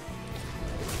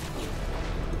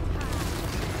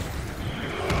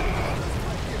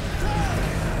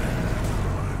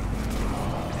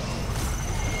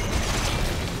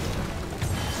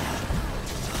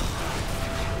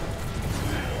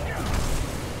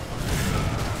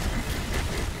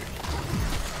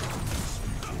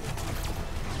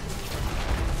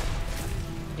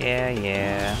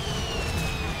 Yeah.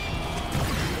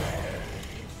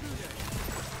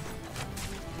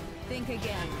 Think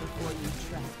again before you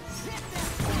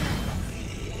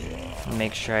tread.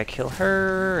 Make sure I kill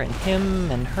her, and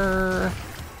him, and her.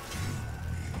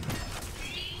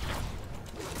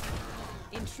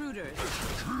 Intruders.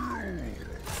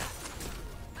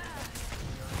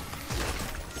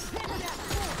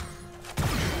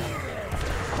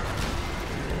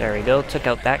 There we go, took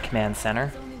out that command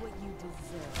center.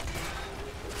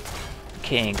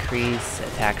 Okay, increase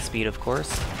attack speed, of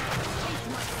course.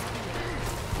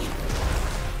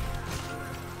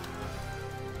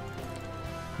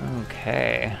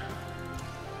 Okay.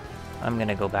 I'm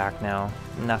gonna go back now.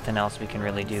 Nothing else we can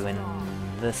really do in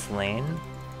this lane.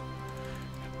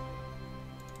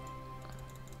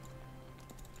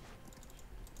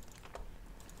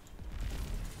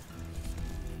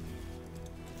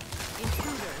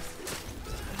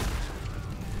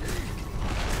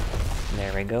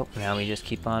 There we go. Now we just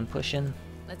keep on pushing.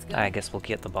 Let's go. I guess we'll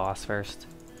get the boss first.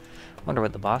 Wonder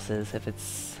what the boss is, if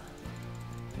it's...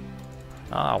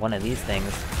 Ah, one of these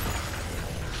things.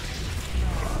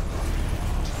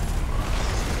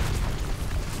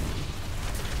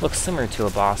 Looks similar to a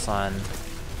boss on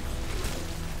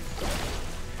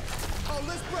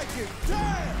I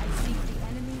seek the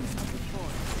enemies of the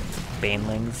forest.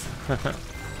 Banelings.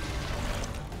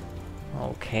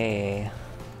 Okay.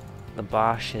 The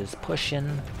Bosch is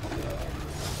pushing.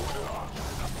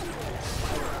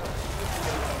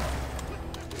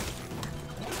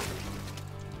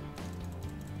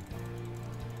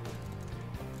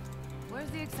 Where's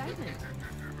the excitement?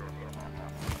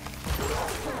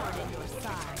 Sword in your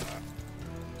side.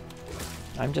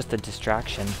 I'm just a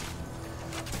distraction.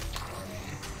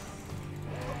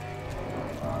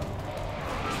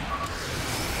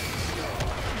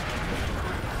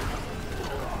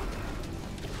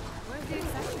 Where's the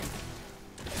excitement?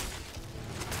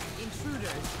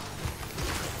 Intruders.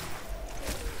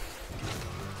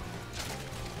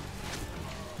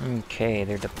 Okay,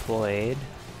 they're deployed.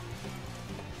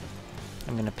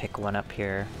 I'm gonna pick one up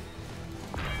here.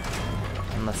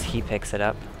 Unless he picks it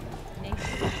up.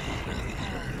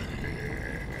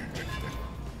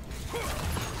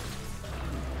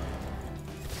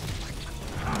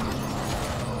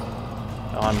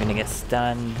 Oh, I'm gonna get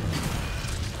stunned.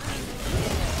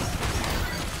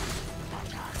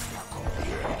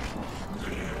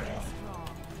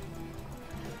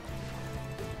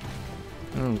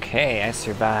 Okay, I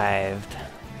survived.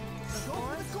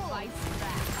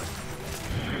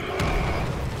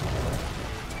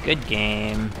 Good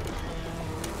game.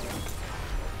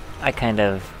 I kind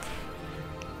of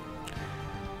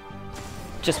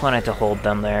just wanted to hold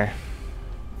them there,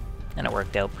 and it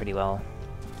worked out pretty well.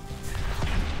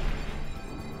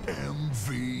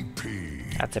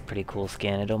 MVP. That's a pretty cool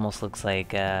skin. It almost looks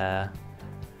like Warhead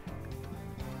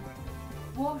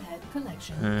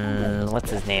collection. what's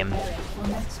his name? For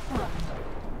next prime.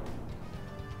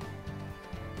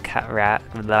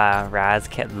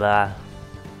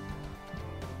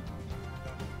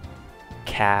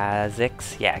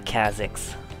 Kha'Zix? Yeah,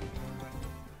 Kha'Zix.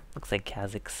 Looks like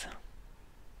Kha'Zix.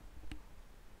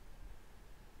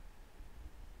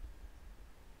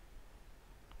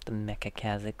 The Mecha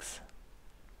Kha'Zix.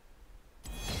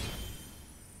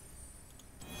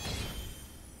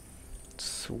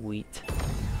 Sweet.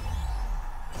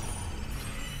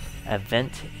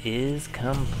 Event is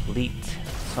complete.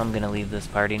 So I'm gonna leave this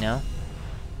party now.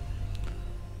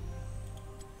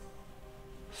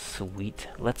 Sweet.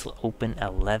 Let's open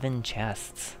 11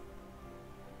 chests.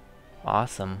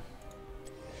 Awesome.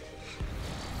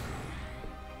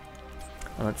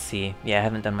 Let's see. Yeah, I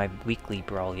haven't done my weekly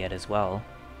brawl yet as well.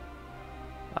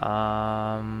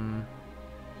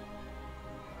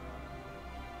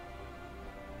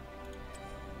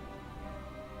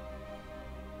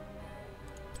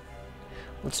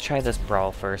 Let's try this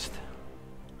brawl first.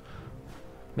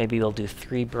 Maybe we'll do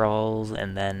 3 brawls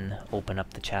and then open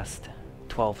up the chest.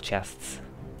 12 chests.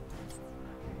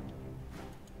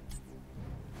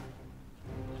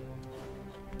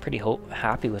 Pretty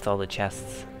happy with all the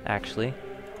chests, actually.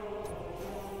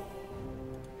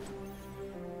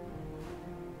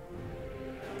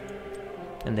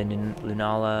 And then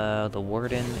Lunala, the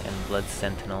Warden, and Blood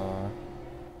Sentinel.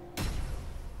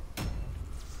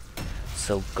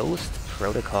 So Ghost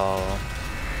Protocol.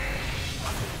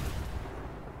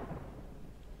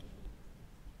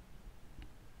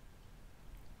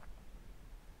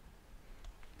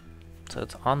 So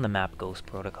it's on the map, Ghost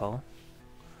Protocol.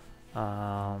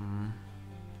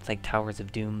 It's like Towers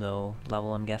of Doom, though,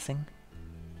 level, I'm guessing.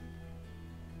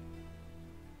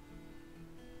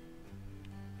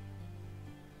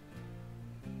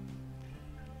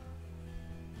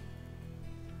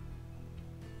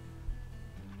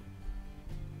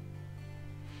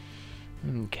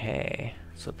 Okay,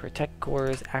 so protect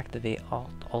cores, activate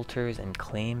altars, and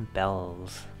claim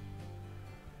bells.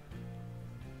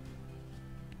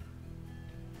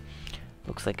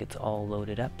 Looks like it's all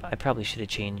loaded up. I probably should have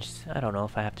changed. I don't know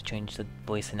if I have to change the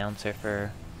voice announcer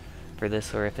for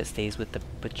this or if it stays with the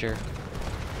butcher.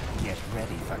 Get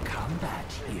ready for combat,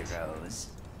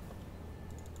 heroes.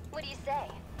 What do you say?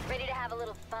 Ready to have a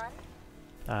little fun?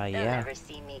 Yeah. They'll never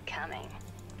see me coming.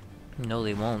 No,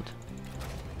 they won't.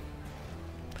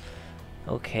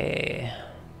 Okay.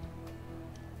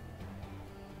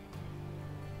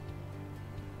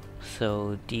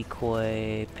 So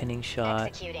decoy, pinning shot.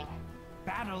 Executing.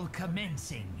 Battle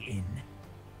commencing in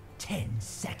 10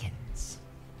 seconds.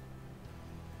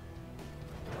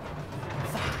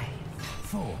 5,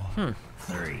 4,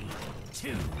 3,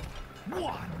 2,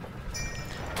 1.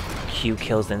 Q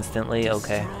kills instantly,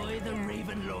 okay. Destroy the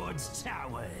Raven Lord's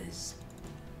towers.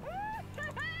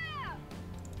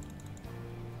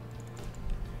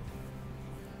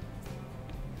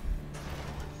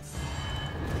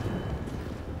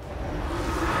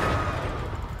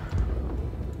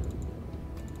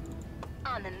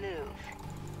 On the move.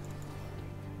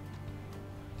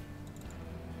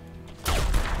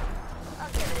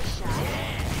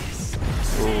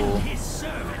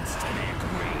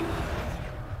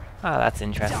 Ah, that's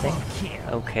interesting.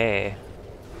 Okay.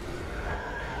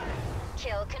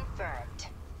 Kill confirmed.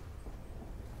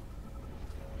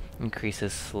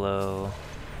 Increases slow.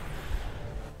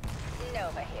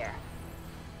 Nova here.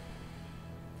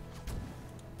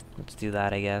 Let's do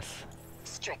that, I guess.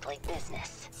 Strictly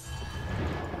business.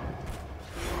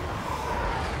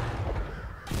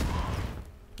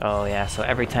 Oh yeah, so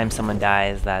every time someone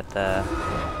dies, that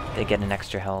they get an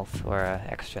extra health or a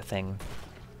extra thing.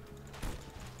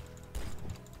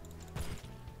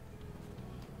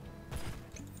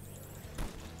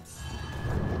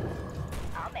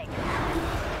 I'll make it happen.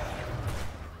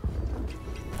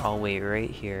 I'll wait right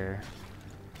here.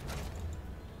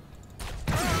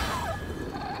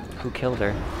 Who killed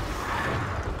her?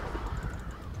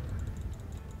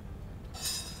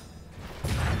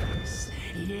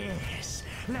 Yes,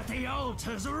 let the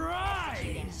altars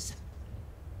rise!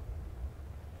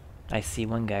 I see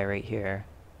one guy right here.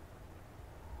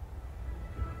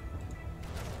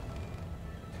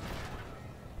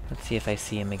 Let's see if I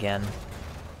see him again.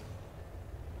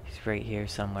 He's right here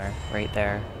somewhere. Right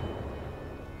there.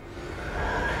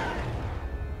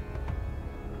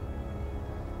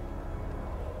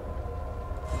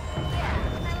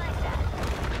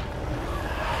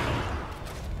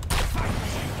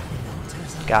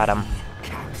 Got him.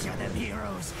 Capture them,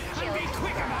 heroes, and be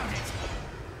quick about it!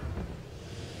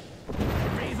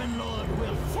 Raven Lord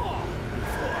will fall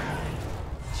before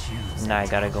me. Now I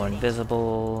gotta go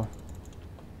invisible.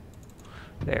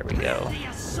 There we go. The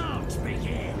assault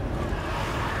begin!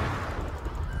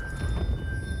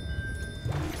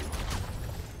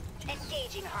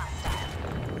 Engaging hostile.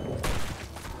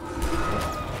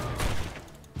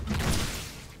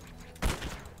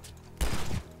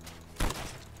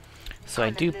 So I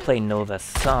do play Nova My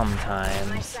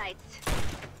sometimes. sights.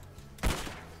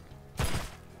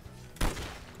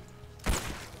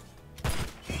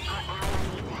 Our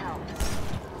ally needs help.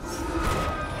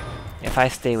 If I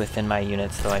stay within my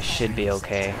units, though, I should be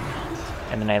okay.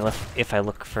 And then if I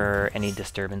look for any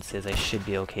disturbances, I should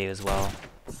be okay as well.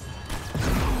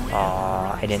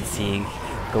 Aw, I didn't see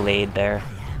Glade there.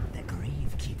 The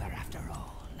Gravekeeper after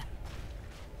all.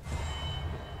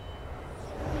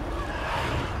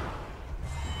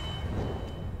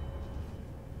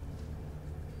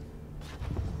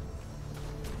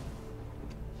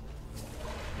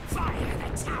 Fire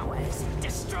the towers!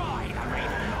 Destroy the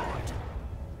Raven Lord!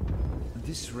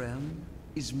 This realm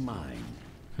is mine.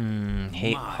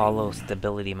 Hate Hollow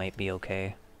stability might be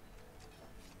okay.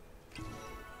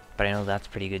 But I know that's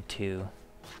pretty good too.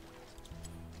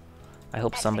 I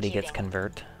hope somebody gets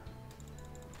convert.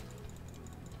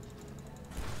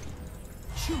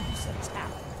 Choose a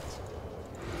talent.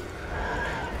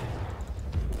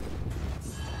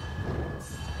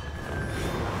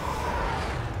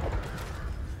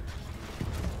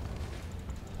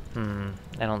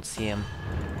 I don't see him.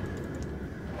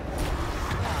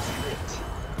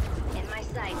 In my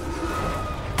sights.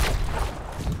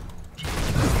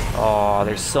 Oh,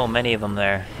 there's so many of them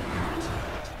there.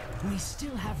 We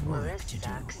still have Well, work this to do.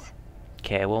 sucks.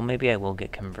 Okay, well maybe I will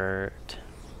get convert.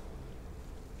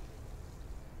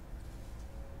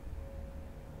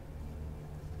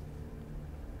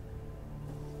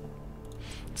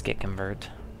 Let's get convert.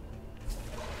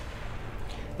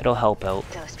 It'll help out.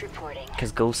 Ghost reporting.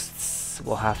 Because ghosts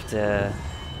will have to...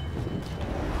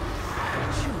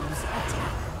 Choose a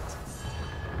talent.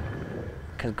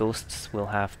 Because ghosts will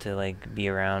have to, like, be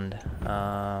around.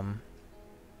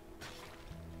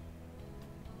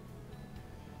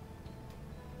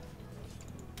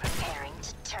 Preparing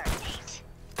to terminate.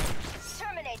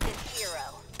 Terminate this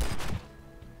hero.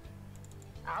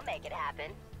 I'll make it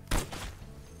happen.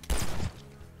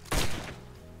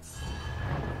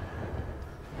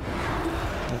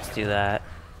 Let's do that.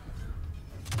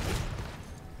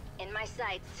 In my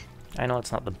sights. I know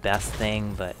it's not the best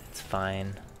thing, but it's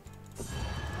fine.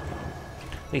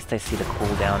 At least I see the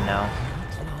cooldown now.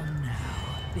 Not long now.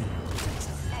 The altars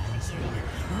are rising.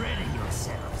 Ready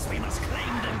yourselves. We must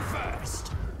claim them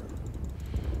first.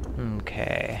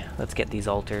 Okay, let's get these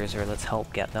altars, or let's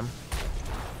help get them.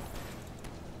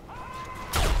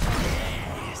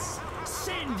 Yes.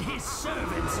 Send his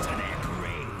servants to their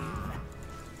grave.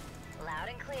 Loud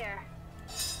and clear.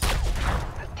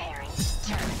 Preparing to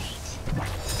terminate.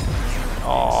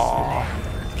 Oh,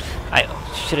 I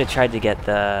should have tried to get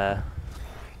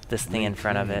this thing in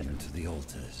front of it. To the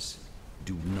altars.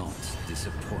 Do not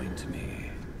disappoint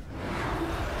me.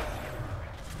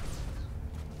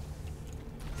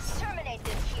 Terminate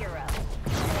this hero.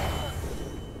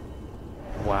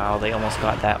 Wow, they almost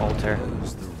got that altar.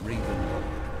 Those the Raven Lord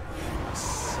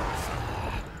suffer.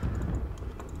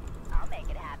 I'll make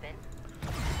it happen.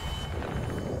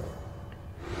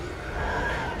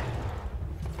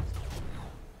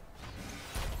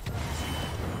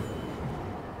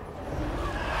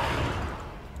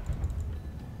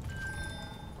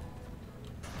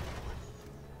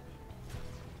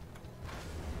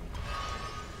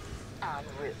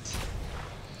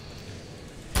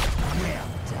 Well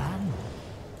done.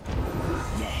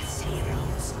 Yes,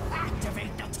 heroes,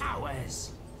 activate the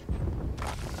towers.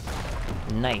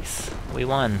 Nice. We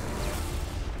won.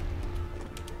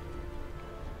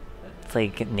 It's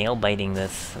like nail biting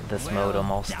this mode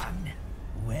almost. Done.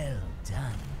 Well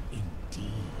done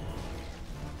indeed.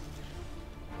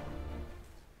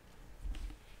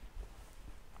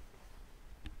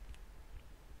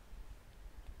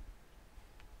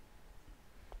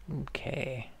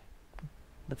 Okay.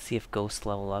 Let's see if Ghost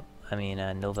level up. I mean,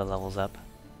 Nova levels up.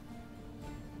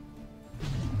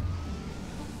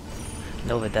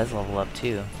 Nova does level up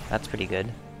too. That's pretty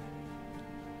good.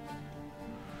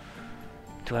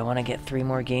 Do I want to get 3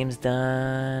 more games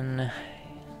done?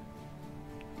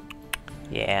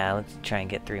 Yeah, let's try and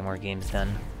get 3 more games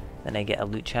done. Then I get a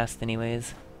loot chest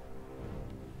anyways.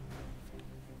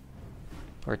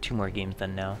 Or 2 more games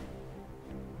done now.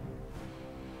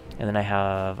 And then I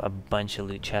have a bunch of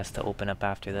loot chests to open up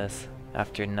after this.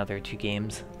 After another 2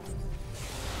 games.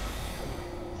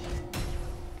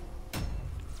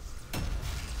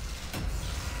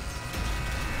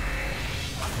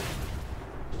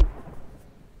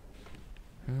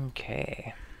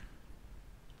 Okay.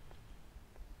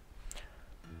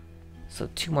 So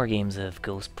 2 more games of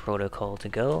Ghost Protocol to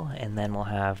go, and then we'll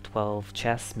have 12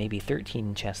 chests, maybe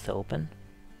 13 chests to open.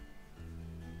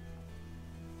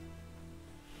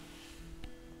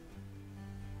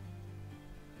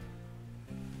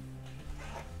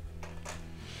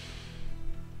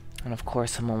 And of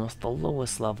course I'm almost the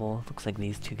lowest level. Looks like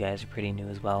these 2 guys are pretty new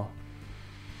as well.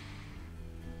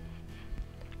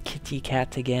 Kitty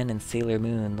Cat again and Sailor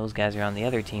Moon. Those guys are on the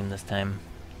other team this time.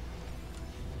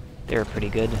 They're pretty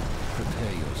good.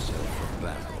 Prepare yourself for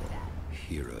battle,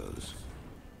 heroes.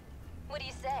 What do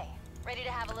you say? Ready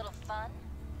to have a little fun?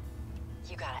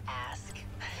 You gotta ask.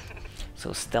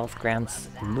 So stealth grants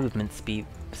movement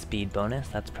speed bonus.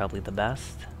 That's probably the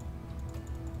best.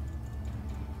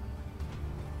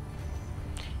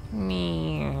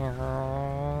 Meow.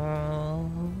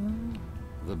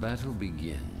 The battle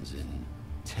begins in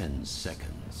 10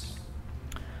 seconds.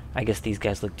 I guess these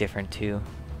guys look different too.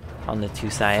 On the 2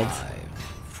 sides. 5,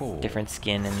 4, different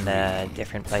skin and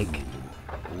different bike.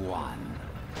 1.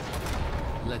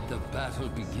 Let the battle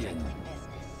begin.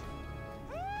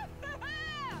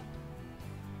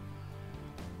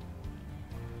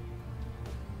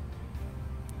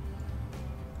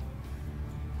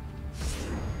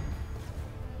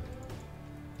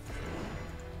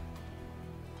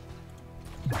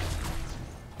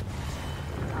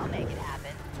 I'll make it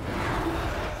happen.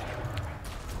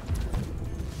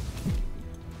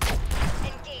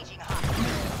 Engaging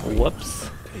hostile. Whoops.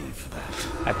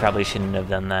 I probably shouldn't have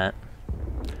done that.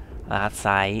 That's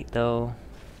aight though.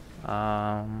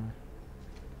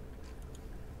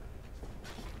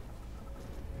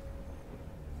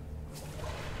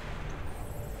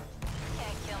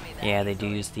 Yeah, they do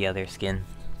use the other skin.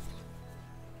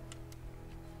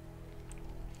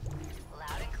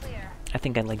 Loud and clear. I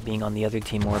think I like being on the other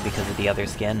team more because of the other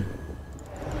skin.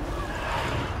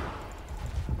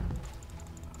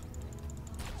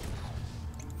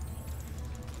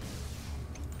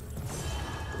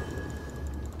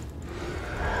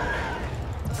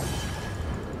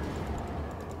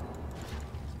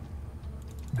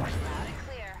 Loud and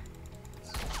clear.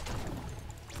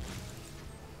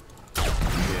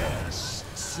 Yes,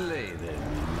 slay them.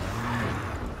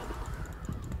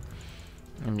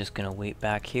 I'm just gonna wait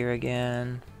back here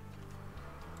again.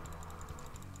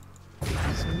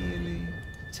 It's nearly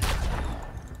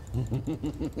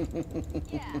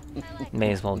Yeah, I like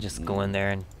May as well just go in there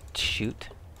and shoot.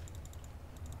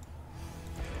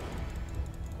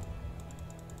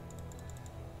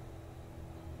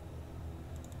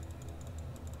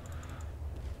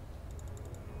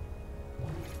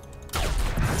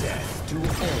 death to all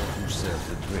who serve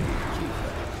the brave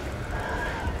keeper.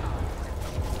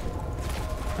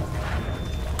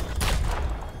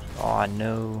 Oh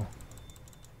no.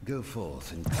 Go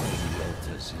forth and claim the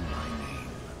altars in my name.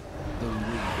 The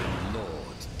Raven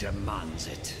Lord demands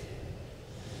it.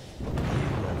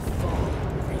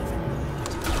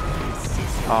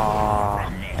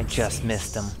 Aw, I just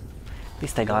missed him. At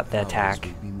least I got the attack.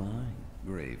 Will be mine,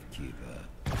 Gravekeeper,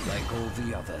 like all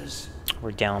the others.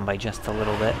 We're down by just a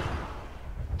little bit.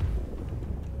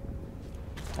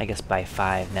 I guess by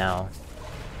 5 now.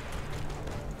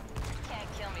 can't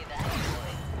kill me that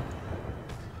easily.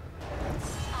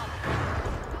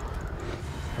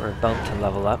 We're about to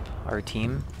level up our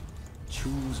team.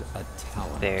 Choose a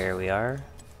talent. There we are.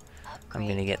 I'm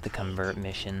gonna get the convert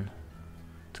mission.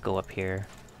 Let's go up here.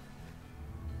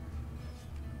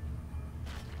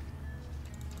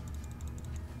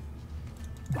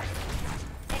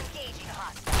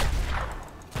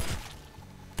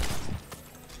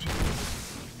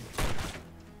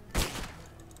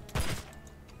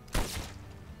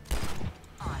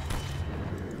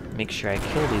 make sure I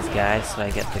kill these guys so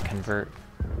I get the convert.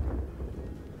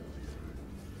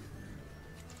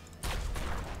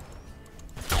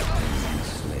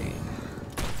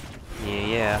 Yeah,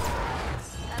 yeah.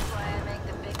 That's why I make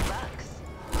the big bucks.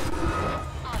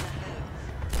 On the move.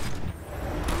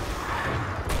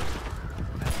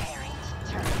 Preparing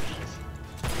to terminate.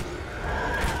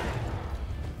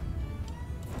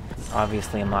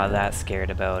 Obviously, I'm not that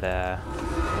scared about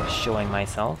showing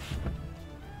myself.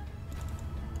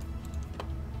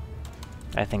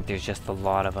 I think there's just a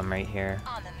lot of them right here.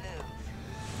 On the move.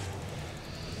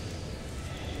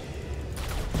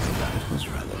 That was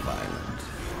rather violent.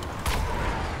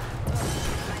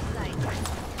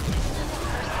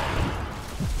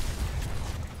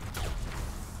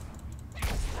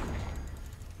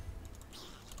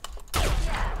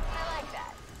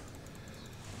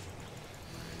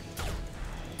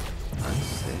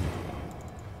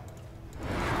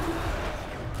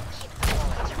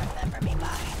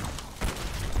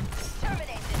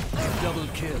 Double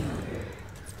kill.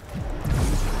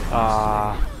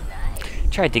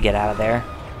 Tried to get out of there,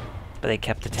 but they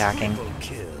kept attacking. Triple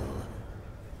kill.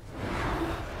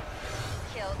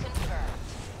 Kill confirmed.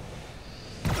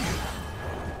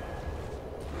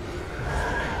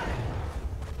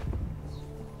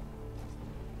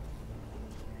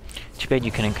 Too bad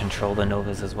you couldn't control the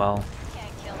Novas as well.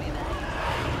 Can't kill me then.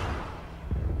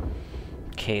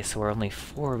 Okay, so we're only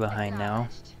 4 behind now.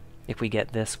 If we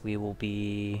get this, we will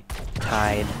be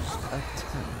tied.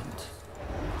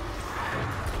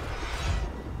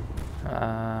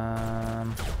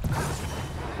 On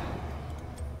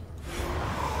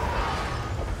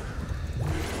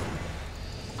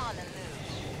the move.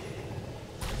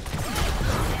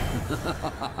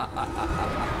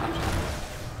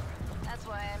 That's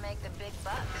why I make the big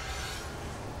bucks.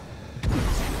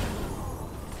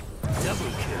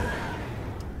 Double kill.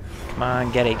 Come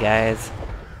on, get it, guys.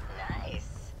 Nice.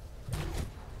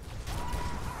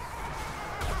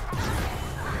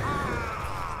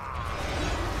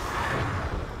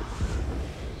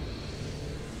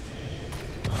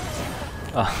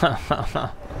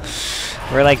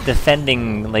 We're like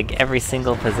defending like every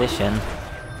single position.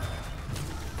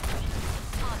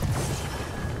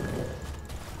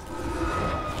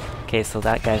 Okay, so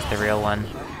that guy's the real one.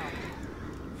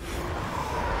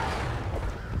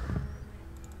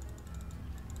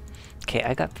 Okay,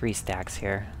 I got 3 stacks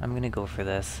here. I'm gonna go for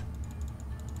this.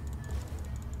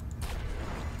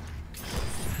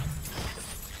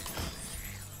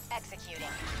 Executing.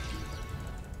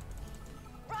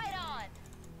 Right on.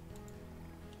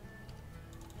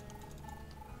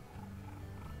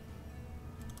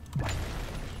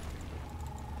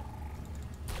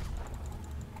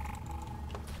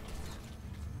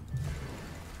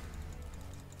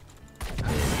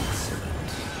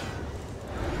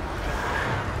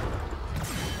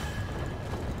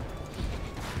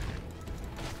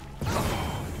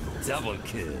 Double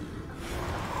kill.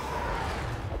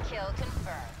 Kill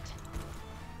confirmed.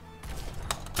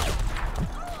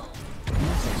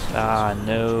 Ah,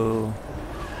 no.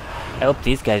 I hope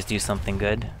these guys do something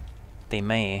good. They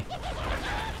may.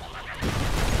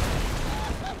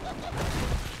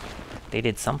 They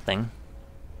did something.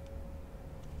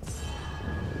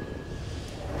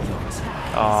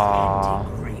 Aww.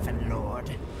 Raven Lord.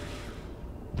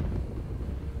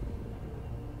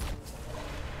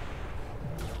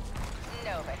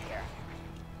 Nova here.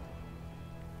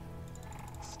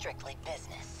 Strictly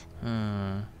business.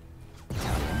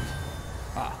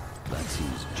 Ah, that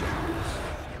seems generous.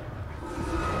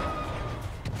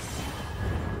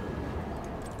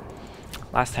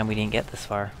 Last time we didn't get this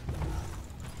far.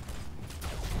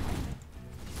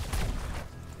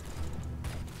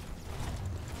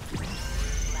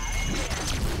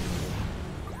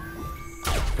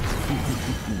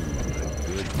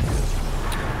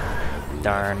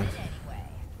 Darn.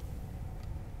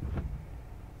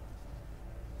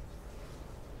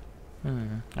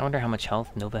 I wonder how much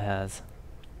health Nova has.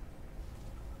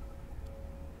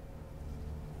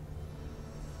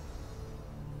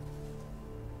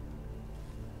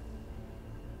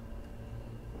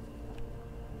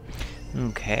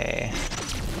 Okay.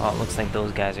 Oh, it looks like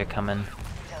those guys are coming.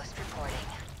 Ghost reporting.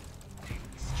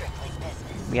 Strictly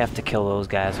business. We have to kill those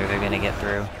guys or they're gonna get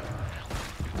through.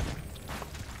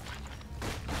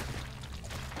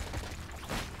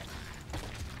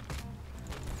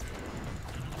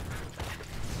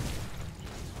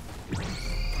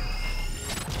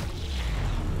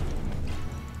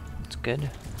 It's good.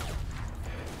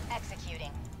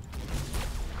 Executing.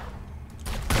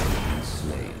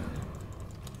 Slain.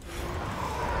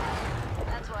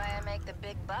 That's why I make the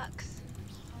big bucks.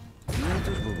 The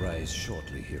altars will rise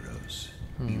shortly, heroes.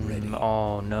 Be ready.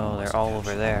 Oh no, they're all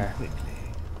over there. Quickly.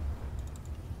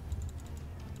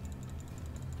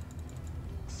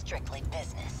 Strictly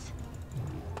business.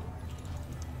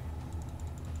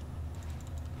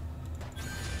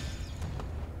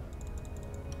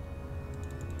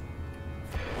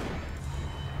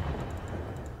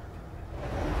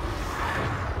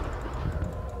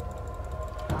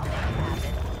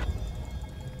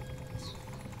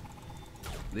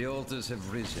 The altars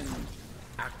have risen.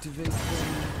 Activate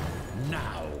them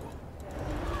now.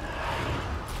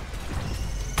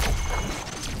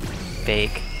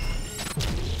 Fake.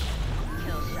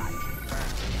 Kill shot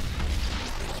confirmed.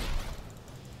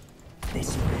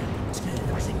 This realm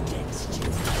turns against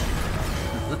you.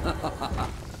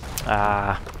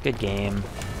 Ah, good game.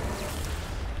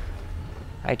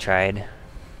 I tried.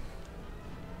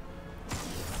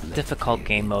 Difficult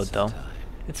game mode though.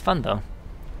 It's fun though.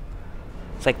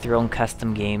 It's like their own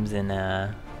custom games in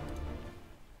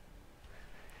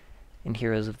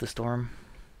Heroes of the Storm.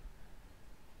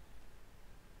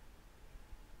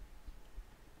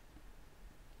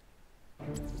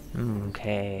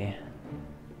 Okay.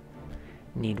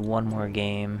 Need one more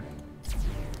game.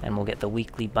 And we'll get the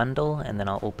weekly bundle, and then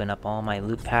I'll open up all my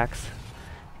loot packs.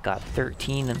 Got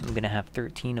 13, and I'm gonna have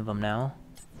 13 of them now.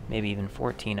 Maybe even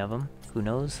 14 of them. Who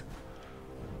knows?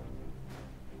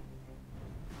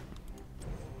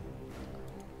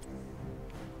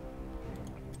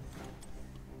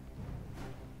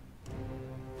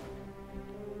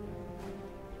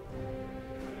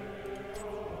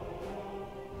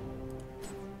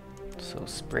 So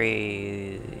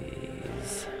sprays.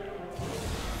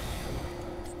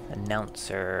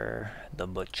 Announcer, the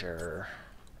butcher.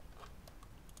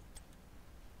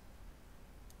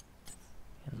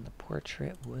 And the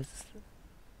portrait was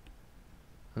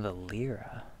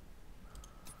Valera.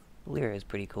 Valera is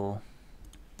pretty cool.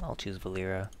 I'll choose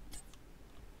Valera.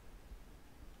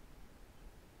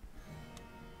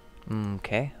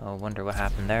 Okay, I wonder what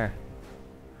happened there.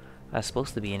 I was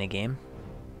supposed to be in a game.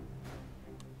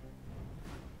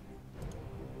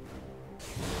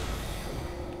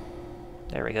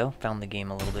 There we go, found the game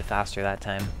a little bit faster that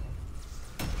time.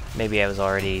 Maybe I was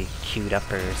already queued up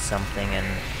or something and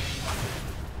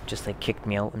just like kicked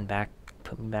me out and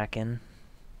put me back in.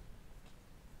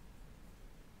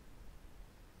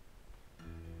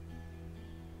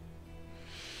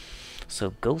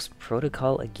 So Ghost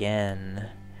Protocol again,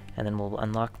 and then we'll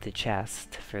unlock the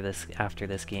chest for this after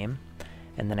this game.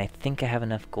 And then I think I have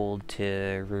enough gold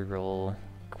to reroll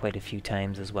quite a few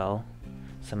times as well.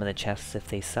 Some of the chests if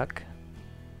they suck.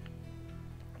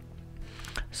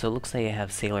 So it looks like I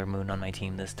have Sailor Moon on my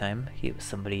team this time. He was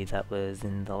somebody that was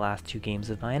in the last 2 games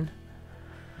of mine.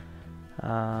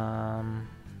 Yeah,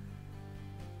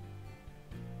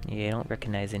 I don't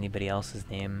recognize anybody else's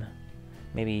name.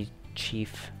 Maybe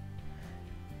Chief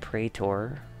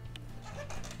Praetor,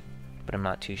 but I'm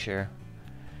not too sure.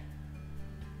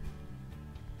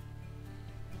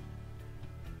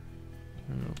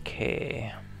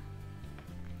 Okay.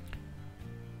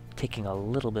 Taking a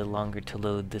little bit longer to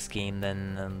load this game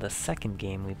than the second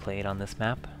game we played on this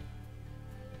map.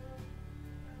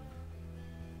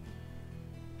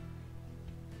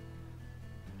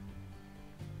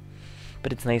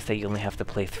 But it's nice that you only have to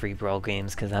play 3 Brawl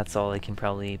games, because that's all I can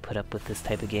probably put up with this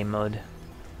type of game mode.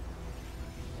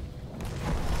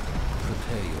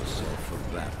 Prepare yourself for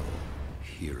battle,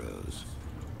 heroes.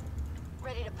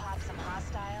 Ready to pop some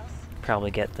hostiles? Probably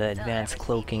get the advanced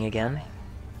cloaking again.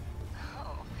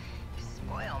 Oh, you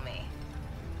spoil me.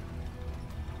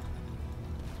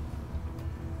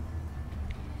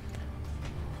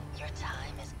 Your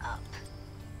time is up.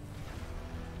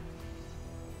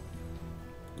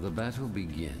 The battle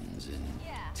begins in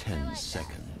 10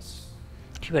 seconds.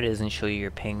 Too bad it doesn't show you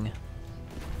your ping.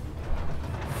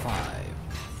 5,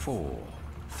 4,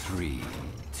 3,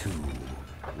 2,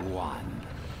 1.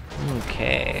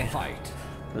 Okay. Fight.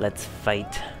 Let's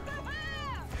fight.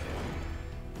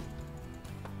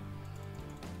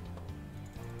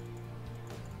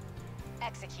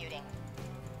 Executing.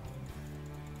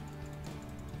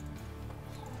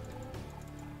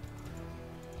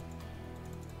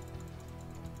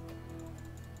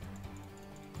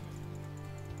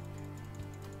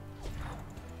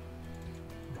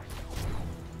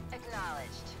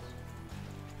 Acknowledged.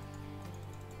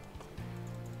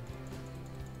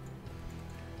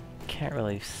 Can't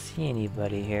really see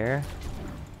anybody here.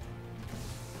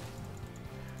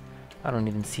 I don't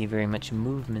even see very much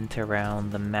movement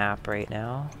around the map right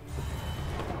now.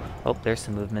 Oh, there's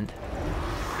some movement.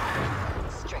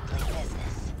 Strictly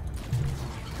business.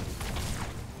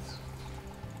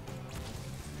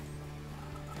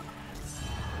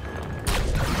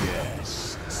 Yes.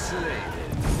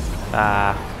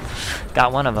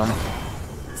 Got one of them.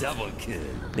 Double kill.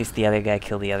 At least the other guy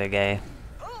killed the other guy.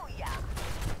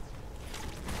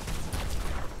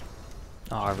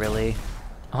 Oh, really?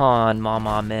 Oh, and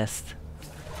Mama missed.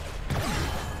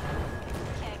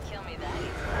 Can't kill me that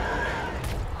easily.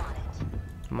 On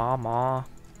it. Mama.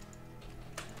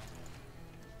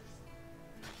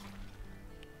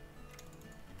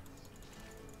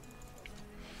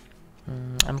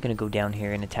 I'm gonna go down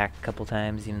here and attack a couple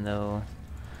times, even though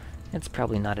it's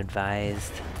probably not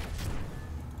advised.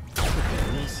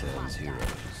 Prepare yourselves,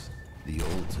 heroes. The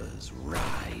altars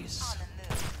rise.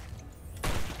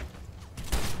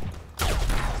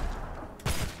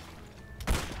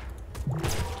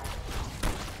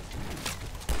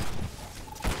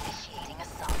 Initiating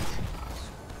assault.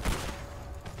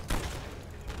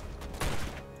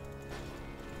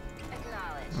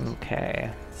 Acknowledged.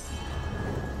 Okay.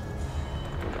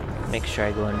 Make sure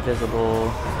I go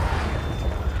invisible.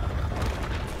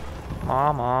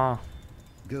 Mama.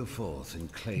 Go forth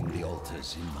and claim the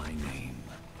altars in my name.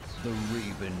 The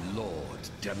Raven Lord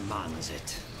demands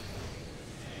it.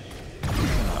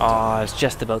 Oh, I was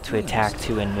just about to attack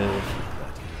too and move.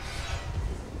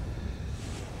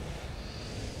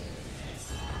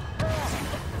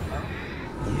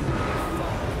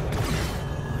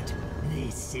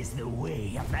 This is the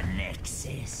way of the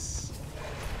Nexus.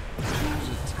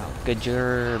 Good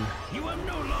job. You are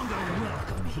no longer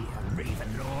welcome here,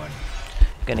 Raven Lord.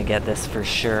 Gonna get this for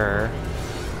sure.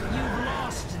 You've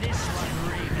lost this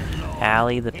one, Raven Lord.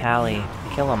 Pally the Pally.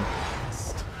 Kill him.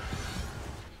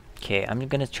 Okay, I'm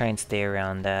gonna try and stay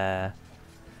around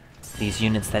these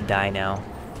units that die now.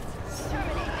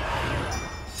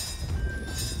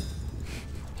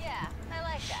 Yeah, I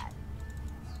like that.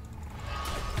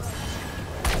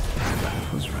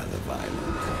 That was rather violent.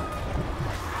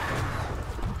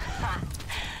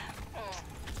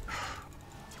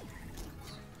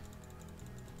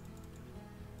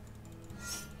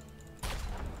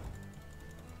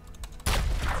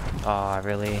 Aw,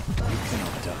 really? You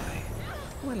cannot die.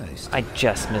 Well, I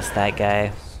just missed that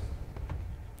guy.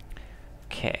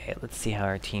 Okay, let's see how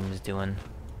our team's doing.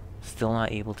 Still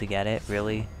not able to get it,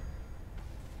 really?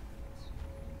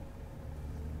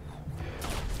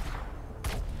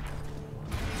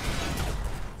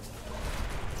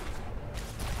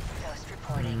 Ghost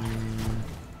reporting.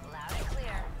 Loud and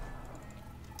clear.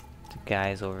 The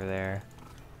guy's over there.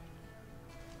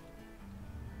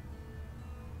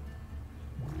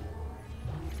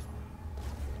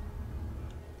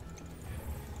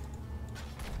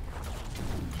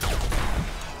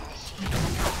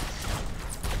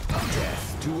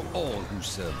 to all who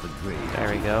serve the grave.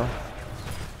 There we go.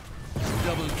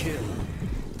 Double kill.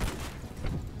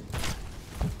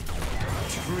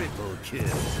 Triple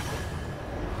kill.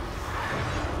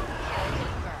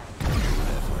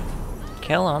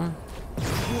 Kill him.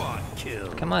 Quad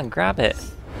kill. Come on, grab it.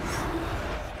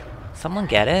 Someone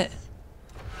get it?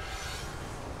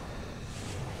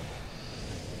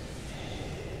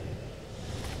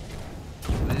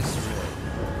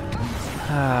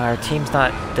 Our team's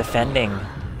not defending.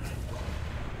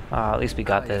 At least we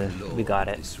got it.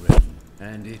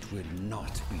 And it will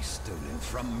not be stolen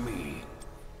from me.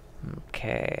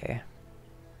 Okay.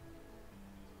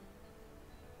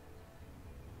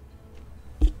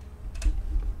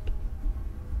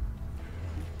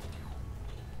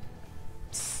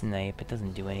 Snipe, it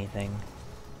doesn't do anything.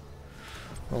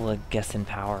 We'll guess in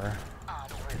power.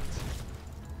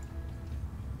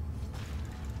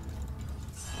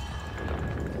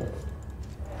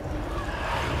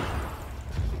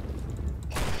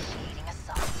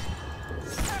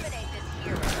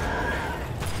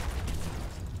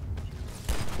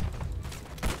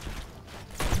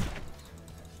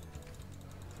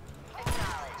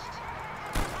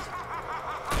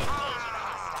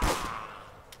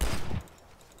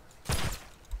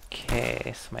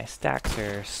 Okay, so my stacks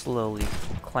are slowly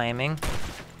climbing.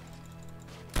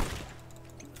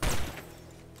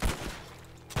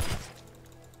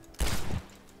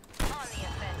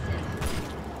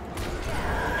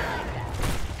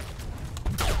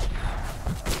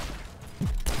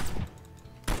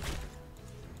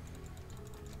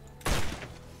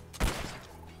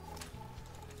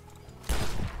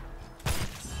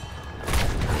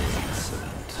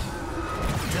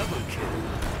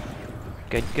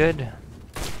 Good, good.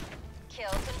 Kill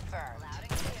confirmed. Loud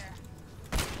and clear.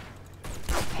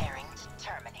 Preparing to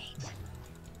terminate.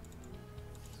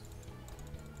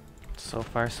 So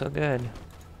far, so good.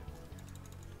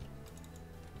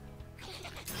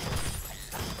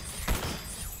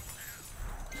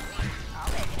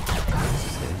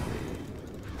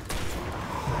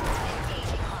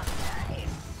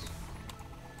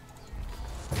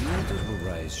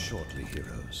 rise shortly,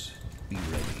 heroes. Be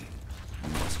ready. You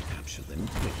must capture them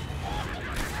quickly.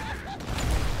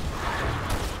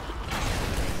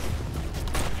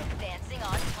 Advancing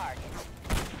on target.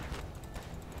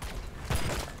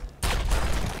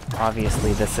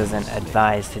 Obviously, this isn't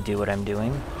advised to do what I'm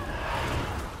doing.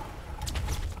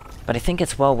 But I think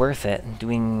it's well worth it,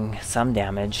 doing some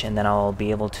damage, and then I'll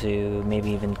be able to maybe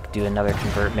even do another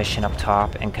convert mission up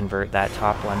top and convert that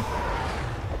top one.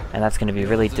 And that's going to be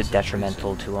really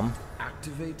detrimental to them.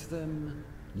 Activate them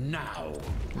now.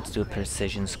 Let's do a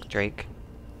precision strike.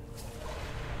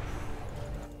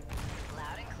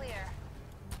 Loud and clear.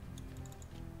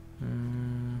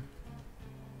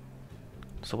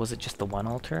 So was it just the one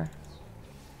altar?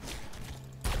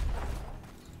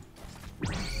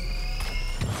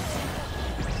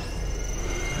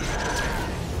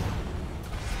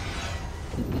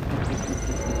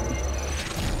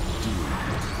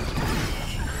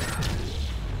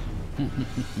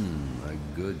 A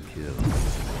good kill.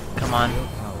 Come on.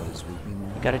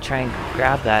 Gotta try and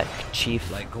grab that,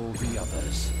 Chief. Like all the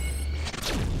others.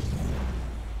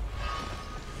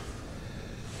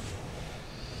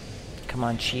 Come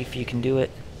on, Chief, you can do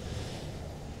it.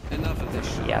 Enough of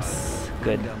this. Yes,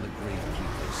 good. Down the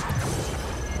gravekeepers.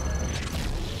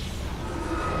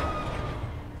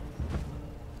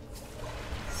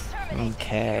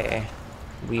 Okay.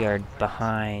 We are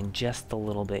behind just a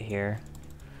little bit here.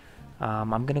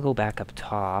 I'm gonna go back up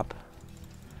top.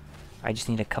 I just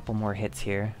need a couple more hits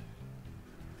here.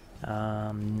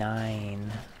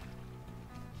 9.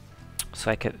 So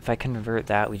if I convert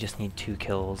that, we just need 2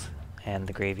 kills and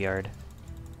the graveyard.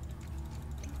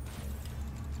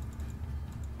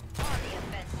 On the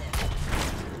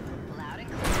offensive. Loud and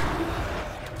clear.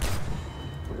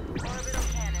 Orbital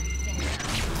cannon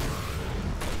synchronized.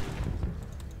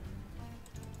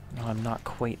 No, I'm not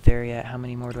quite there yet. How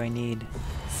many more do I need?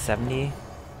 70?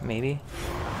 Maybe?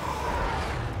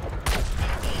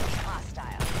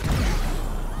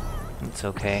 Hostile. It's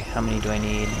okay. How many do I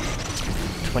need?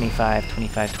 25,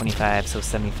 25, 25, so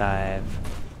 75.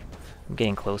 I'm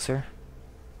getting closer.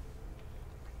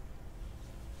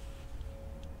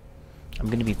 I'm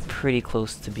gonna be pretty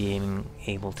close to being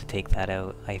able to take that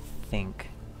out, I think.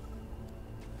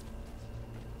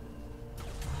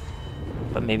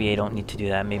 But maybe I don't need to do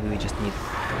that. Maybe we just need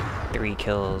 3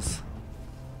 kills.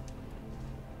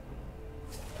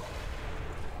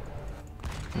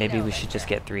 Maybe we should just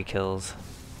get 3 kills.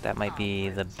 That might be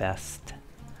the best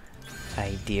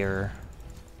idea.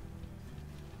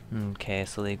 Okay,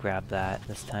 so they grabbed that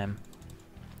this time.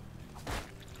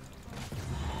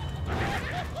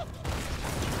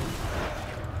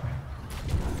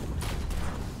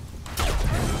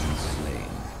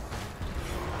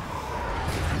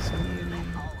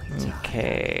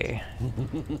 Okay.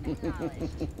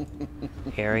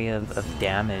 Area of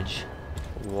damage.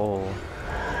 Whoa.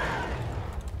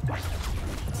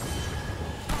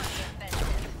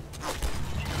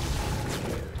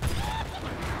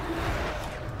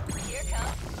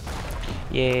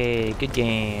 Yay, good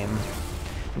game.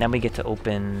 Now we get to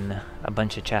open a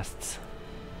bunch of chests.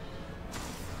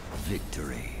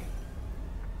 Victory.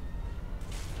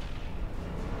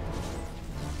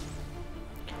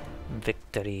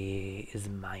 Victory is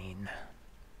mine.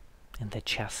 And the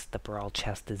chest, the brawl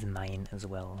chest is mine as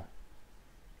well.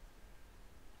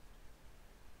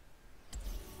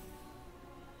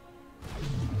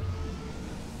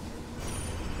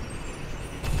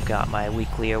 Got my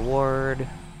weekly award.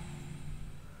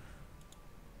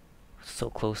 So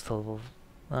close to level...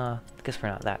 I guess we're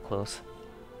not that close.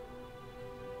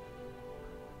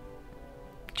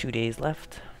 2 days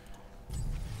left.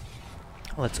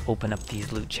 Let's open up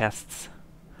these loot chests.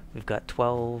 We've got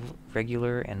 12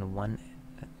 regular and 1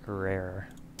 rare.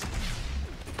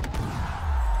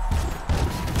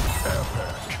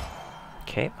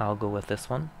 Okay, I'll go with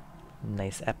this one.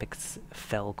 Nice epic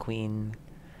Fell Queen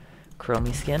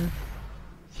Chromie skin.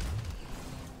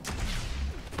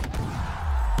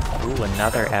 Ooh,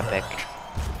 another epic.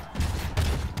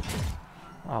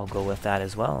 I'll go with that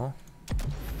as well.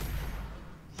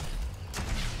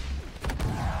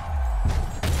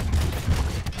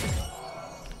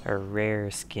 A rare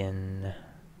skin.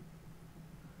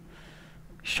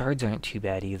 Shards aren't too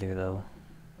bad either, though.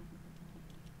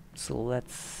 So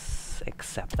let's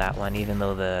accept that one, even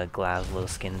though the Glaslow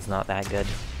skin's not that good.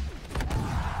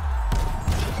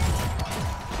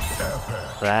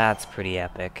 That's pretty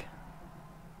epic.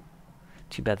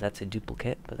 Too bad that's a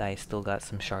duplicate, but I still got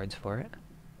some shards for it.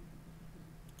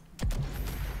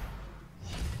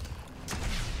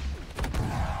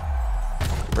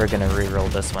 We're gonna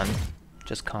reroll this one.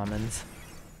 Just commons.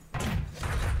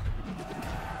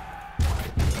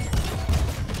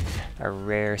 A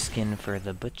rare skin for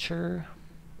the Butcher.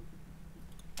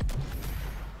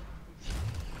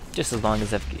 Just as long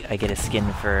as I get a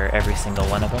skin for every single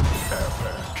one of them.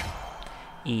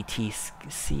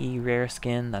 ETC rare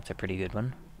skin, that's a pretty good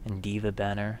one. And Diva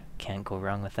banner, can't go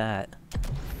wrong with that.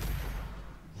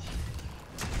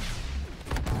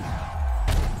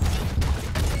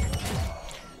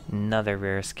 Another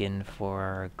rare skin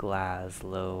for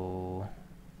Glaslow.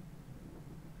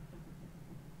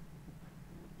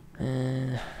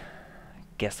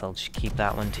 Guess I'll just keep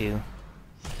that one too.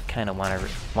 Kind of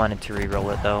wanted to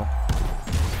re-roll it though.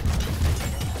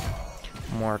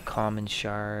 More common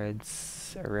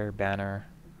shards, a rare banner.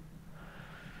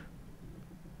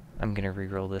 I'm gonna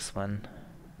re-roll this one.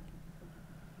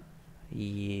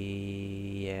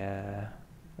 Yeah,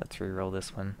 let's re-roll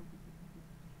this one.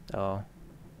 Oh,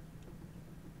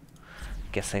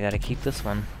 guess I gotta keep this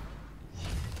one.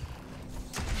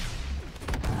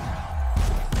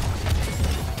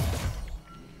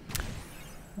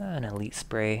 An elite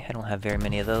spray. I don't have very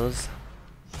many of those.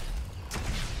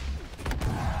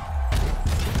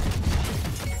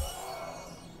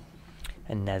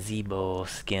 A Nazebo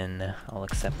skin. I'll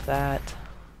accept that.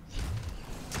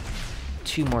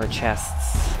 2 more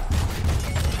chests.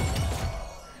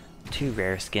 2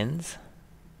 rare skins.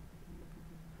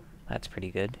 That's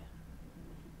pretty good.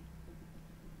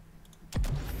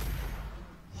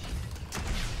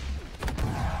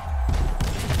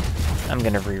 I'm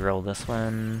gonna re-roll this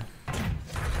one.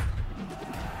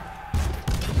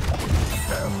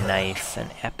 Nice, an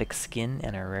epic skin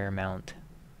and a rare mount.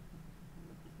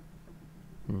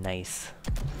 Nice.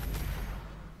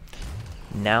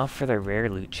 Now for the rare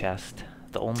loot chest.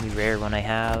 The only rare one I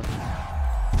have.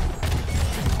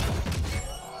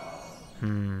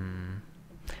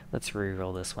 Let's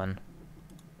re-roll this one.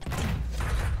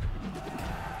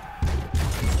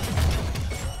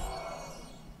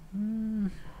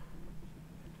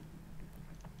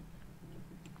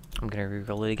 I'm gonna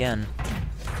re-roll it again.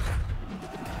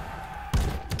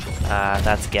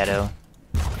 That's ghetto.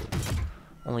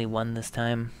 Only 1 this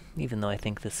time, even though I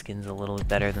think this skin's a little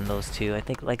better than those 2. I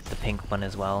think like the pink one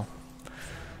as well.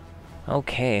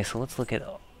 Okay, so let's look at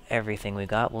everything we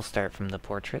got. We'll start from the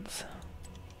portraits.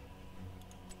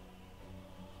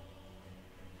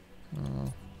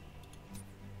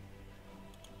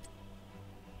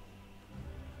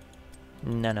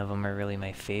 None of them are really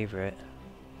my favorite.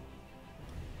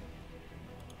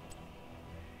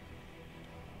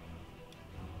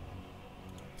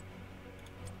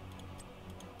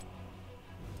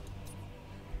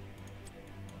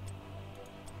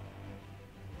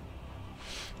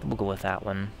 We'll go with that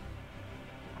one.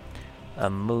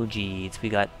 Emojis. We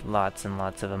got lots and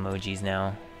lots of emojis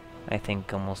now. I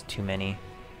think almost too many.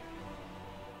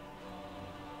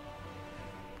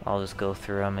 I'll just go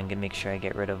through them and make sure I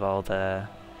get rid of all the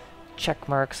check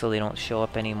marks so they don't show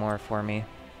up anymore for me.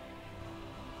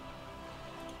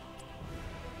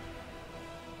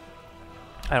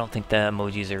 I don't think the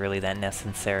emojis are really that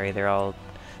necessary. They're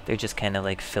just kind of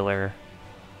like filler.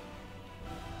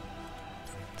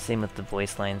 Same with the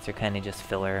voice lines, they're kind of just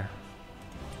filler.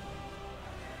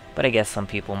 But I guess some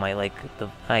people might like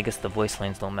I guess the voice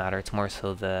lines don't matter, it's more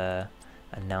so the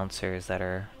announcers that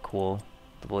are cool.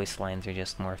 The voice lines are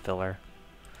just more filler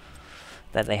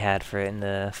that they had for it in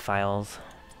the files.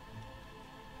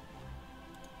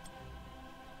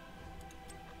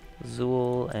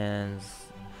 Zool and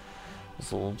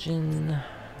Zul'jin.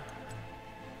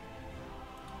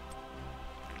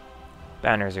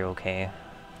 Banners are okay,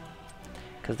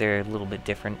 because they're a little bit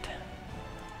different.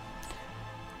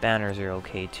 Banners are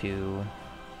okay too,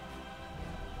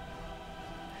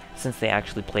 since they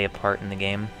actually play a part in the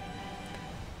game.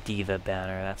 Diva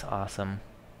banner, that's awesome.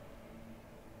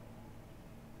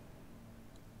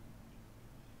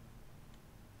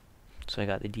 So I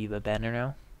got the Diva banner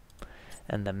now.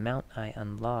 And the mount I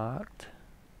unlocked.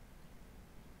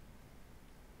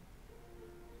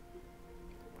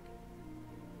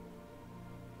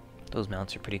 Those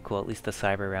mounts are pretty cool, at least the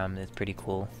Cyber Ram is pretty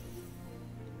cool.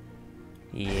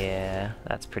 Yeah,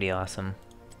 that's pretty awesome.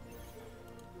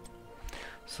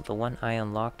 So the one I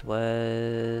unlocked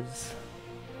was...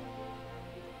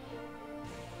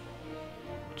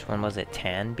 which one was it?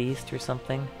 Tan Beast or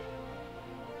something?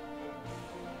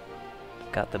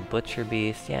 Got the Butcher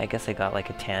Beast. Yeah, I guess I got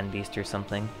like a Tan Beast or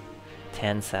something.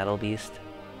 Tan Saddle Beast.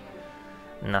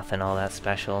 Nothing all that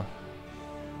special.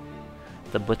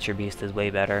 The Butcher Beast is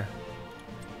way better.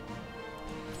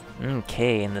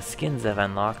 Okay, and the skins I've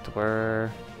unlocked were...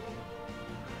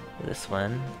 this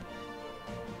one.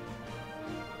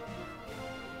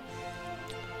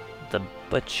 The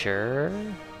Butcher.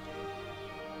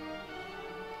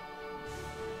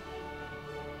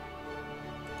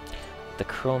 the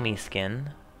Chromie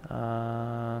skin.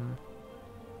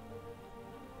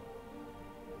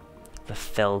 The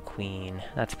Fell Queen.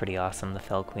 That's pretty awesome, the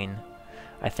Fell Queen.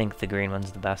 I think the green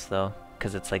one's the best though,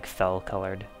 because it's like fell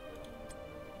colored.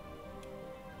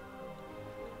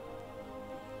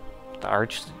 The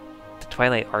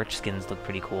Twilight Arch skins look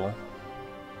pretty cool.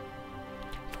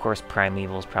 Of course,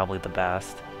 Primeval's probably the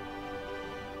best.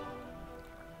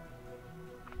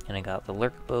 And I got the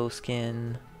Lurkbow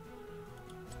skin.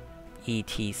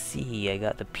 ETC, I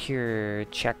got the pure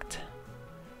checked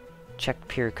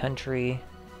pure country.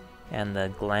 And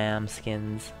the glam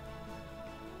skins.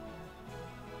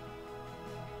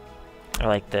 I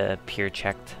like the pure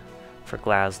checked for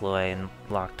Glasloy and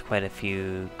locked quite a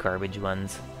few garbage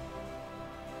ones.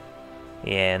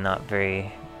 Yeah, not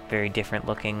very different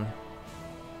looking.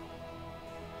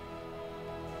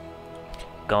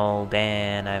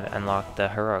 Gul'dan, I've unlocked the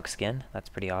heroic skin. That's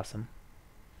pretty awesome.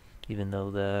 Even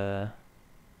though the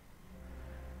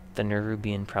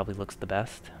Nerubian probably looks the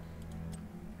best.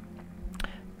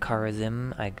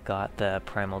 Karazim, I got the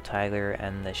Primal Tiger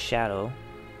and the Shadow.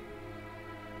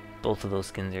 Both of those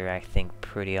skins are, I think,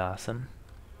 pretty awesome.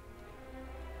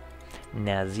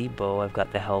 Nazeebo, I've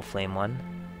got the Hellflame one.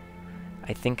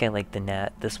 I think I like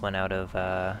this one out of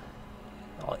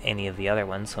any of the other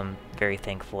ones, so I'm very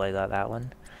thankful I got that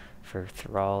one. For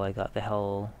Thrall, I got the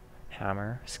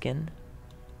Hellhammer skin.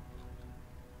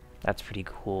 That's pretty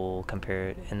cool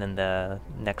compared. And then the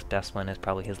next best one is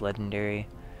probably his legendary.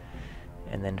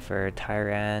 And then for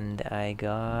Tyrande, I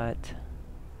got,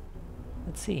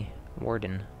 let's see,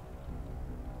 Warden.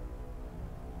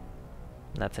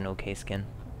 That's an okay skin.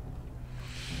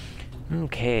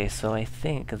 Okay, so I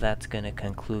think that's gonna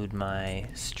conclude my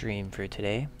stream for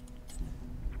today.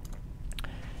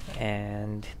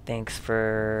 And thanks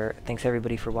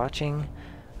everybody for watching.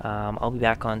 I'll be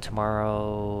back on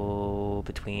tomorrow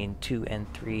between 2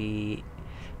 and 3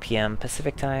 p.m.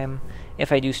 Pacific time.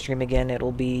 If I do stream again,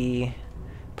 it'll be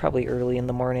probably early in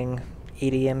the morning,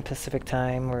 8 a.m. Pacific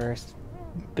time, or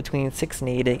between 6 and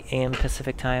 8 a.m.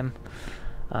 Pacific time.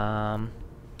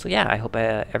 So yeah, I hope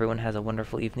everyone has a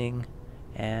wonderful evening,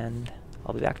 and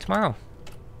I'll be back tomorrow.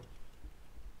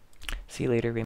 See you later.